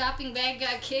kicked. Their shopping bag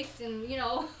got kicked, and,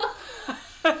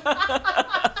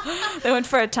 They went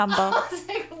for a tumble. I was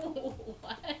like,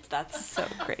 what? That's so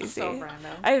crazy. So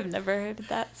random. I have never heard of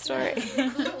that story.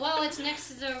 Well, it's next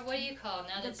to the, what do you call it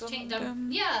now? That's changed. Boom.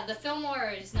 Yeah, the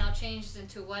Fillmore is now changed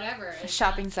into whatever. A It's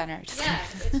shopping not- center. Just Yeah,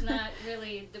 it's not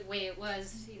really the way it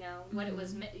was, what it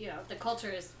was, the culture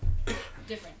is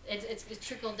different. It's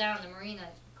trickled down, the marina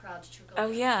crowds trickled Oh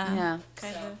down. yeah. Yeah.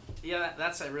 Kind So- of. Yeah,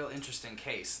 that's a real interesting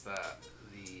case, the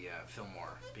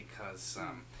Fillmore, because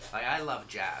I love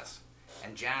jazz,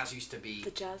 and jazz used to be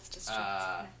The jazz district.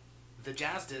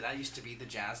 that used to be the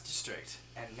jazz district,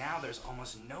 and now there's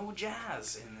almost no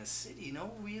jazz in this city.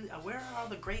 No, really. Where are all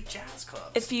the great jazz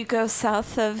clubs? If you go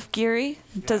south of Geary,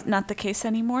 not the case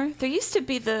anymore. There used to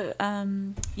be the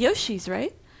Yoshi's,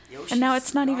 right? Yoshi's and now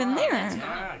it's not even gone. there.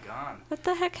 It's gone. What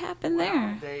the heck happened Well,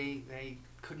 there? They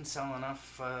couldn't sell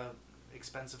enough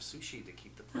expensive sushi to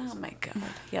keep the place. Oh my open. god.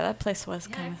 Yeah, that place was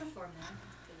Yeah, I kind of. performed that.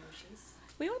 The Yoshi's.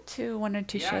 We went to one or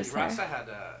two shows Rasa there. had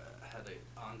an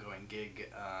ongoing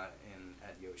gig at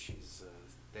Yoshi's.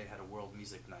 They had a world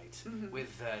music night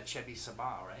with Chebi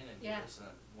Sabah, right? And Yeah. he was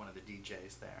one of the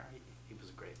DJs there. He was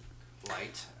a great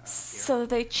light. So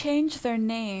they changed their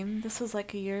name. This was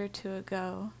like a year or two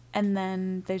ago, and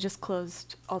then they just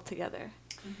closed altogether.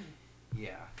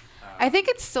 Yeah. I think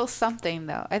it's still something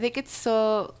though. I think it's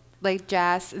still like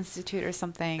Jazz Institute or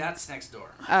something. That's next door.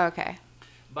 Oh, okay.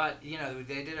 But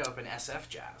they did open SF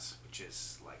Jazz, which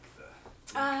is like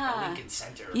the Lincoln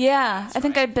Center. of Yeah, jazz, I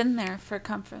think right? I'd been there for a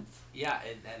conference. Yeah,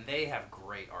 and they have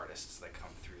great artists that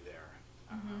come through there.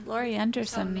 Laurie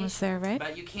Anderson was there, right?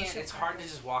 But you can't. It's hard to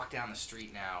just walk down the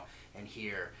street now and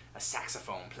hear a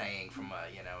saxophone playing from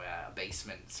a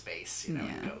basement space. You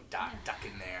go duck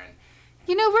in there and.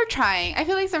 We're trying. I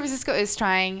feel like San Francisco is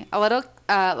trying. A lot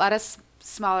of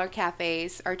smaller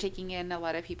cafes are taking in a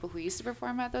lot of people who used to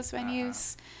perform at those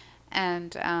venues,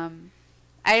 and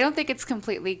I don't think it's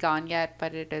completely gone yet,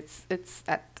 but it's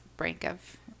at the brink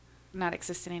of not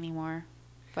existing anymore.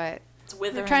 But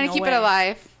we're trying to keep it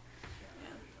alive.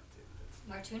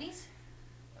 Martuni's?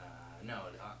 No,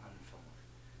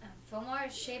 on Fillmore?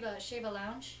 Sheba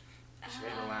Lounge?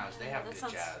 Sheba Lounge. They have that good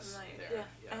sounds jazz familiar. there.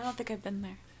 Yeah. I don't think I've been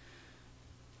there.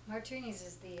 Martuni's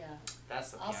is the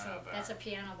That's the piano also bar. that's a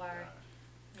piano bar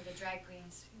with the drag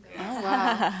queens. Oh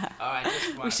wow! Oh, I just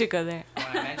want. We should go there. I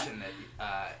want to mention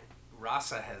that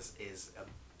Rasa is a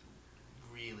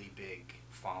really big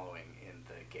following in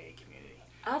the gay community.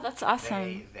 Oh, that's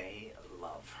awesome. They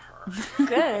love her.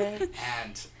 Good.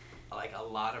 And like a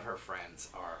lot of her friends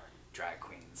are drag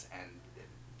queens, and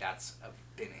that's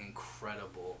been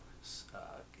incredibly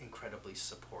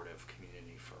supportive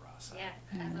community for us. Yeah,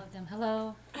 I love them.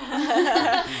 Hello.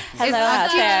 Hello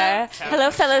out there.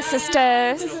 Hello, fellow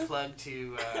sisters. Little plug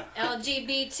to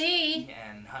LGBT.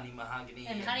 and Honey Mahogany.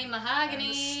 And Honey Mahogany.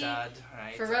 And the Stud,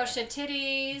 right? Ferocious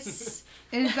Titties.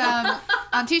 Is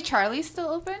Auntie Charlie still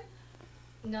open?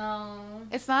 No.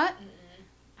 It's not? Mm-mm.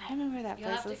 I remember that You'll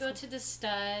place. have to go to the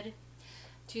Stud.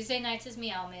 Tuesday nights is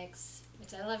Meow Mix.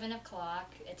 It's at 11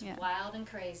 o'clock. It's wild and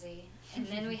crazy. And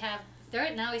then we have,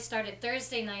 now we started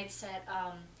Thursday nights at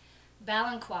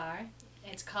Balancoir.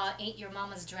 It's called Ain't Your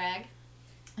Mama's Drag.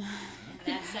 And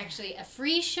that's actually a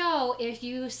free show if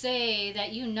you say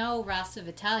that you know Rasa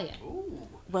Vitalia. Ooh.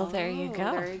 Well, there you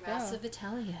go. There you go. Rasa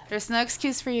Vitalia. There's no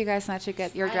excuse for you guys not to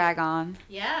get your drag on.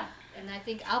 Yeah, and I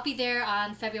think I'll be there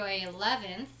on February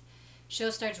 11th. Show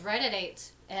starts right at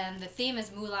 8, and the theme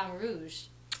is Moulin Rouge.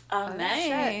 Oh,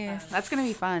 nice. That's going to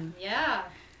be fun. Yeah.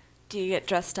 Do you get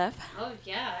dressed up? Oh,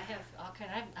 yeah, I have all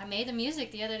kind of, I made the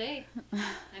music the other day.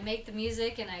 I make the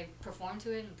music, and I perform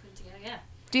to it and put it together, yeah.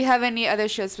 Do you have any other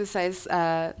shows besides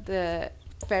the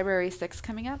February 6th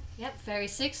coming up? Yep, February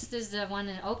 6th is the one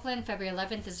in Oakland. February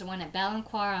 11th is the one at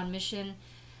Balancoir on Mission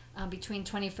between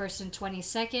 21st and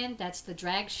 22nd. That's the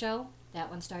drag show. That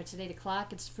one starts at 8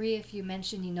 o'clock. It's free if you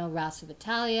mention you know Rasa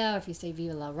Vitalia or if you say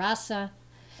Viva la Rasa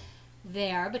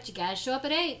there. But you gotta show up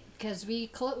at 8 because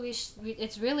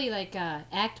it's really like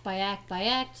act by act by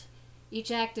act. Each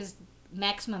act is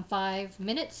maximum 5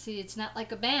 minutes. See, it's not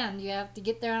like a band. You have to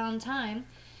get there on time.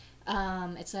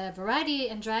 It's a variety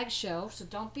and drag show, so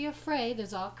don't be afraid.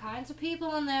 There's all kinds of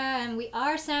people in there, and we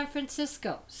are San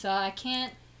Francisco, so I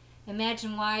can't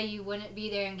imagine why you wouldn't be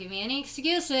there and give me any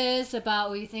excuses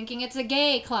about you thinking it's a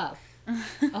gay club.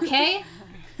 Okay?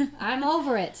 I'm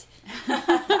over it.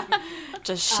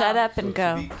 Just shut up and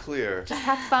go. To be clear, Just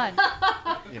have fun.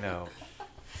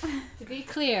 To be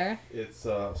clear. It's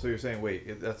so you're saying,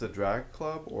 wait, that's a drag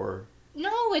club or?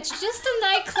 No, it's just a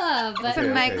nightclub. But Okay,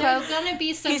 okay. there's gonna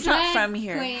be some He's not drag from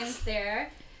here. queens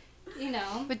there.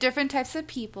 With different types of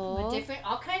people. With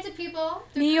all kinds of people.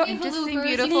 New York- Interesting, New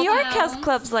beautiful New York has towns.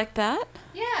 clubs like that.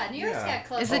 Yeah, New York's got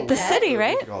clubs. Is it like the that. city,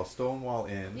 right? What's it called? Stonewall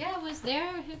Inn. Yeah, it was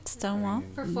there. Stonewall.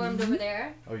 Performed over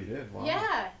there. Oh, you did? Wow.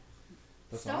 Yeah.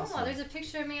 That's Stonewall. awesome. There's a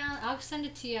picture of me on. I'll send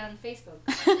it to you on Facebook.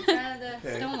 In front of the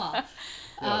Okay. Stonewall. Yeah,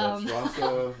 that's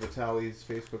Rasa Vitali's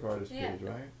Facebook artist Yeah. page,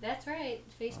 right? That's right.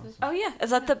 Facebook. Oh, yeah.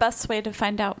 Is that the best way to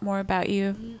find out more about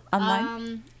you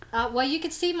online? Well, you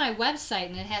can see my website,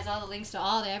 and it has all the links to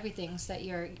all the everything that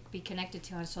you're be connected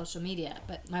to on social media.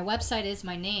 But my website is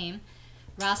my name,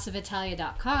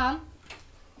 rasavitalia.com.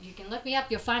 You can look me up.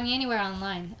 You'll find me anywhere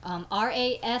online.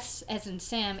 R-A-S as in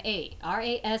Sam A.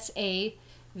 R-A-S-A-V-I-T-A-L-I-A.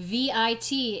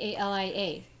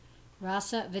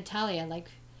 Rasa Vitalia, like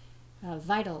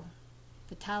vital.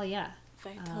 Vitalia.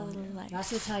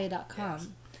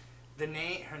 Rasavitalia.com.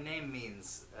 Yes. Her name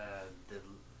means the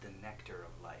nectar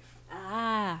of life.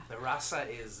 Ah. The rasa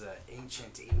is an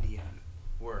ancient Indian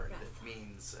word that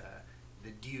means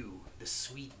the dew, the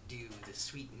sweet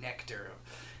nectar,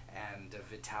 and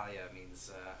Vitalia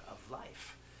means of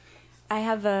life. I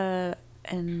have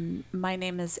and my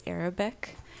name is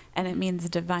Arabic, and it means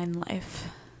divine life.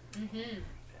 Mm-hmm.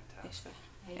 Fantastic.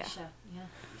 Aisha. Yeah.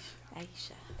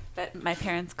 Aisha. But my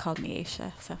parents called me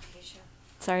Aisha, so Aisha.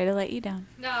 sorry to let you down.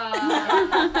 No.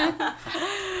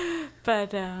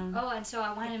 But Oh, and so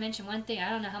I wanted to mention one thing.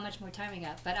 I don't know how much more time we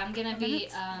got, but I'm gonna be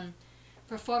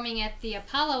performing at the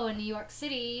Apollo in New York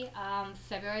City,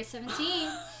 February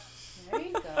 17th. There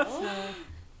you go. So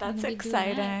that's gonna be doing that.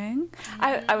 exciting.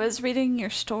 I was reading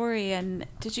your story, and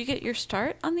did you get your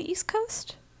start on the East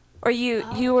Coast, or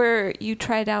you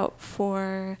tried out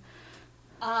for?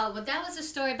 Well, that was a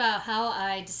story about how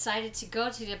I decided to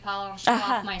go to the Apollo and show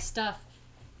off my stuff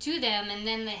to them, and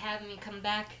then they had me come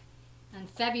back in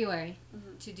February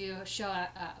to do a show,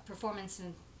 performance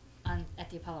at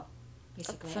the Apollo,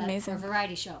 basically. That's amazing. A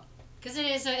variety show. Because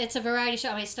it's a variety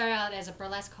show. I mean, it started out as a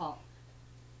burlesque hall.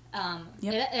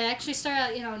 It actually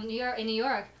started out, in New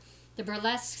York, the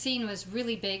burlesque scene was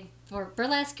really big for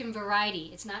burlesque and variety.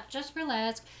 It's not just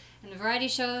burlesque. And the variety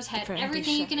shows had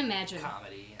everything you can imagine.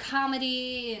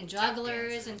 Comedy and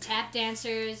jugglers and tap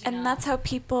dancers. And that's how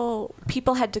people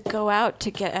had to go out to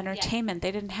get entertainment.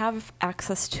 They didn't have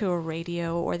access to a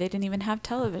radio, or they didn't even have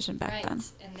television back then.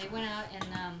 And they went out and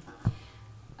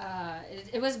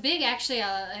it was big actually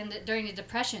during the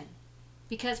Depression,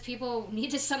 because people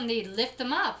needed something to lift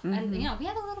them up. And we have a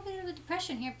little bit of a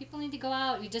depression here. People need to go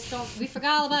out. We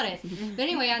forgot all about it. But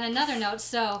anyway, on another note,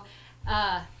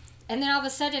 and then all of a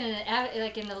sudden,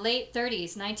 in the late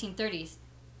 30s, 1930s,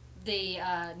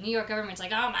 New York government's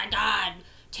like, oh my God,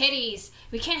 titties.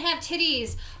 We can't have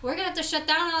titties. We're gonna have to shut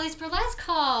down all these burlesque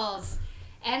halls.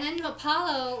 And then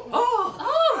Apollo.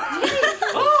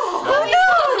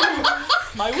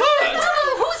 My word!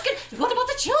 Who's gonna? What about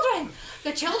the children?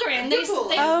 The children.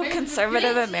 They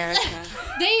Conservative America.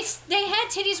 They had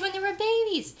titties when they were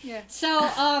babies. Yeah. So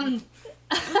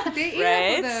They eat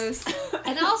Right? those.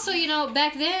 and also,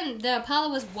 back then the Apollo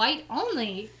was white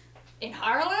only. In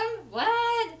Harlem?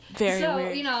 What? Very so,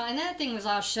 weird. And that thing was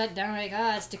all shut down. Like,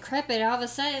 it's decrepit. All of a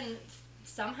sudden,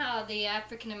 somehow the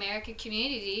African American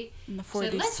community In the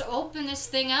said, 40s. let's open this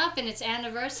thing up. And its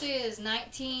anniversary is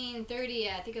 1930.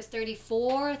 I think it's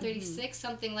 34, 36,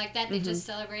 something like that. They just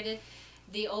celebrated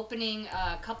the opening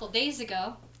a couple days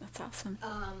ago. That's awesome.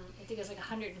 I think it was like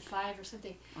 105 or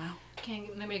something. Wow. Can't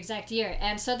remember the exact year.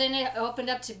 And so then it opened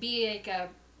up to be like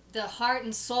the heart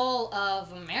and soul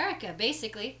of America,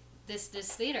 basically. This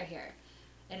theater here,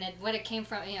 and what it came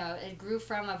from, it grew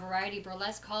from a variety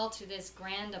burlesque hall to this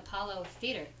grand Apollo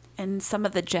theater. And some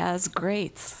of the jazz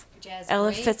greats. Jazz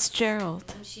Ella greats.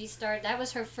 Fitzgerald. And she started. That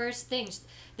was her first thing.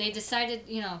 They decided,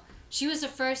 she was the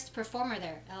first performer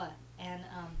there, Ella, and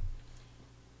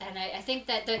I think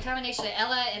that the combination of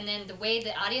Ella and then the way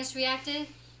the audience reacted,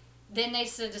 then they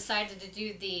decided to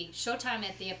do the Showtime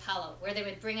at the Apollo, where they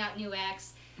would bring out new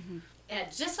acts.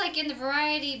 Just like in the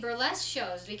variety burlesque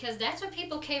shows, because that's what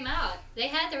people came out. They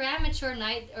had their amateur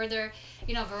night or their,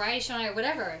 variety show night or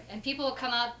whatever, and people would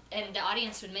come out and the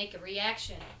audience would make a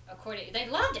reaction according. They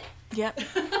loved it. Yep.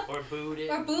 Or booed it.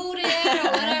 Or booed it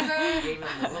or whatever. Gave them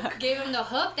the hook. Gave them the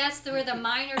hook. That's where the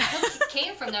miner's hook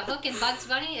came from. The hook in Bugs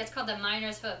Bunny. It's called the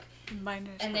miner's hook.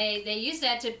 And they use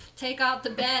that to take out the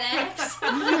bad acts.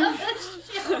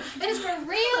 It's for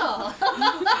real.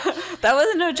 That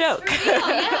was no joke. For real,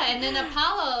 yeah. And then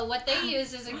Apollo, what they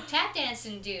use is a tap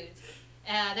dancing dude.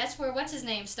 That's where what's his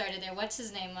name started there. What's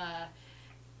his name?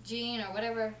 Gene or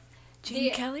whatever.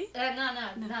 Gene Kelly?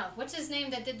 No. What's his name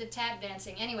that did the tap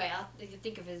dancing? Anyway, I'll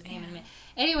think of his name in a minute.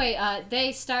 Anyway,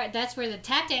 that's where the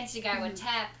tap dancing guy would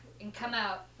tap and come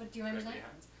out. What do you remember his name?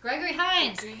 Gregory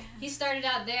Hines. He started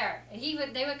out there. And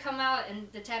they would come out,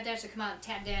 and the tap dancers would come out and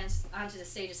tap dance onto the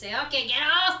stage and say, "Okay,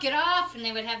 get off!" And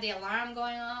they would have the alarm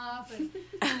going off and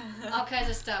all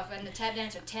kinds of stuff. And the tap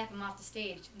dancer would tap them off the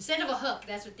stage instead of a hook.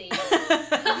 That's what they use.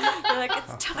 You're like,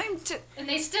 it's time to. And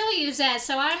they still use that.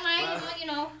 So I'm like,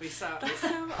 We saw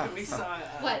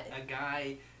What? a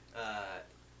guy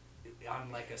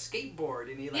on like a skateboard,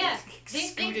 and he Yeah,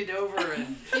 scooted over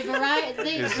and.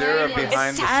 Is there a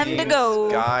behind It's time the to scenes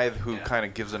go. guy who kind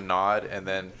of gives a nod and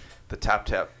then the tap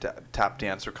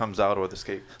dancer comes out, or the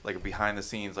skate, like behind the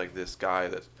scenes, like this guy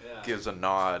that gives a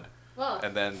nod,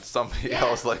 and then somebody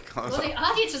else like comes the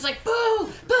out. audience is like, boo,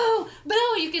 boo,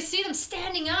 boo. You can see them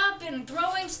standing up and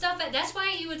throwing stuff. That's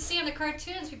why you would see on the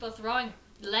cartoons people throwing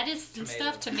lettuce and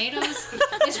stuff, tomatoes.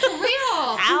 It's for real.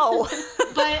 Ow.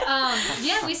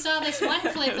 But we saw this one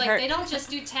clip. Like they don't just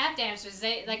do tap dancers.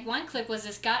 They one clip was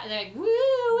this guy. They're like woo,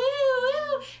 woo,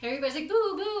 woo. Everybody's like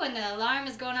boo, boo, and the alarm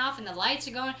is going off and the lights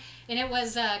are going. And it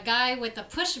was a guy with a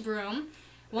push broom.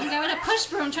 One guy with a push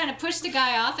broom trying to push the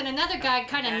guy off, and another guy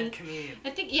kind of. I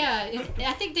think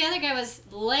the other guy was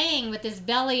laying with his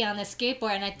belly on the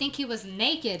skateboard, and I think he was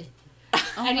naked.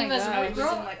 And he was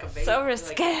so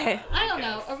risque. I don't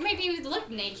know, or maybe he looked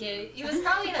naked. He was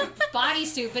probably in a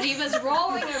bodysuit, but he was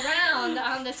rolling around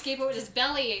on the skateboard with his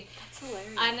belly. That's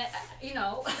hilarious. And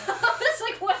it's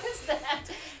like, what is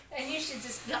that? And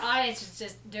the audience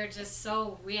is they're just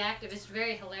so reactive. It's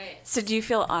very hilarious. So do you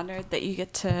feel honored that you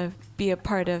get to be a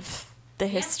part of the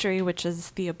history, which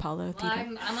is the Apollo Well, Theater?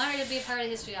 I'm honored to be a part of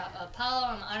the history of Apollo.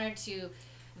 I'm honored to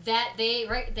that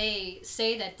they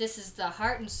say that this is the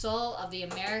heart and soul of the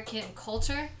American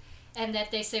culture, and that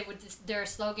they say their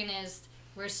slogan is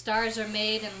where stars are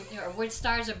made or where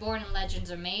stars are born and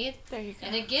legends are made. There you go.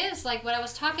 And it gives, like what I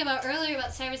was talking about earlier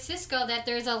about San Francisco, that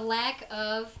there's a lack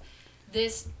of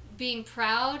this being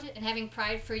proud and having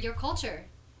pride for your culture.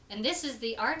 And this is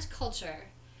the arts culture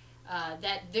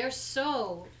that they're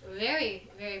so very,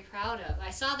 very proud of. I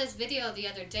saw this video the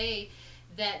other day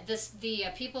that the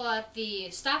people at the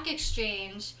stock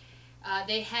exchange,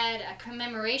 they had a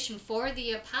commemoration for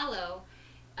the Apollo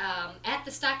at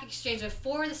the stock exchange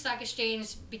before the stock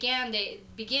exchange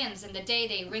begins, and the day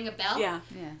they ring a bell. Yeah.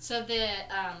 So the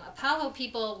Apollo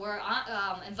people were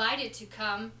invited to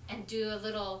come and do a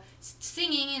little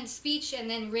singing and speech, and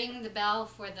then ring the bell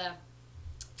for the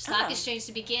stock exchange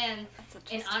to begin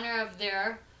in honor of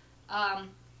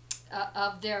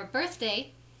their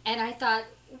birthday. And I thought,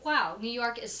 wow, New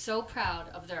York is so proud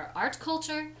of their art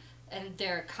culture, and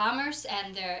their commerce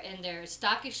and their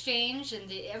stock exchange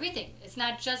and everything. It's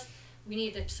not just we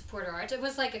need to support our arts. It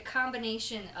was like a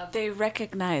combination of. They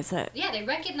recognize it. Yeah, they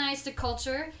recognize the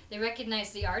culture. They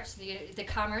recognize the arts, the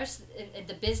commerce,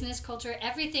 the business culture.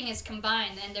 Everything is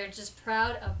combined, and they're just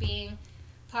proud of being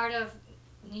part of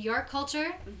New York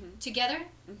culture together.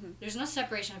 There's no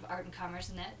separation of art and commerce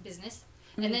in that business.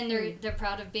 And then they're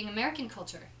proud of being American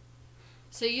culture.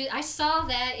 So I saw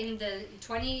that in the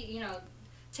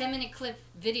 10-minute clip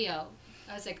video.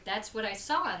 I was like, that's what I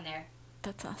saw on there.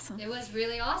 That's awesome. It was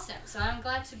really awesome. So I'm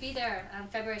glad to be there on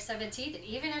February 17th. And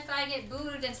even if I get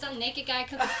booed and some naked guy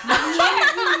comes,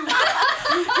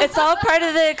 it's all part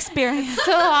of the experience.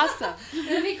 So awesome.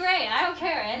 It'll be great. I don't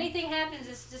care. Anything happens,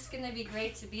 it's just going to be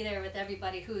great to be there with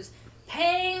everybody who's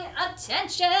paying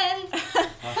attention.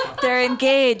 They're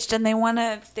engaged and they want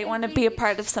to be a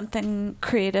part of something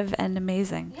creative and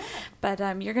amazing. Yeah. But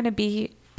you're going to be